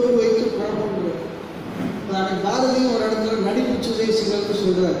உள்ளொன்று வைத்து புறமொன்று. பாரதியும் ஒரு இடத்துல நடிப்பு சுதேசிகள்னு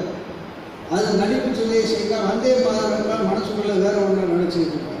சொல்கிறார். அது நடிப்பு சுதேசிங்க வந்தே மாதவர்கள் மனசுக்குள்ள வேற ஒன்று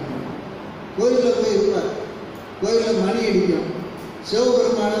நினச்சிட்டு இருப்பாங்க. கோயிலில் போய் இருப்பார். கோயிலில் மணி அடிக்கும்.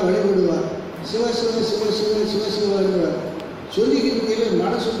 சிவபெருமானை வழிபடுவார். சிவ சிவ சிவ சிவ சிவ சிவருவார். சொல்லிக்கிட்டு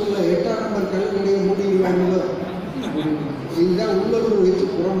மனசுக்குள்ள 8ஆம் நம்பர் கல்வியை மூடிடுவாங்களோ. இதுதான் உள்ளொன்று வைத்து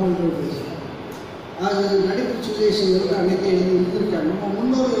புறமொன்று பேசு. அது நடிப்பு சுதேசிகள் அன்னைக்கு இருந்திருக்காங்க. நம்ம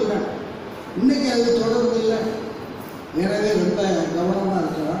முன்னோர்கள் தான். இன்னைக்கு அது தொடர்பு இல்லை. எனவே ரொம்ப கவனமாக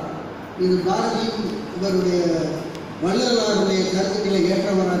இருக்கலாம். இது பாரதியும் இவருடைய வள்ளலாருடைய கருத்துக்களை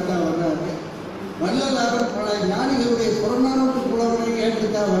ஏற்றவராகத்தான் வர்றாரு. வள்ளலாரும் பல ஞானிகளுடைய புறநானூற்று புலவரையும்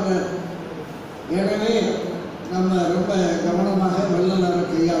ஏற்றுத்தான் வர்றாரு. எனவே நம்ம ரொம்ப கவனமாக வள்ளலாரை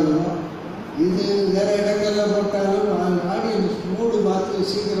கையாளுவோம். இது வேற இடங்கள்ல போட்டாலும் ஆடியன்ஸ் மூடு பார்த்து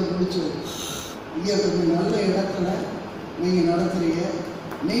சீக்கிரம் முடிச்சிடும். இங்கே கொஞ்சம் நல்ல இடத்துல நீங்கள் நடத்துறீங்க.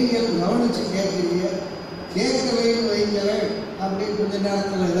 நீங்கள் கவனித்து கேட்குறீங்க. கேட்கலைன்னு வைக்கிறேன் அப்படின்னு கொஞ்ச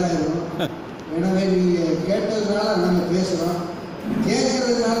நேரத்தில் இதாகிடும். எனவே நீங்கள் கேட்டதுனால நாங்கள் பேசுகிறோம்.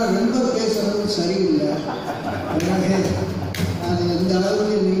 கேட்கறதுனால ரொம்ப பேசுறது சரியில்லை. எனவே அது இந்த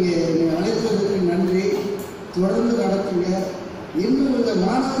அளவுக்கு நீங்கள் அழைப்பதற்கு நன்றி. தொடர்ந்து நடத்துங்க. இன்னும் இந்த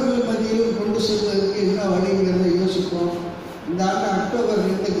மாணவர்கள் மத்தியிலும் கொண்டு செல்வதற்கு என்ன வழிங்கிறத யோசிப்போம். இந்த ஆண்டு அக்டோபர்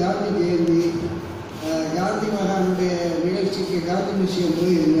 2 காந்தி ஜெயந்தி. காந்தி மகானுடைய நிகழ்ச்சிக்கு காந்தி மியூசியம்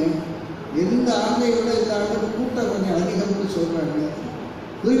போயிருந்தேன். எந்த ஆண்டை விட இந்த ஆண்டு கூட்டம் கொஞ்சம் அதிகம்னு சொல்கிறாங்க.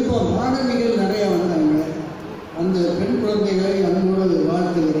 குறிப்பாக மாணவிகள் நிறையா வந்தாங்க. அந்த பெண் குழந்தைகளை அன்போடு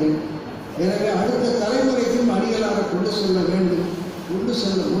வாழ்த்துகிறேன். எனவே அடுத்த தலைமுறைக்கும் அடிகளாக கொண்டு செல்ல வேண்டும், கொண்டு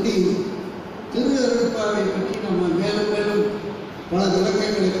செல்ல முடியும். திரு அருட்பாவை பற்றி நம்ம மேலும் மேலும் பல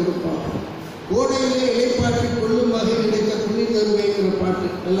விளக்கங்களை கொடுப்போம். கோடையிலே இலைப்பாற்றி கொள்ளும் வகையில் கிடைத்த குளிர் தருவைங்கிற பாட்டு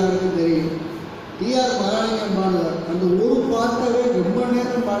எல்லாருக்கும் தெரியும். டிஆர் மகாலிங்கம் பாடுவார். அந்த ஒரு பாட்டவே ரொம்ப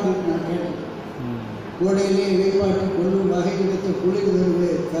நேரம் பாடிட்டு நான் கேட்டேன். கோடையிலே இலைப்பாற்றி கொள்ளும் வகை கிடைத்த குளிர்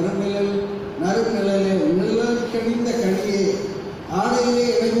தருவே கருநிழல் நறுநிழலே நிழல் கணிந்த கனியே ஆடையிலே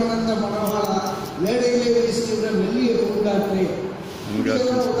இடைமணந்த மணவாளா மேடையிலே வீசுகின்ற மெல்லிய பூங்காற்றே.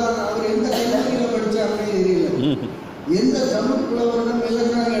 அவர் எந்த கல்லூரியில படிச்சாருன்னே தெரியல. எந்த தமிழ் புலவரிடம்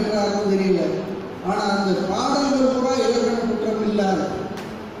இலக்கணம் கேட்டாருன்னு தெரியல. ஆனா அந்த பாடல்கள் கூட இலக்கண குற்றம் இல்லாத.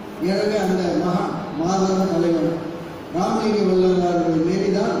 எனவே அந்த மாதவ தலைவர் ராமலிங்க வள்ளலாருடைய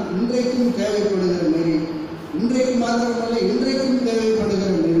நெறிதான் இன்றைக்கும் தேவைப்படுகிற நெறி. இன்றைக்கு மாத்திரமல்ல, இன்றைக்கும்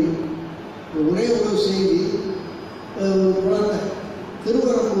தேவைப்படுகிற நெறி. ஒரே ஒரு செய்தி. குழந்தை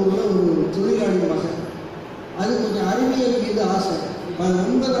திருவரம்பூரில் ஒரு தொழிலாளி மகன். அது கொஞ்சம் அறிவியல் மீது ஆசை.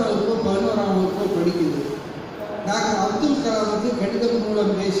 9ஆம் வகுப்போ 11ஆம் வகுப்போ படிக்குது. டாக்டர் அப்துல் கலாமுக்கு கடிதம்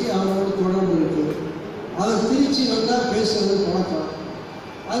மூலம் பேசி அவரோடு தொடர்பு இருக்குது. அவர் திருச்சி வந்தால் பேசுறது பழக்கம்.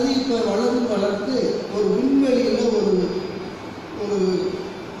 அது இப்போ வளர்ந்து ஒரு விண்வெளியில்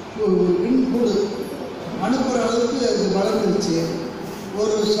ஒரு விண்கூடு அனுப்புகிற அளவுக்கு அது வளர்ந்துருச்சு.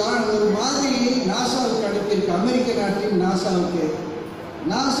 ஒரு மாதிரி நாசாவுக்கு அனுப்பியிருக்கு. அமெரிக்க நாட்டின் நாசாவுக்கு.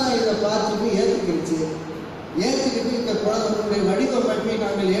 நாசா இதை பார்த்துட்டு ஏற்றுக்கிடுச்சு. ஏற்றுக்கிட்டு இந்த குழந்தைகளுடைய வடிவமைப்பை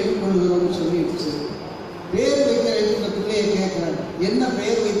நாங்கள் ஏற்றுக்கொள்கிறோம்னு சொல்லிடுச்சு. பேர் வைக்கிற இந்த பிள்ளையை கேட்குறாங்க, என்ன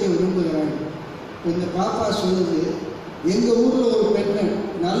பெயர் வைக்க விரும்புகிறாங்க. இந்த பாப்பா சொல்லுது, எங்கள் ஊரில் ஒரு பெண்ணு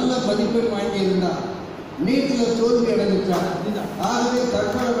நல்ல மதிப்பெண் வாங்கியிருந்தா, நீட்டில் தோல்வி அடைஞ்சிட்டா, ஆகவே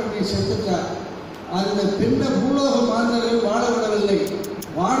தற்கொலை பண்ணி செத்துட்டா. அந்த பெண்ணை பூலோக மாந்தர்கள் வாழ விடவில்லை,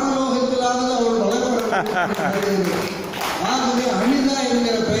 வானலோகத்திலாவது அவள் வளர. ஆகவே அனிதா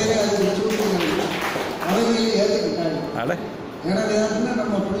என்கிற பெயரை அதுக்கு சூழ்நிலை அவர்களே ஏற்றுக்கிட்டாங்க. எனவே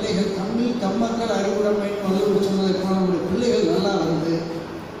நம்ம பிள்ளைகள் தம்மக்கள் அறிவுடைமைன்னு வள்ளுவர் சொன்னதை போல நம்முடைய பிள்ளைகள் நல்லா வந்து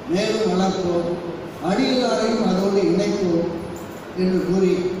மேலும் வளர்ப்போம், அடிகளாரையும் அதோடு இணைப்போம் என்று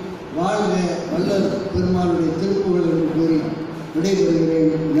கூறி வாழ்க வள்ளல் பெருமாளுடைய திருப்புகழ் என்று கூறி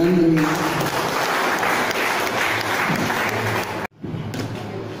விடைபெறுகிறேன். நன்றி.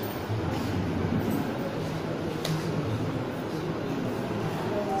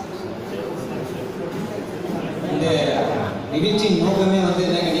 நிகழ்ச்சியின் நோக்கமே வந்து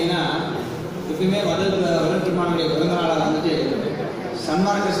என்ன கேட்டீங்கன்னா, எப்பயுமே வளர்ச்சிமானுடைய பிறந்த நாளாக வந்துட்டு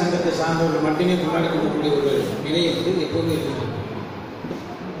சன்மார்க்க சங்கத்தை சார்ந்தவர்கள் மட்டுமே கொண்டாடி கொடுக்கக்கூடிய ஒரு நிலை வந்து எப்போதுமே இருக்குது.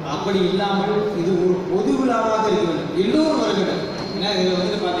 அப்படி இல்லாமல் இது ஒரு பொது விழாவாக இருக்க வேண்டும், எல்லோரும் வருகிறது. ஏன்னா இதில்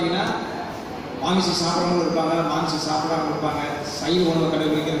வந்துட்டு பார்த்தீங்கன்னா மாமிசம் சாப்பிட்றவங்களும் இருப்பாங்க, மாமிசம் சாப்பிடாம இருப்பாங்க, சைவ உணவு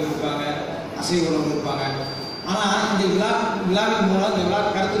கடைபிடிக்கிறவங்க இருப்பாங்க, அசைவ உணவு இருப்பாங்க. ஆனால் இந்த விழாவின் மூலம், இந்த விழா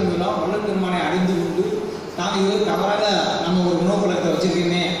கருத்தின் மூலம் வள்ளல் பெருமானை அறிந்து கொண்டு தான் இது தவறாக நம்ம ஒரு உணவு பழக்கத்தை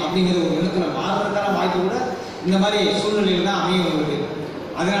வச்சிருக்கீங்க அப்படிங்கிற ஒரு எண்ணத்தில் மாறுறதுக்கான வாய்ப்பு கூட இந்த மாதிரி சூழ்நிலையில் தான் அமையும் உங்களுக்கு.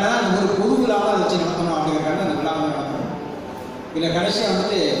 அதனால தான் நம்ம ஒரு பொது விழாவாக அதை வச்சு நடத்தணும் அப்படிங்கிறக்காக அந்த விழாவை நடத்தணும். இதில் கடைசியாக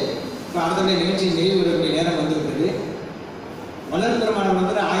வந்துட்டு இப்போ அடுத்த நிகழ்ச்சி நிறைவேறக்கூடிய நேரம் வந்துருக்குது. வள்ளல் பெருமானை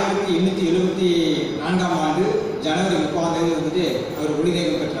வந்துட்டு 1874ஆம் ஆண்டு ஜனவரி 30ஆம் தேதி வந்துட்டு அவர்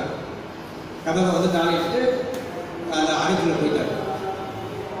ஒளிதேகம் பெற்றார். கதவை வந்து தாளிட்டு அந்த அறைக்குள்ள போயிட்டார்.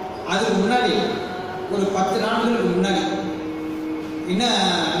 அதுக்கு முன்னாடி ஒரு 10 நாட்களுக்கு முன்னாடி என்ன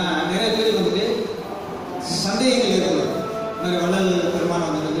நிறைய பேர் வந்துட்டு சந்தேகங்கள் ஏற்படும். வள்ளல் பெருமான்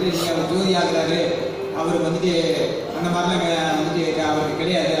வந்துட்டு நீங்கள் அவர் ஜோதி ஆகிறாரு, அவர் வந்துட்டு அந்த மாதிரிலாம் வந்துட்டு அவருக்கு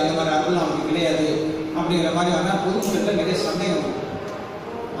கிடையாது, அந்த மாதிரி அருள் அவருக்கு கிடையாது அப்படிங்கிற மாதிரி வந்தால் பொதுமக்களில் நிறைய சந்தேகம் வரும்.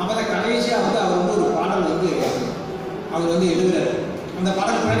 அப்போ தான் கடைசியாக வந்து அவர் வந்து ஒரு பாடல் வந்து அவர் வந்து எழுதுறாரு. அந்த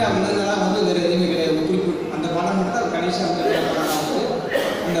பாடல் முன்னாடி அவர் எழுதுறதெல்லாம் வந்து வேறு எதுவுமே கிடையாது, ஒரு குறிப்பு. அந்த பாடல் மட்டும் அவர் கடைசியாக வந்து வந்து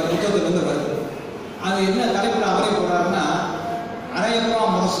அந்த புத்தகத்தில் வந்து வருது. அது என்ன தலைப்பில் அவரே போடுறாருன்னா அரையப்பா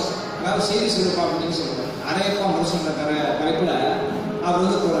முரசு, அதாவது செய்தி சிறப்பா அப்படின்னு சொல்றாரு. அரையப்பா முரசுன்ற தலைப்பில் அவர்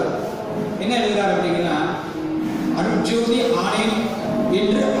வந்து போடுறாரு. என்ன எழுதுறாரு அப்படின்னா, அருட்ஜோதி ஆனேன்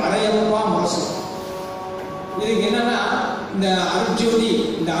என்று அரையப்பா முரசு. இதுக்கு என்னன்னா, இந்த அருட்ஜோதி,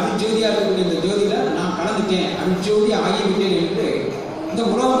 இந்த அருட்ஜோதியாக இருக்கக்கூடிய இந்த ஜோதியில நான் கலந்துட்டேன், அருட்ஜோதி ஆகிவிட்டேன் என்று இந்த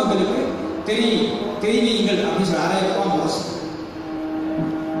உலக மக்களுக்கு தெரிவியுங்கள் அப்படின்னு சொல்லி அரையப்பா முரசு.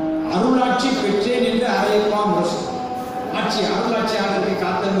 அருளாட்சி பெற்றேன் என்று அரையப்பா முரசு. ஆட்சி, அருளாட்சி ஆகிறதுக்கு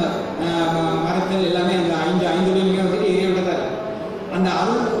காத்தல் மரத்தல் எல்லாமே அந்த ஐந்துலையுமே வந்துட்டு இறைவிடத்தார். அந்த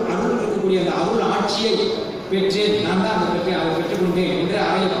அருள் இருக்கக்கூடிய அந்த அருள் ஆட்சியை பெற்றேன், நான் தான் அதை பெற்றுக்கொண்டேன் என்று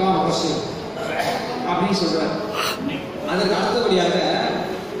அரையப்பா முரசு அப்படின்னு சொல்றார். அதற்கு அடுத்தபடியாக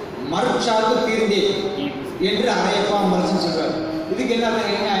மறுச்சார்பு தீர்ந்தேன் என்று அரையப்பா முரசுன்னு சொல்றார். இதுக்கு என்ன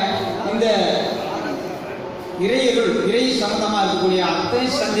இந்த இறை சம்பந்தமா இருக்கக்கூடிய அத்தனை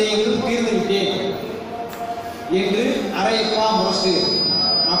சந்தேகங்களும் தீர்ந்து விட்டேன் என்று அரையப்பா முரசு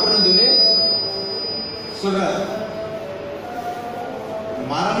அப்படின்னு சொல்லி சொல்றார்.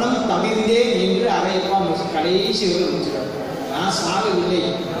 மரணம் தவிர்ந்தேன் என்று அரையப்பா முரசு கடைசி வரை முடிச்சுறார். நான் சாகவில்லை,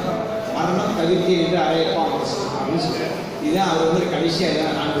 மரணம் தவிர்த்தேன் என்று அரையப்பா முரசு அப்படின்னு சொல்றார். இதுதான் அவர் வந்து கடைசியாக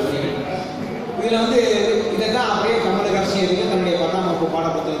இதான் 4 வரிகள். இதில் வந்து இதைத்தான் அப்படியே தமிழகரசியருக்கு தன்னுடைய 10ஆம் வகுப்பு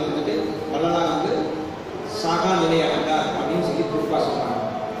பாடப்புத்தகத்தில் வந்துட்டு வள்ளலார் வந்து சாகா நிலை அடைந்தார் அப்படின்னு சொல்லி குறிப்பாக சொல்றாங்க.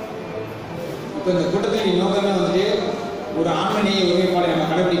 இப்போ இந்த கூட்டத்தின் நோக்கமே வந்துட்டு ஒரு ஆண்மனைய ஒருமைப்பாடை நம்ம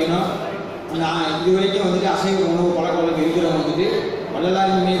கடைபிடிக்கணும். அந்த இதுவரைக்கும் வந்துட்டு அசைவ உணவு பழக்க வழக்கம் இருக்கிறவங்க வந்துட்டு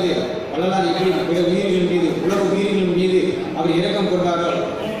வள்ளலாரின் மீது, வள்ளலார் எப்படி பிற உயிர்கள் மீது, உலக உயிர்கள் மீது அவர் இரக்கம் கொண்டாரோ,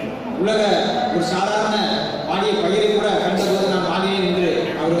 உலக ஒரு சாதாரண பாடிய பயிரை கூட கண்டபோது நான் பாடினேன் என்று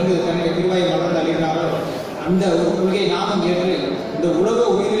அவர் வந்து தன்னுடைய திருவாயை வளர்ந்து அழிகிறாரோ, அந்த ஒரு கொள்கையை நாமும் ஏற்று இந்த உலக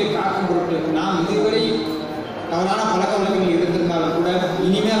உயிர்களை காக்கும் பொருட்டு நாம் இதுவரை தவறான பழக்க வழக்கங்கள் இருந்திருந்தாலும் கூட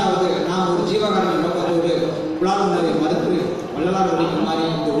இனிமேலாவது நாம் ஒரு ஜீவகாரண நோக்கத்தோடு புலால் உணவை மறுத்து வள்ளலார் வழிக்கு மாறி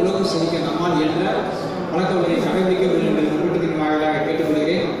இந்த உலகம் செழிக்க நம்மால் என்ற பழக்க வழக்கை கடைபிடிக்க வேண்டும் என்று கூட்டத்தின் வாயிலாக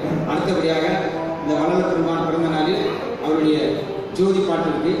கேட்டுக்கொள்கிறேன். அடுத்தபடியாக இந்த வள்ளல் பெருமான் பிறந்த நாளில் அவருடைய ஜோதி பாட்டு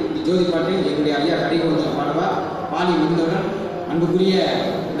இருக்கு. இந்த ஜோதி பாட்டை எங்களுடைய ஐயா கடிகோந்தர் பாடுவார். பாடி முடிந்தவுடன் அன்புக்குரிய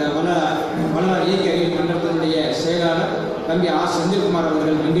இந்த வள்ளலார் இயக்க அறிவியல் மன்றத்தினுடைய செயலாளர் தம்பி ஆர் செந்தில்குமார்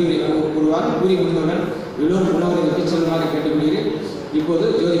அவர்கள் நன்றி உரை கூறுவார். கூறி முடிந்தவுடன் எல்லோரும் உணவரை விட்டு செல்லுமாறு கேட்டுக்கொள்கிறேன். இப்போது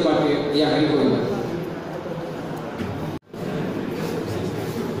ஜோதி பாட்டு ஐயா கடிகோந்தர்.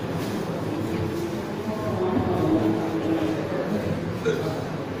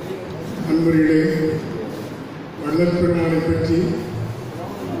 அன்பர்களே, வள்ளல் பெருமானை பற்றி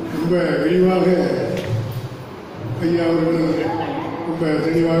ரொம்ப விரிவாக ஐயா அவர்கள் ரொம்ப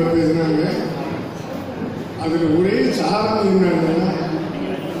தெளிவாக பேசினாங்க. அதில் ஒரே சாரம் என்னன்னா,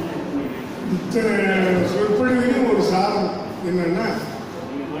 இத்தனை சொற்பொழிவிலும் ஒரு சாரம் என்னன்னா,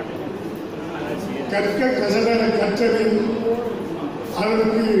 கற்க கசடர கற்றவின்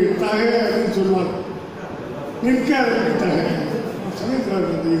அதற்கு தகை அப்படின்னு சொல்லுவாங்க, நிற்க அதற்கு தகை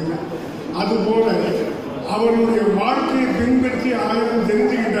சமயத்தில். அதுபோல அவருடைய வாழ்க்கையை பின்பற்றி ஆயிரம்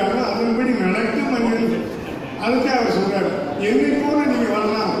தெரிஞ்சுக்கிட்டாங்க, அதன்படி நடக்கும் மனிதர்கள். அதுக்கு அவர் சொல்றாரு, என்னை போல நீங்க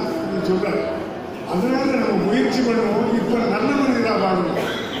வரலாம் சொல்றாரு. அதனால நம்ம முயற்சி பண்ணுவோம். இப்ப நல்ல மனிதராக வாழணும்.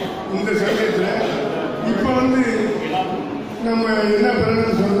 இந்த சமயத்துல இப்ப வந்து நம்ம என்ன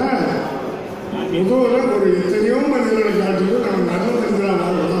பண்ணணும்னு சொன்னா, முதல்ல ஒரு எத்தனையோ மனிதர்களை காட்டிலும் நம்ம நல்ல மனிதராக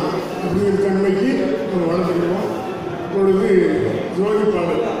வாழணும் அப்படிங்கிற தன்மைக்கு நம்ம வளர்த்துக்கிறோம். இப்பொழுது ஜோதி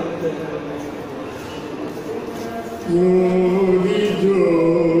பாடல். ஜோதி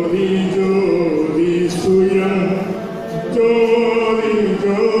ஜோதி ஜோதி சுயம் ஜோதி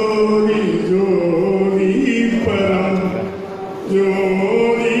ஜோதி ஜோதி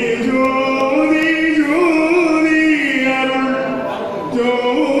ஜோதி ஜோதி ஜோதி அருள்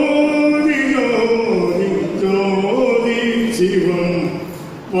ஜோதி ஜோதி ஜோதி சிவம்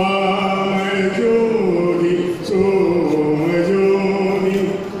வாம ஜோதி சோம ஜோதி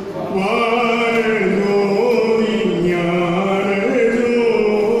வாழ ஜோதி ஞான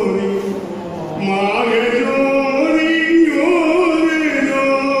ஜோதி மாக ஜோதி யோக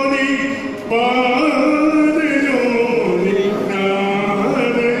ஜோதி பாத ஜோதி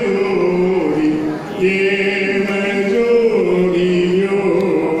நாத ஜோதி ஏம ஜோதி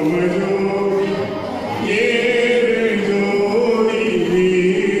யோம ஜோதி ஏக ஜோதி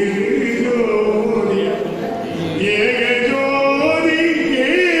வீர ஜோதி ஏக ஜோதி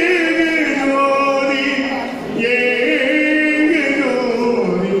ஏக ஜோதி ஏக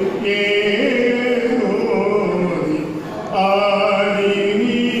ஜோதி ஏக ஜோதி ஆதி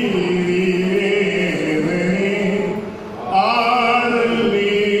நீதி வேதனே ஆடல்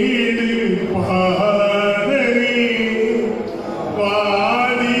நீடு பாதனே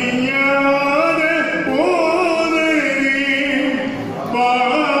பாதிஞான போதனே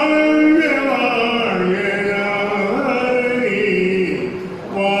வாழ்க வாழ்க நாதனே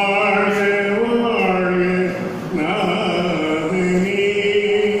வாழ்க வாழ்க நாதனே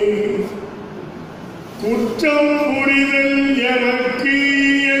குற்றம் புரிதல் எனக்கு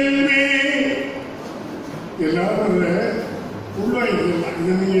இயல்பே எல்லாரும் உள்வாங்கிக்கலாம்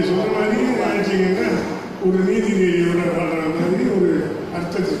இதை நீங்க சொல்ற மாதிரி நினைச்சீங்கன்னா ஒரு நீதிநெறியோட வாழ்ற மாதிரி ஒரு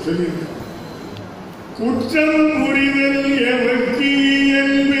அர்த்தத்தை சொல்லியிருக்கேன். குற்றம் புரிதல் எமக்கு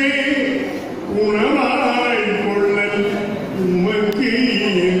இயல்பே குணமாய் கொள்ளல் உமக்கு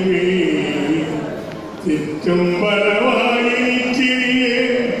இயல்பே திட்டம் பரவாயிற்றியே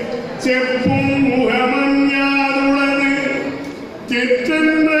செப்பும் முகமஞ்ஞாருளது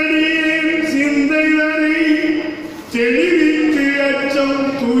தெற்றன்படியே சிந்தையரை தெளிவித்து அச்சம்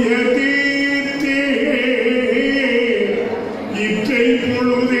துயர்த்தே இற்றை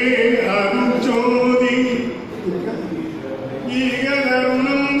பொழுதே அருட்சோதி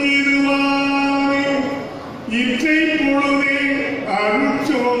ஈகதருணம் இதுவாமே இற்றை பொழுதே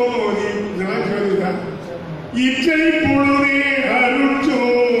அருட்சோதி இதெல்லாம் சொல்லுதான் இற்றை பொழுதே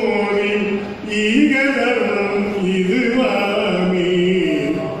அருட்சோதி ஈகதருணம் இதுவாமே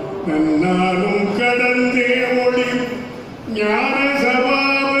நன்னாலும் கடந்தே ஒளி ஞான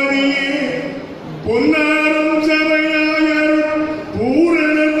சபாபதியே பொன்னாரும் சபையாயர்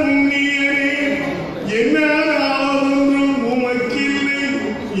பூரண புண்ணியரே என்னாலும் உமக்கில்லை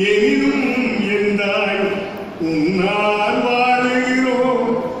எனினும் எந்தாய் உன்னால் வாழுகிறோம்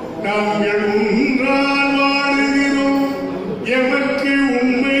நாங்கள் உன்னால் வாழுகிறோம் எமக்கு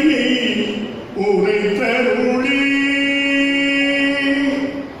உண்மையை உரைத்தருளே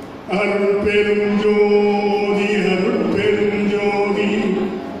அருள் பெரும் ஜோதி அருள் பெரும் ஜோதி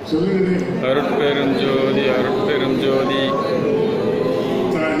சொல்லுகிறேன் அருட்பெருஞ்சோதி அருட்பெருஞ்சோதி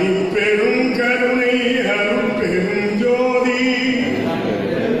தனி பெரும் கருணை அருள் பெரும் ஜோதி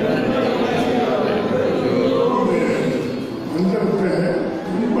மந்திரத்தை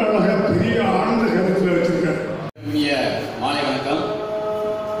ரொம்ப அழகா பெரிய ஆழ்ந்த கருத்துல வச்சிருக்காரு. இனிய மாலை வணக்கம்.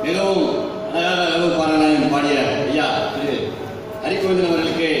 மிகவும் அழகாக அளவு பாராயணம் பாடிய ஐயா திரு ஹரிகோவிந்தன்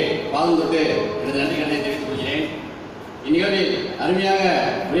அவர்களுக்கு பாதம் தொட்டு எனது நன்றிகளை தெரிவித்துக் கொள்கிறேன். இந்நிகழ்வில் அருமையாக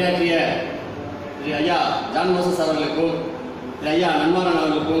உரையாற்றிய திரு ஐயா ஜான் மோசஸ் அவர்களுக்கும் திரு ஐயா நன்மாரன்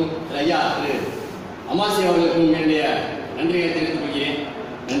அவர்களுக்கும் திரு ஐயா திரு அமாசி அவர்களுக்கும் என்னுடைய நன்றிகளை தெரிவித்துக் கொள்கிறேன்.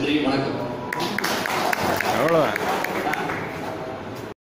 நன்றி, வணக்கம். அவ்வளோதான்.